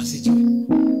 sitamtaja wasijue,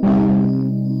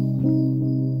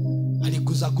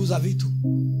 aliguzaguza vitu.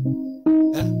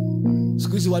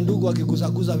 Siku hizi wa ndugu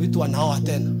wakiguzaguza vitu wanaoa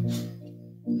tena.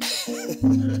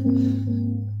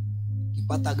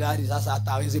 Kipata gari sasa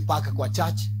hata hawezi paka kwa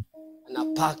church, ana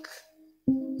park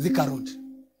Thika Road.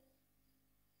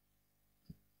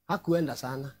 Hakuenda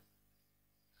sana.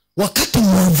 Wakati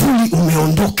mwavuli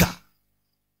umeondoka,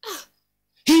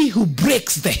 he who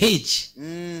breaks the hedge,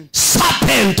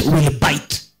 serpent will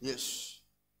bite.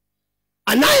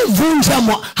 Anayevunja,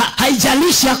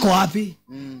 haijalishi yako wapi,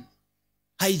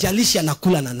 haijalishi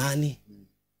anakula na nani,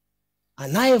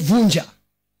 anayevunja.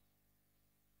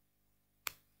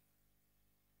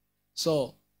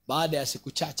 So baada ya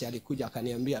siku chache alikuja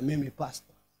akaniambia, mimi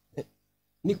pastor,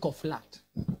 niko flat.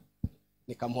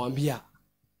 Nikamwambia,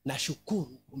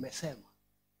 nashukuru umesema,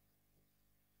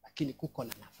 lakini kuko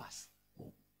na nafasi.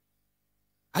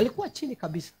 Alikuwa chini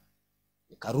kabisa.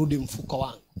 Nikarudi mfuko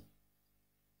wangu,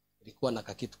 nilikuwa na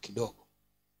kakitu kidogo,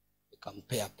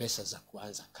 nikampea pesa za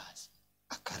kuanza kazi.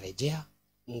 Akarejea,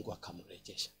 Mungu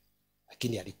akamrejesha,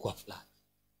 lakini alikuwa flat.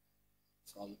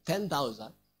 From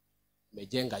 10,000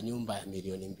 mejenga nyumba ya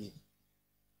 $2,000,000.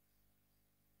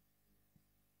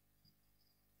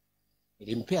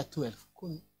 Nilimpea tu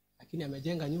 10,000, lakini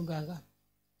amejenga nyumba ya ngapi?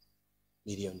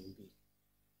 $2,000,000.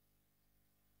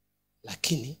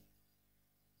 Lakini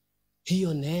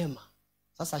hiyo neema,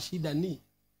 sasa shida ni,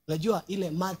 unajua ile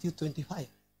Matthew 25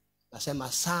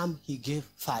 nasema, some he gave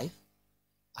 5,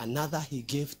 another he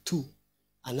gave 2,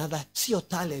 another, sio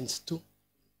talents tu,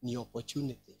 ni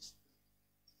opportunities.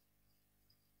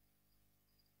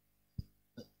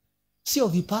 Sio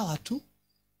vipawa tu,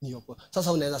 ni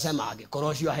sasa unaweza sema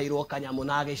agekoroshio hairwo kanyamu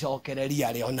na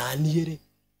agecokereria leo na niere.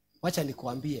 Wacha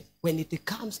nikuambie, when it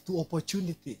comes to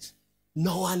opportunities,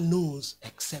 no one knows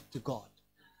except God.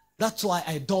 That's why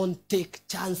I don't take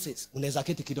chances. Unaweza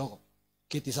kiti kidogo,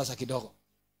 kiti sasa kidogo.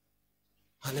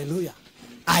 Hallelujah.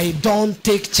 I don't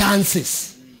take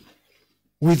chances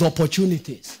with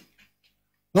opportunities.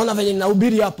 Naona venye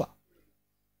ninahubiri hapa,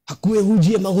 hakue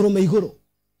hujie maguru meiguru,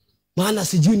 maana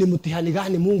sijui ni mtihani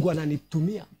gani Mungu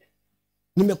ananitumia.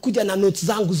 Nimekuja na notes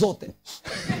zangu zote.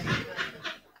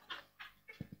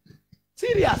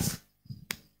 Serious.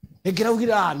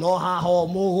 Nikiraugira no haho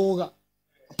muguga.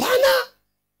 Hapana.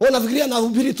 Unafikiria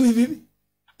nahubiri tu hivi?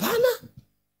 Hapana.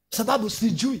 Sababu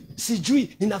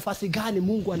sijui ni nafasi gani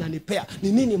Mungu ananipea,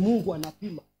 ni nini Mungu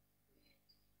anapima.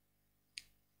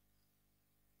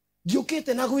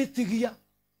 Jiokete na kuitigia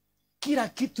kila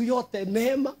kitu yote,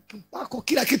 neema mpako,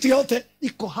 kila kitu yote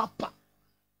iko hapa.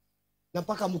 Na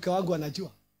mpaka mke wangu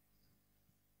anajua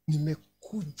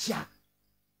nimekuja,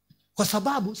 kwa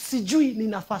sababu sijui ni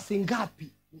nafasi ngapi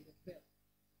nimepewa.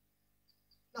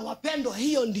 Na wapendo,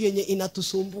 hiyo ndiyo yenye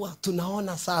inatusumbua.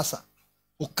 Tunaona sasa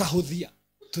ukahudhia,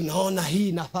 tunaona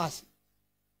hii nafasi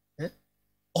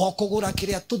okugura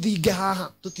kiria tuthinge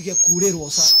haha tutige kurirwo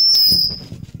sawa.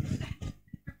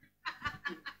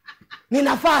 Ni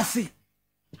nafasi.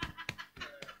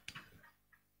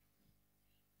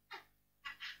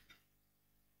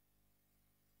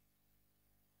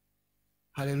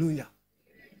 Haleluya.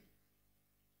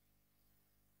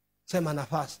 Sema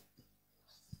nafasi.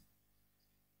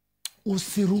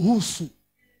 Usiruhusu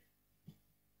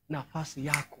nafasi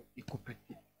yako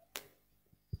ikupitie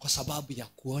kwa sababu ya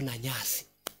kuona nyasi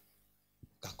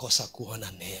ukakosa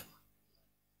kuona neema.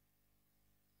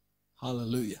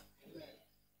 Haleluya.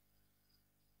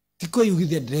 Tiko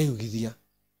yugithia.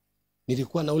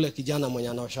 Nilikuwa na ule kijana mwenye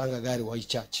anaoshanga gari wa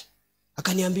church.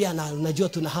 Akaniambia, na unajua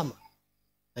tunahama.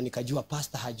 Na nikajua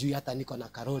pastor hajui hata niko na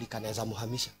karoli kanaweza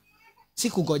muhamisha.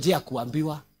 Sikungojea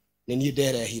kuambiwa, ni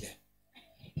dere hile.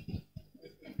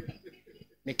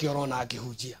 Nikiona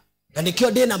akihujia. Na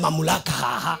nikio ndina mamlaka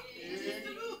haha.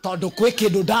 Tondu kwi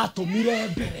kindu ndatumire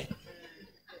mbele.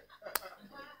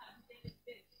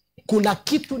 Kuna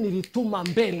kitu nilituma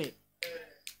mbele.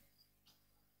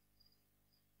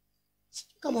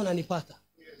 Kama unanipata.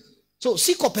 So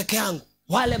siko peke yangu.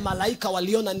 Wale malaika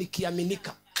waliona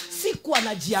nikiaminika. Siku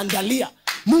anajiandalia.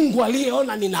 Mungu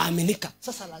aliyeona ninaaminika.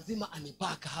 Sasa lazima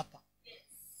anipaka hapa.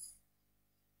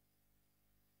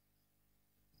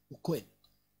 Ukweli.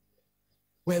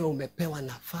 Wewe umepewa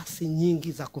nafasi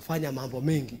nyingi za kufanya mambo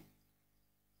mengi.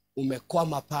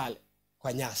 Umekwama pale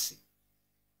kwa nyasi.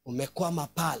 Umekwama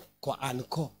pale kwa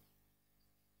anko.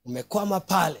 Umekwama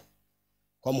pale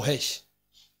kwa muheshi.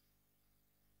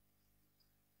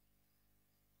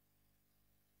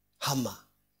 Hama.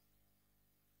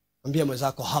 Ambia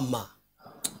mwenzako hama.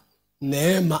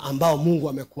 Neema ambao Mungu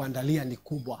amekuandalia ni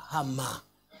kubwa. Hama.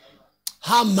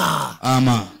 Hama.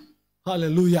 Ama.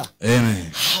 Hallelujah.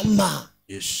 Amen. Hama.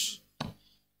 Yes.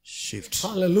 Shift.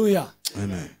 Hallelujah.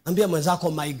 Amen. Ambia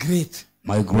mwenzako migrate.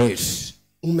 Migrate.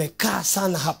 Umekaa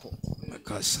sana hapo.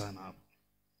 Umekaa sana hapo.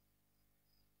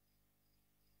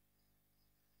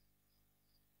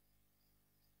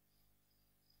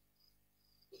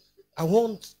 I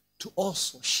want to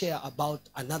also share about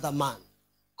another man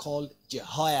called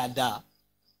Jehoiada,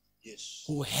 Yes.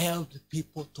 who helped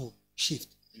people to shift.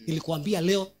 Nilikuambia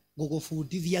leo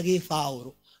gugufundithia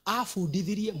gifauro.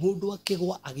 Afundithirie mundu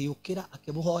akigwa agiukira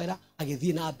akimuhoera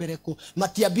agithie na mbere ku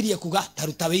matiambirie kuga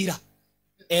taruta wira.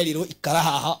 Eriro ikara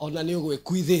haha ona ni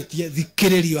ugwikuithitie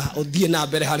thikiririo uthie na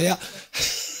mbere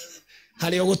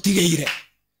haria gutigeire.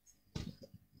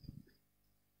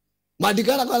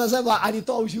 Maandikana kwa nasema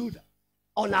alitoa ushuhuda.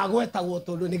 Ona agwetagwo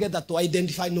tondu nigetha to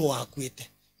identify no wakwite.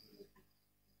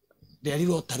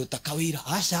 Nderiro taruta kawira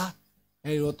aca.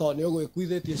 Eriro to ni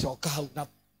ugwikuithitie coka hau na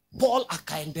Paul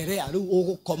akaendelea riu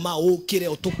ugukoma ukire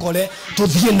utukore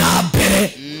tuthie na mbere.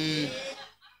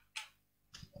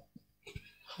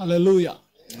 Hallelujah.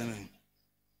 Amen.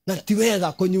 Na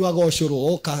tiwega kunyuaga ucuru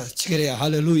oka chigerea.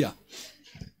 Hallelujah.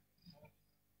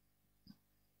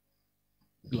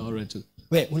 Glory to.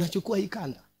 We unachukua hii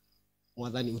kanda.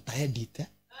 Mwadhani utaedit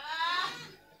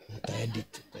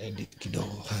Utaedit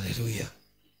kidogo. Hallelujah.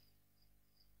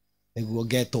 Niguo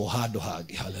geto hado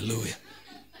hagi. Hallelujah.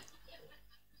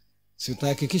 Si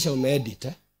utahakikisha umeedit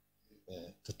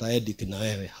tutaedit na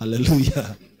wewe.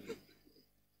 Hallelujah.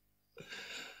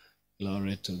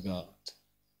 Glory to God.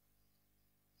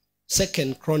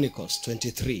 2 Chronicles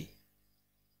 23.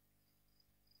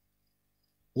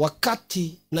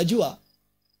 Wakati najua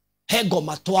hego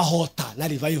matwa hota na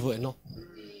revival eno.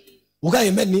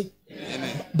 Ugaimeni?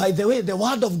 Amen. By the way, the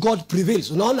word of God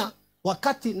prevails. Unaona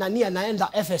wakati nani anaenda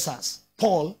Ephesus,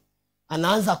 Paul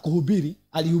anaanza kuhubiri,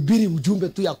 alihubiri ujumbe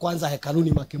tu ya kwanza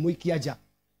hekaluni makemuiki aja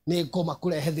ni ngoma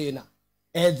kurehe thina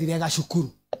ethire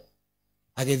gacukuru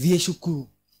agithie cukuru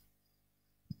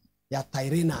ya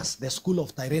Tyrannus, the school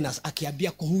of Tyrannus,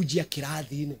 akiambia kuhujia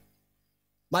kirathi-ini.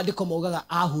 Maandiko maugaga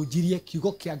ahujirie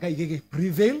kiugo kia Ngai gigi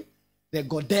prevail, the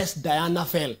goddess Diana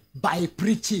fell by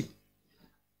preaching.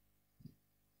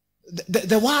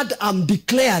 The word I'm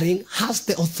declaring has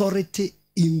the authority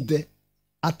in the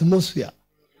atmosphere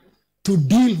to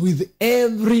deal with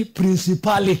every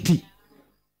principality.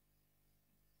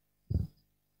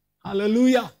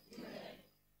 Hallelujah.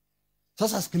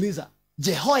 Sasa sikiliza,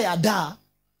 Jehoyada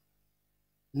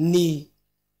ni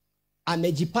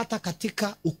amejipata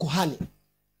katika ukuhani.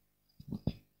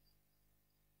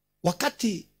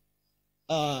 Wakati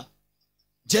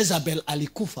Jezebel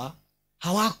alikufa,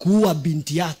 hawakuua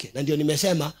binti yake, na ndio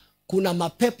nimesema kuna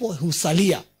mapepo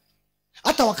husalia.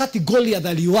 Hata wakati Goliath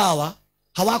aliuawa,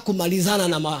 hawakumalizana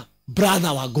na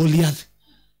mabrother wa Goliath.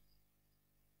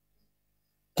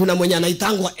 Kuna mwenye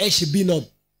anaitangwa Eshbinob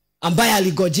ambaye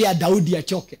aligojea Daudi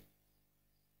achoke.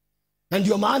 Na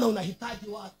ndio maana unahitaji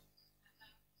watu.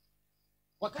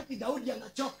 Wakati Daudi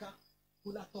anachoka,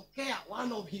 kunatokea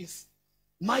one of his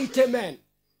mighty men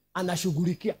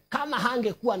anashughulikia. Kama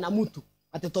hangekuwa na mtu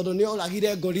ate tondu nio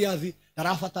lagire Goliathi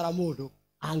tarafatara mundu,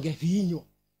 angefinywa.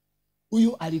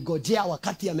 Huyu aligojea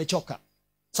wakati amechoka.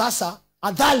 Sasa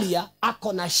Athalia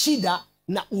ako na shida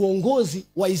na uongozi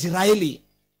wa Israeli.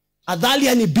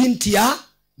 Athalia ni binti ya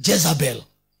Jezebel.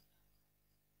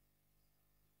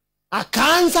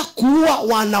 Akaanza kuua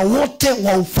wana wote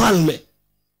wa ufalme.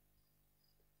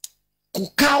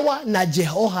 Kukawa na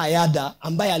Jehoyada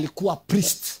ambaye alikuwa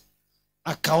priest.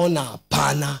 Akaona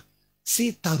hapana,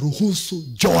 sitaruhusu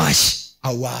Joash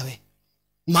auawe.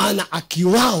 Maana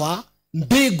akiuawa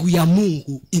mbegu ya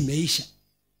Mungu imeisha.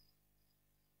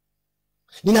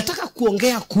 Ninataka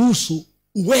kuongea kuhusu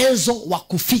uwezo wa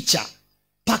kuficha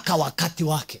mpaka wakati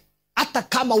wake. Hata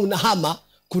kama unahama,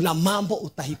 kuna mambo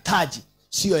utahitaji,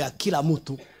 sio ya kila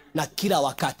mtu na kila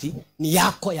wakati, ni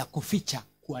yako ya kuficha,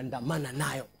 kuandamana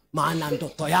nayo. Maana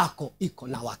ndoto yako iko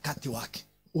na wakati wake.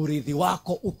 Urithi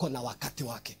wako uko na wakati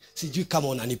wake. Sijui kama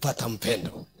unanipata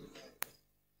mpendo.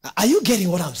 Are you getting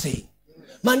what I'm saying?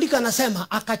 Maandiko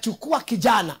yanasema akachukua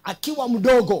kijana akiwa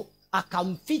mdogo,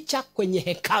 akamficha kwenye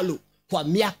hekalu kwa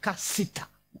miaka 6.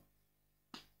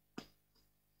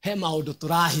 Hema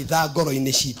uduturahi goro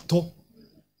ineshito.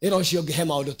 Ero shioge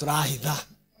hema uduturahi.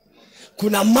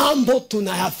 Kuna mambo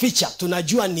tunayaficha,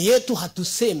 tunajua ni yetu,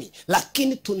 hatusemi,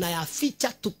 lakini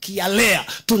tunayaficha tukiyalea,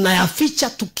 tunayaficha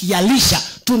tukiyalisha,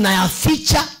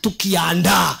 tunayaficha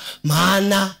tukiandaa,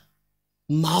 maana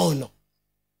maono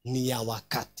ni ya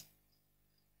wakati.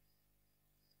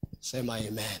 Sema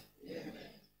amen.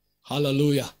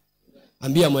 Hallelujah.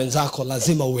 Ambia mwenzako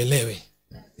lazima uelewe.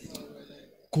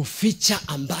 Kuficha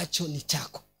ambacho ni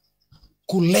chako,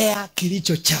 kulea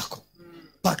kilicho chako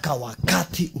mpaka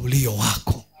wakati ulio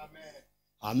wako.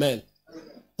 Amen.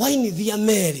 Waini thia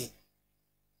Mary.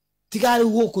 Tigari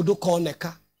guku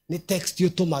ndukoneka ni text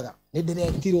yutumaga. Ni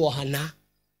ndiretirwo hana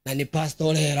na ni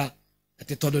pastor era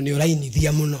ati tondu ni uraini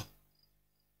thia muno.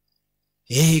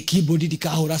 Keyboard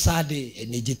dikahura sade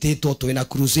ni jiteto twina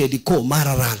crusade ko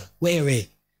mararara. Wewe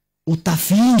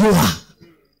utafinywa.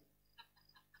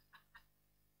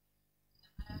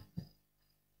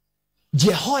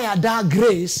 Jehoyada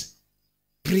grace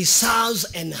preserves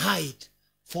and hide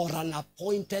for an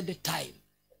appointed time.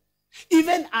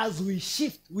 Even as we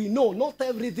shift, we know not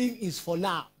everything is for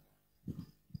now.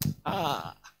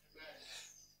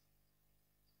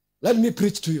 Let me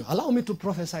preach to you. Allow me to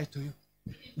prophesy to you.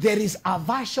 There is a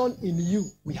version in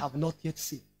you we have not yet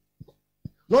seen.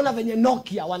 Nona venye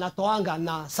Nokia wanatoanga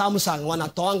na Samsung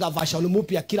wanatoanga version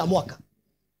mpya kila mwaka.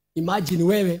 Imagine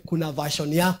wewe kuna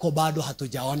version yako bado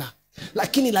hatujaona.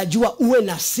 Lakini najua uwe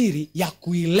na siri ya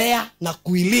kuilea na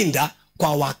kuilinda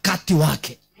kwa wakati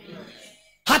wake.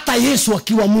 Hata Yesu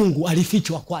akiwa Mungu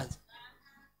alifichwa kwanza.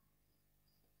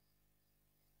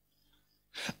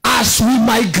 As we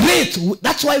migrate,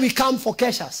 that's why we come for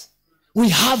KESHAs. We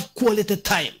have quality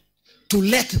time to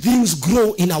let things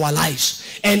grow in our lives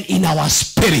and in our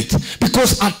spirit.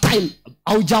 Because at time,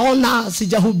 aujaona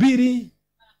sijahubiri,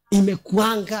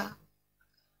 imekuanga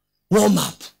warm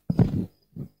up.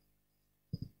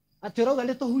 Atiroga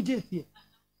leto hujetie.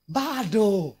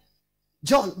 Bado.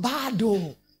 John,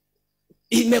 bado.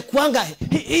 Imekuanga,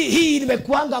 hii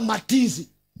imekuanga matizi.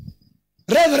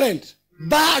 Reverend,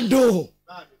 bado.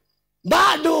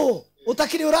 Bado.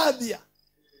 Utakini urabia.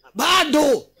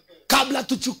 Bado. Kabla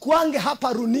tuchukuange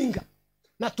hapa runinga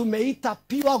na tumeita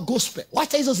pure gospel.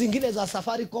 Wacha hizo zingine za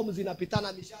Safaricom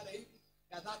zinapitana mishale hivi.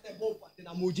 Kadhate bopa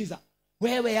tena muujiza.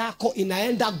 Wewe yako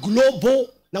inaenda global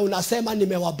na unasema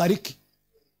nimewabariki.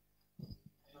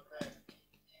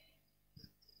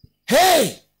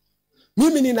 Hey,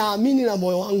 Mimi ninaamini na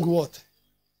moyo wangu wote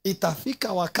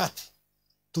itafika wakati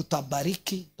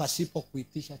tutabariki pasipo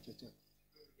kuitisha chochote.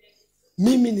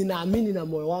 Mimi ninaamini na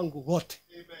moyo wangu wote.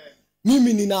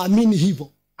 Mimi ninaamini hivyo.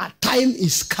 A time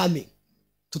is coming.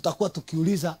 Tutakuwa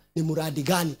tukiuliza ni mradi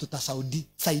gani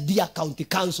tutasaidia county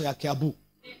council ya Kiambu.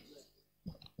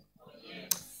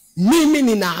 Mimi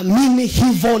ninaamini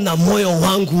hivyo na moyo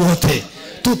wangu wote.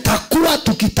 Tutakuwa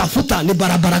tukitafuta ni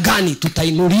barabara gani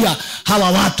tutainulia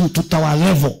hawa watu,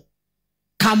 tutawalevo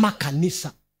kama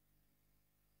kanisa.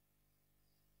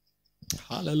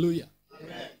 Hallelujah.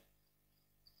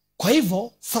 Kwa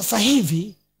hivyo sasa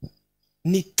hivi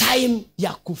ni time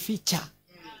ya kuficha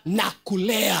na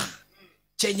kulea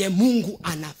chenye Mungu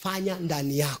anafanya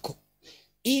ndani yako.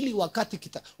 Ili wakati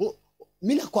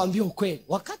mimi nakwambia ukweli,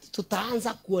 wakati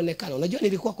tutaanza kuonekana. Unajua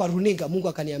nilikuwa kwa runinga, Mungu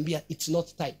akaniambia it's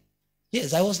not time.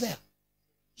 Yes, I was there.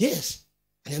 Yes.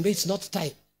 Ananiambia it's not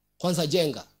time. Kwanza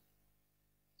jenga.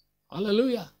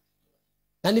 Hallelujah.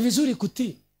 Na ni vizuri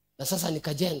kutii. Na sasa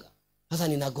nikajenga. Sasa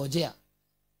ninagojea.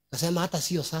 Nasema hata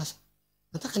sio sasa.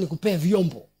 Nataka nikupee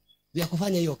vyombo vya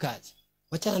kufanya hiyo kazi.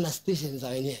 Wachana na station za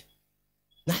wenyewe.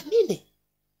 Naamini.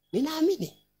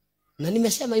 Ninaamini. Na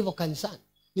nimesema hivyo kanisani.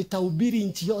 Nitahubiri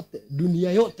nchi yote,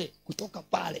 dunia yote kutoka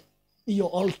pale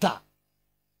hiyo altar.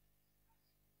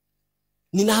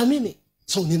 Ninaamini.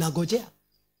 So ninagojea.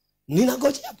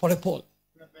 Ninagojea pole pole.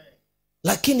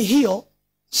 Lakini hiyo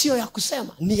sio ya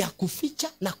kusema, ni ya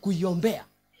kuficha na kuiombea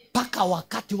mpaka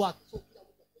wakati wake.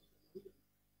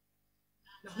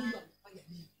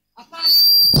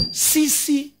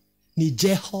 Sisi ni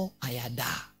Jehoyada,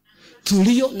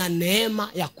 tulio na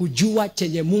neema ya kujua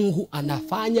chenye Mungu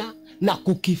anafanya na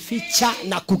kukificha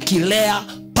na kukilea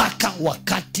mpaka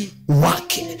wakati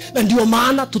wake. Na ndio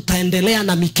maana tutaendelea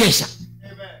na mikesha.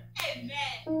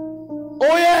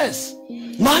 Oh yes.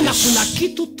 Maana kuna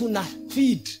kitu tuna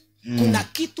feed. Kuna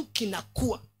kitu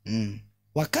kinakuwa.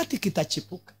 Wakati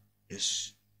kitachipuka.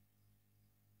 Yes.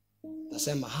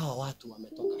 Tasema hawa watu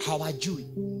wametoka. Hawajui.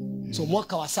 So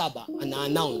mwaka wa 7 ana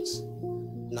announce.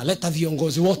 Naleta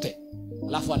viongozi wote.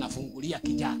 Alafu anafungulia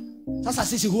kijana. Sasa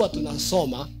sisi huwa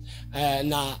tunasoma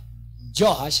na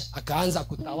Joash akaanza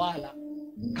kutawala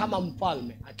kama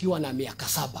mfalme akiwa na miaka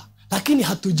 7. Lakini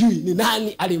hatujui ni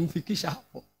nani alimfikisha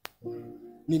hapo.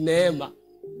 Ni neema.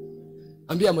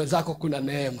 Ambia mwenzako kuna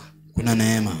neema. Kuna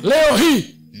neema. Leo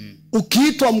hii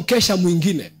ukiitwa mkesha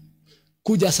mwingine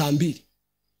kuja 2:00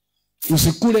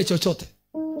 usikule chochote.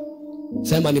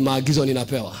 Sema ni maagizo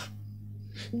ninapewa.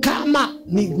 Kama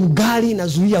ni ugali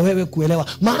nazuia wewe kuelewa.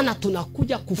 Maana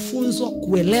tunakuja kufunzwa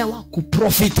kuelewa,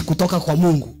 kuprofit kutoka kwa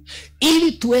Mungu.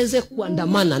 Ili tuweze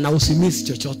kuandamana na usimisi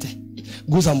chochote.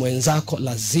 Guza mwenzako,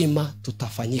 lazima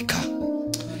tutafanyika.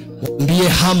 Mwambie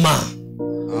hama.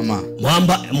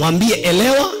 Mwambie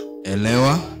elewa.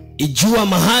 Elewa. Ijua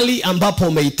mahali ambapo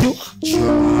umeitiwa.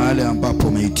 Jua mahali ambapo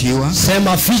umeitiwa.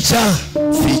 Sema ficha.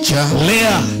 Ficha.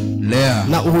 Lea. Lea.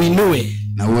 Na uinue.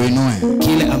 Na uinue.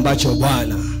 Kile ambacho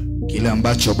Bwana. Kile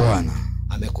ambacho Bwana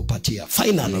amekupatia.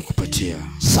 Finally. Amekupatia.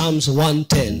 Psalms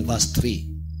 110 verse 3.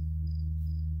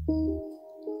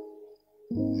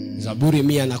 Zaburi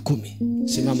 110.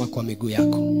 Simama kwa miguu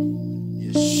yako.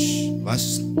 Yes.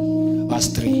 Verse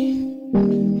 3.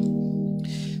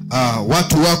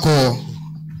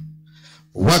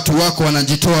 Watu wako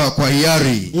wanajitoa kwa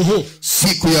hiari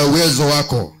siku ya uwezo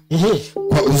wako.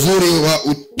 Kwa uzuri wa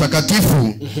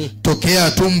utakatifu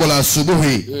tokea tumbo la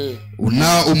asubuhi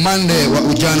unao umande wa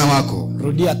ujana wako.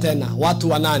 Rudia tena. Watu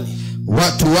wa nani?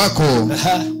 Watu wako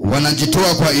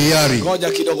wanajitoa kwa hiari.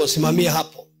 Ngoja kidogo, simamia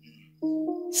hapo.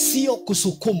 Sio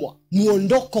kusukumwa.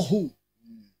 Muondoko huu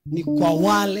ni kwa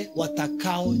wale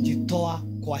watakao jitoa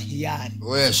kwa hiari.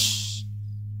 Yes.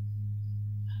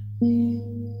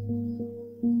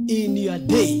 In your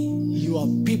day, your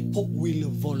people will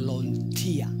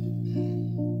volunteer.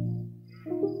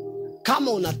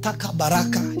 Kama unataka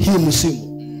baraka hii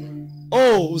msimu,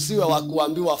 usiwe wa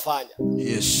kuambiwa fanya.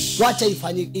 Yes. Wacha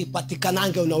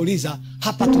ipatikanange, unauliza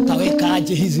hapa tutaweka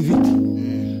aje hizi vitu?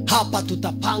 Hapa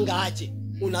tutapanga aje?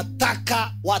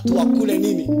 Unataka watu wakule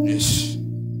nini? Yes.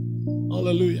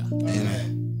 Hallelujah.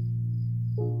 Amen.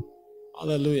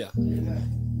 Hallelujah.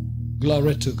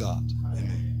 Glory to God.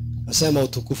 Nasema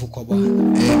utukufu kwa Bwana.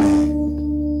 Amen.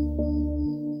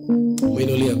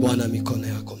 Muinulie Bwana mikono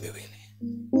yako miwili.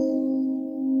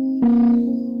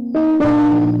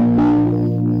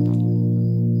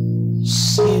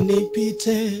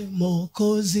 Sinipite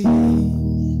Mwokozi,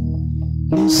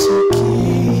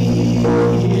 nisikie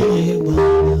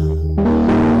Bwana,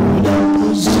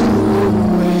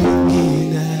 unapozuru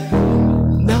wengine,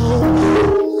 naomba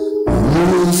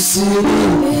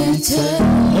usinipite.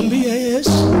 Mwambie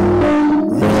Yesu.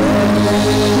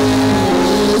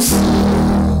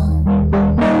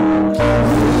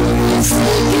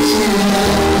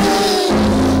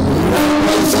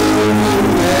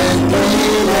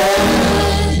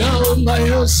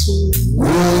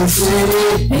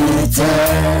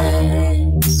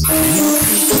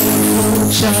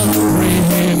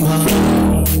 rehema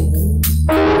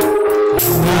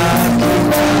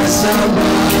akitazama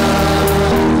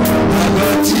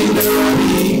magoti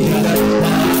napiga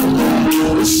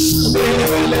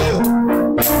usamehewe leo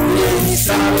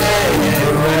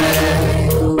usamehewe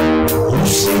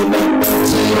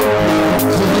usinipate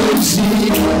makosi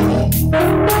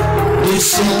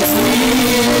nisikie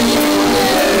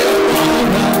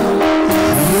Bwana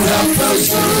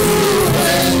unapozuru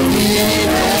wengine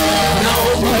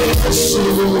naomba Yesu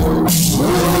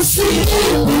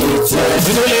usinipite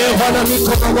inulie Bwana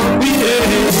mikono mwambie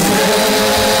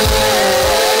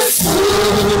Yesu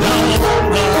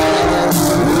naomba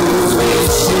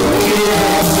nisikie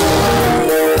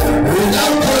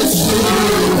unapozuru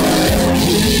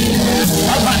wengine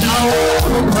Baba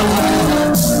naomba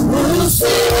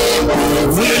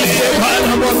usinipite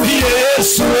Bwana mwambie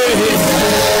Yesu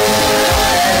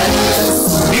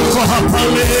niko hapa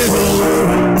leo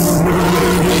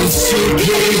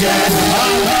nisikie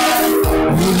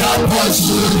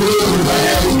unapozuru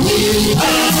wengine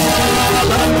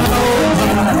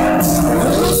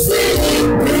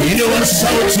inua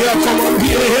sauti yako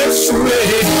mwambie Yesu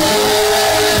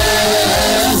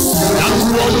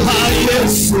nakuomba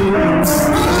Yesu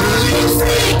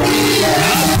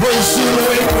unapozuru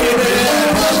wengine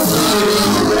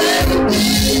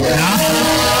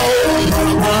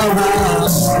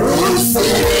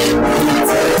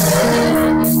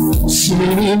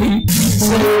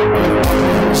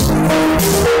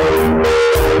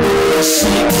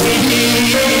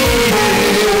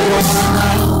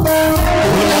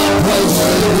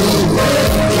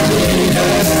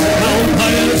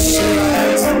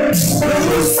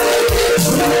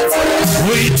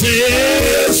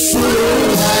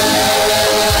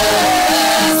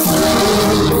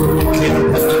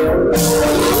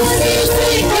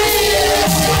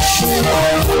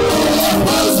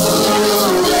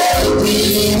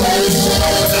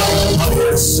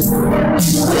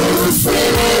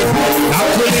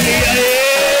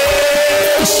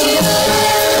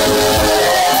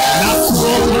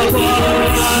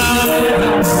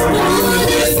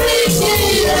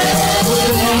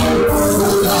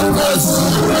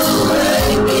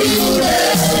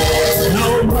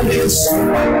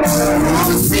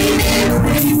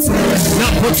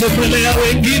napotembelea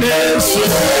wengine Yesu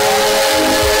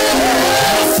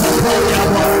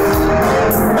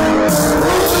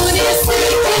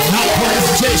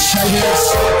naporejesha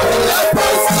Yesu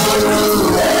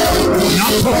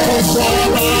napokomboa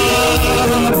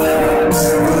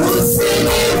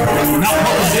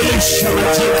napobadilisha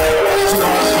majina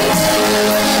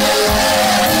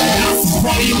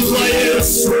napoimba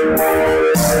Yesu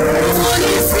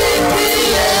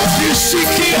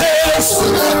nisikie Yesu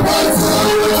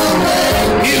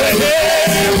ile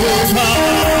hema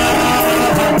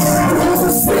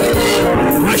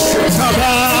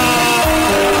nashukaba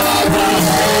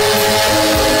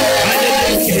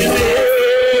adelekele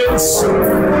Yesu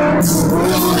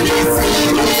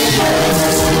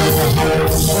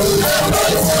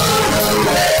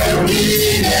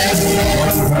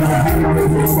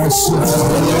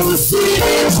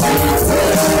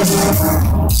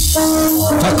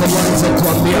nataka mwanze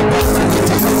kuambia Bwana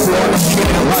nataka kuona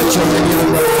kile ambacho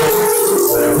umeniomba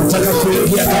nataka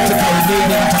kuingia katika udini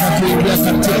nataka kuingia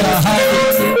katika ahadi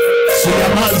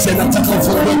sinyamaze nataka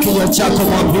ufungue kinywa chako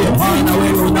mwambie Bwana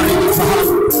wewe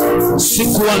unanifahamu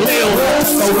siku wa leo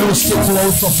nataka uwe usiku wa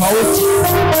utofauti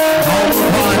naomba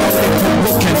Bwana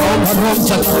unikumbuke naomba Roho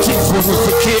Mtakatifu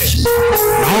unifikie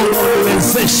naomba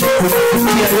uniwezeshe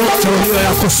kuyafikia yote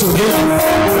uliyoyakusudia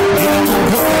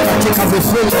ninaondoka katika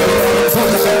vifungo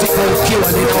ninaondoka katika ukiwa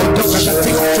ninaondoka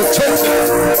katika chochote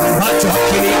ambacho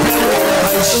hakinipenda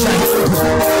maisha yangu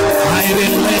I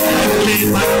will lay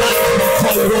my life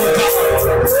before you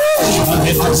God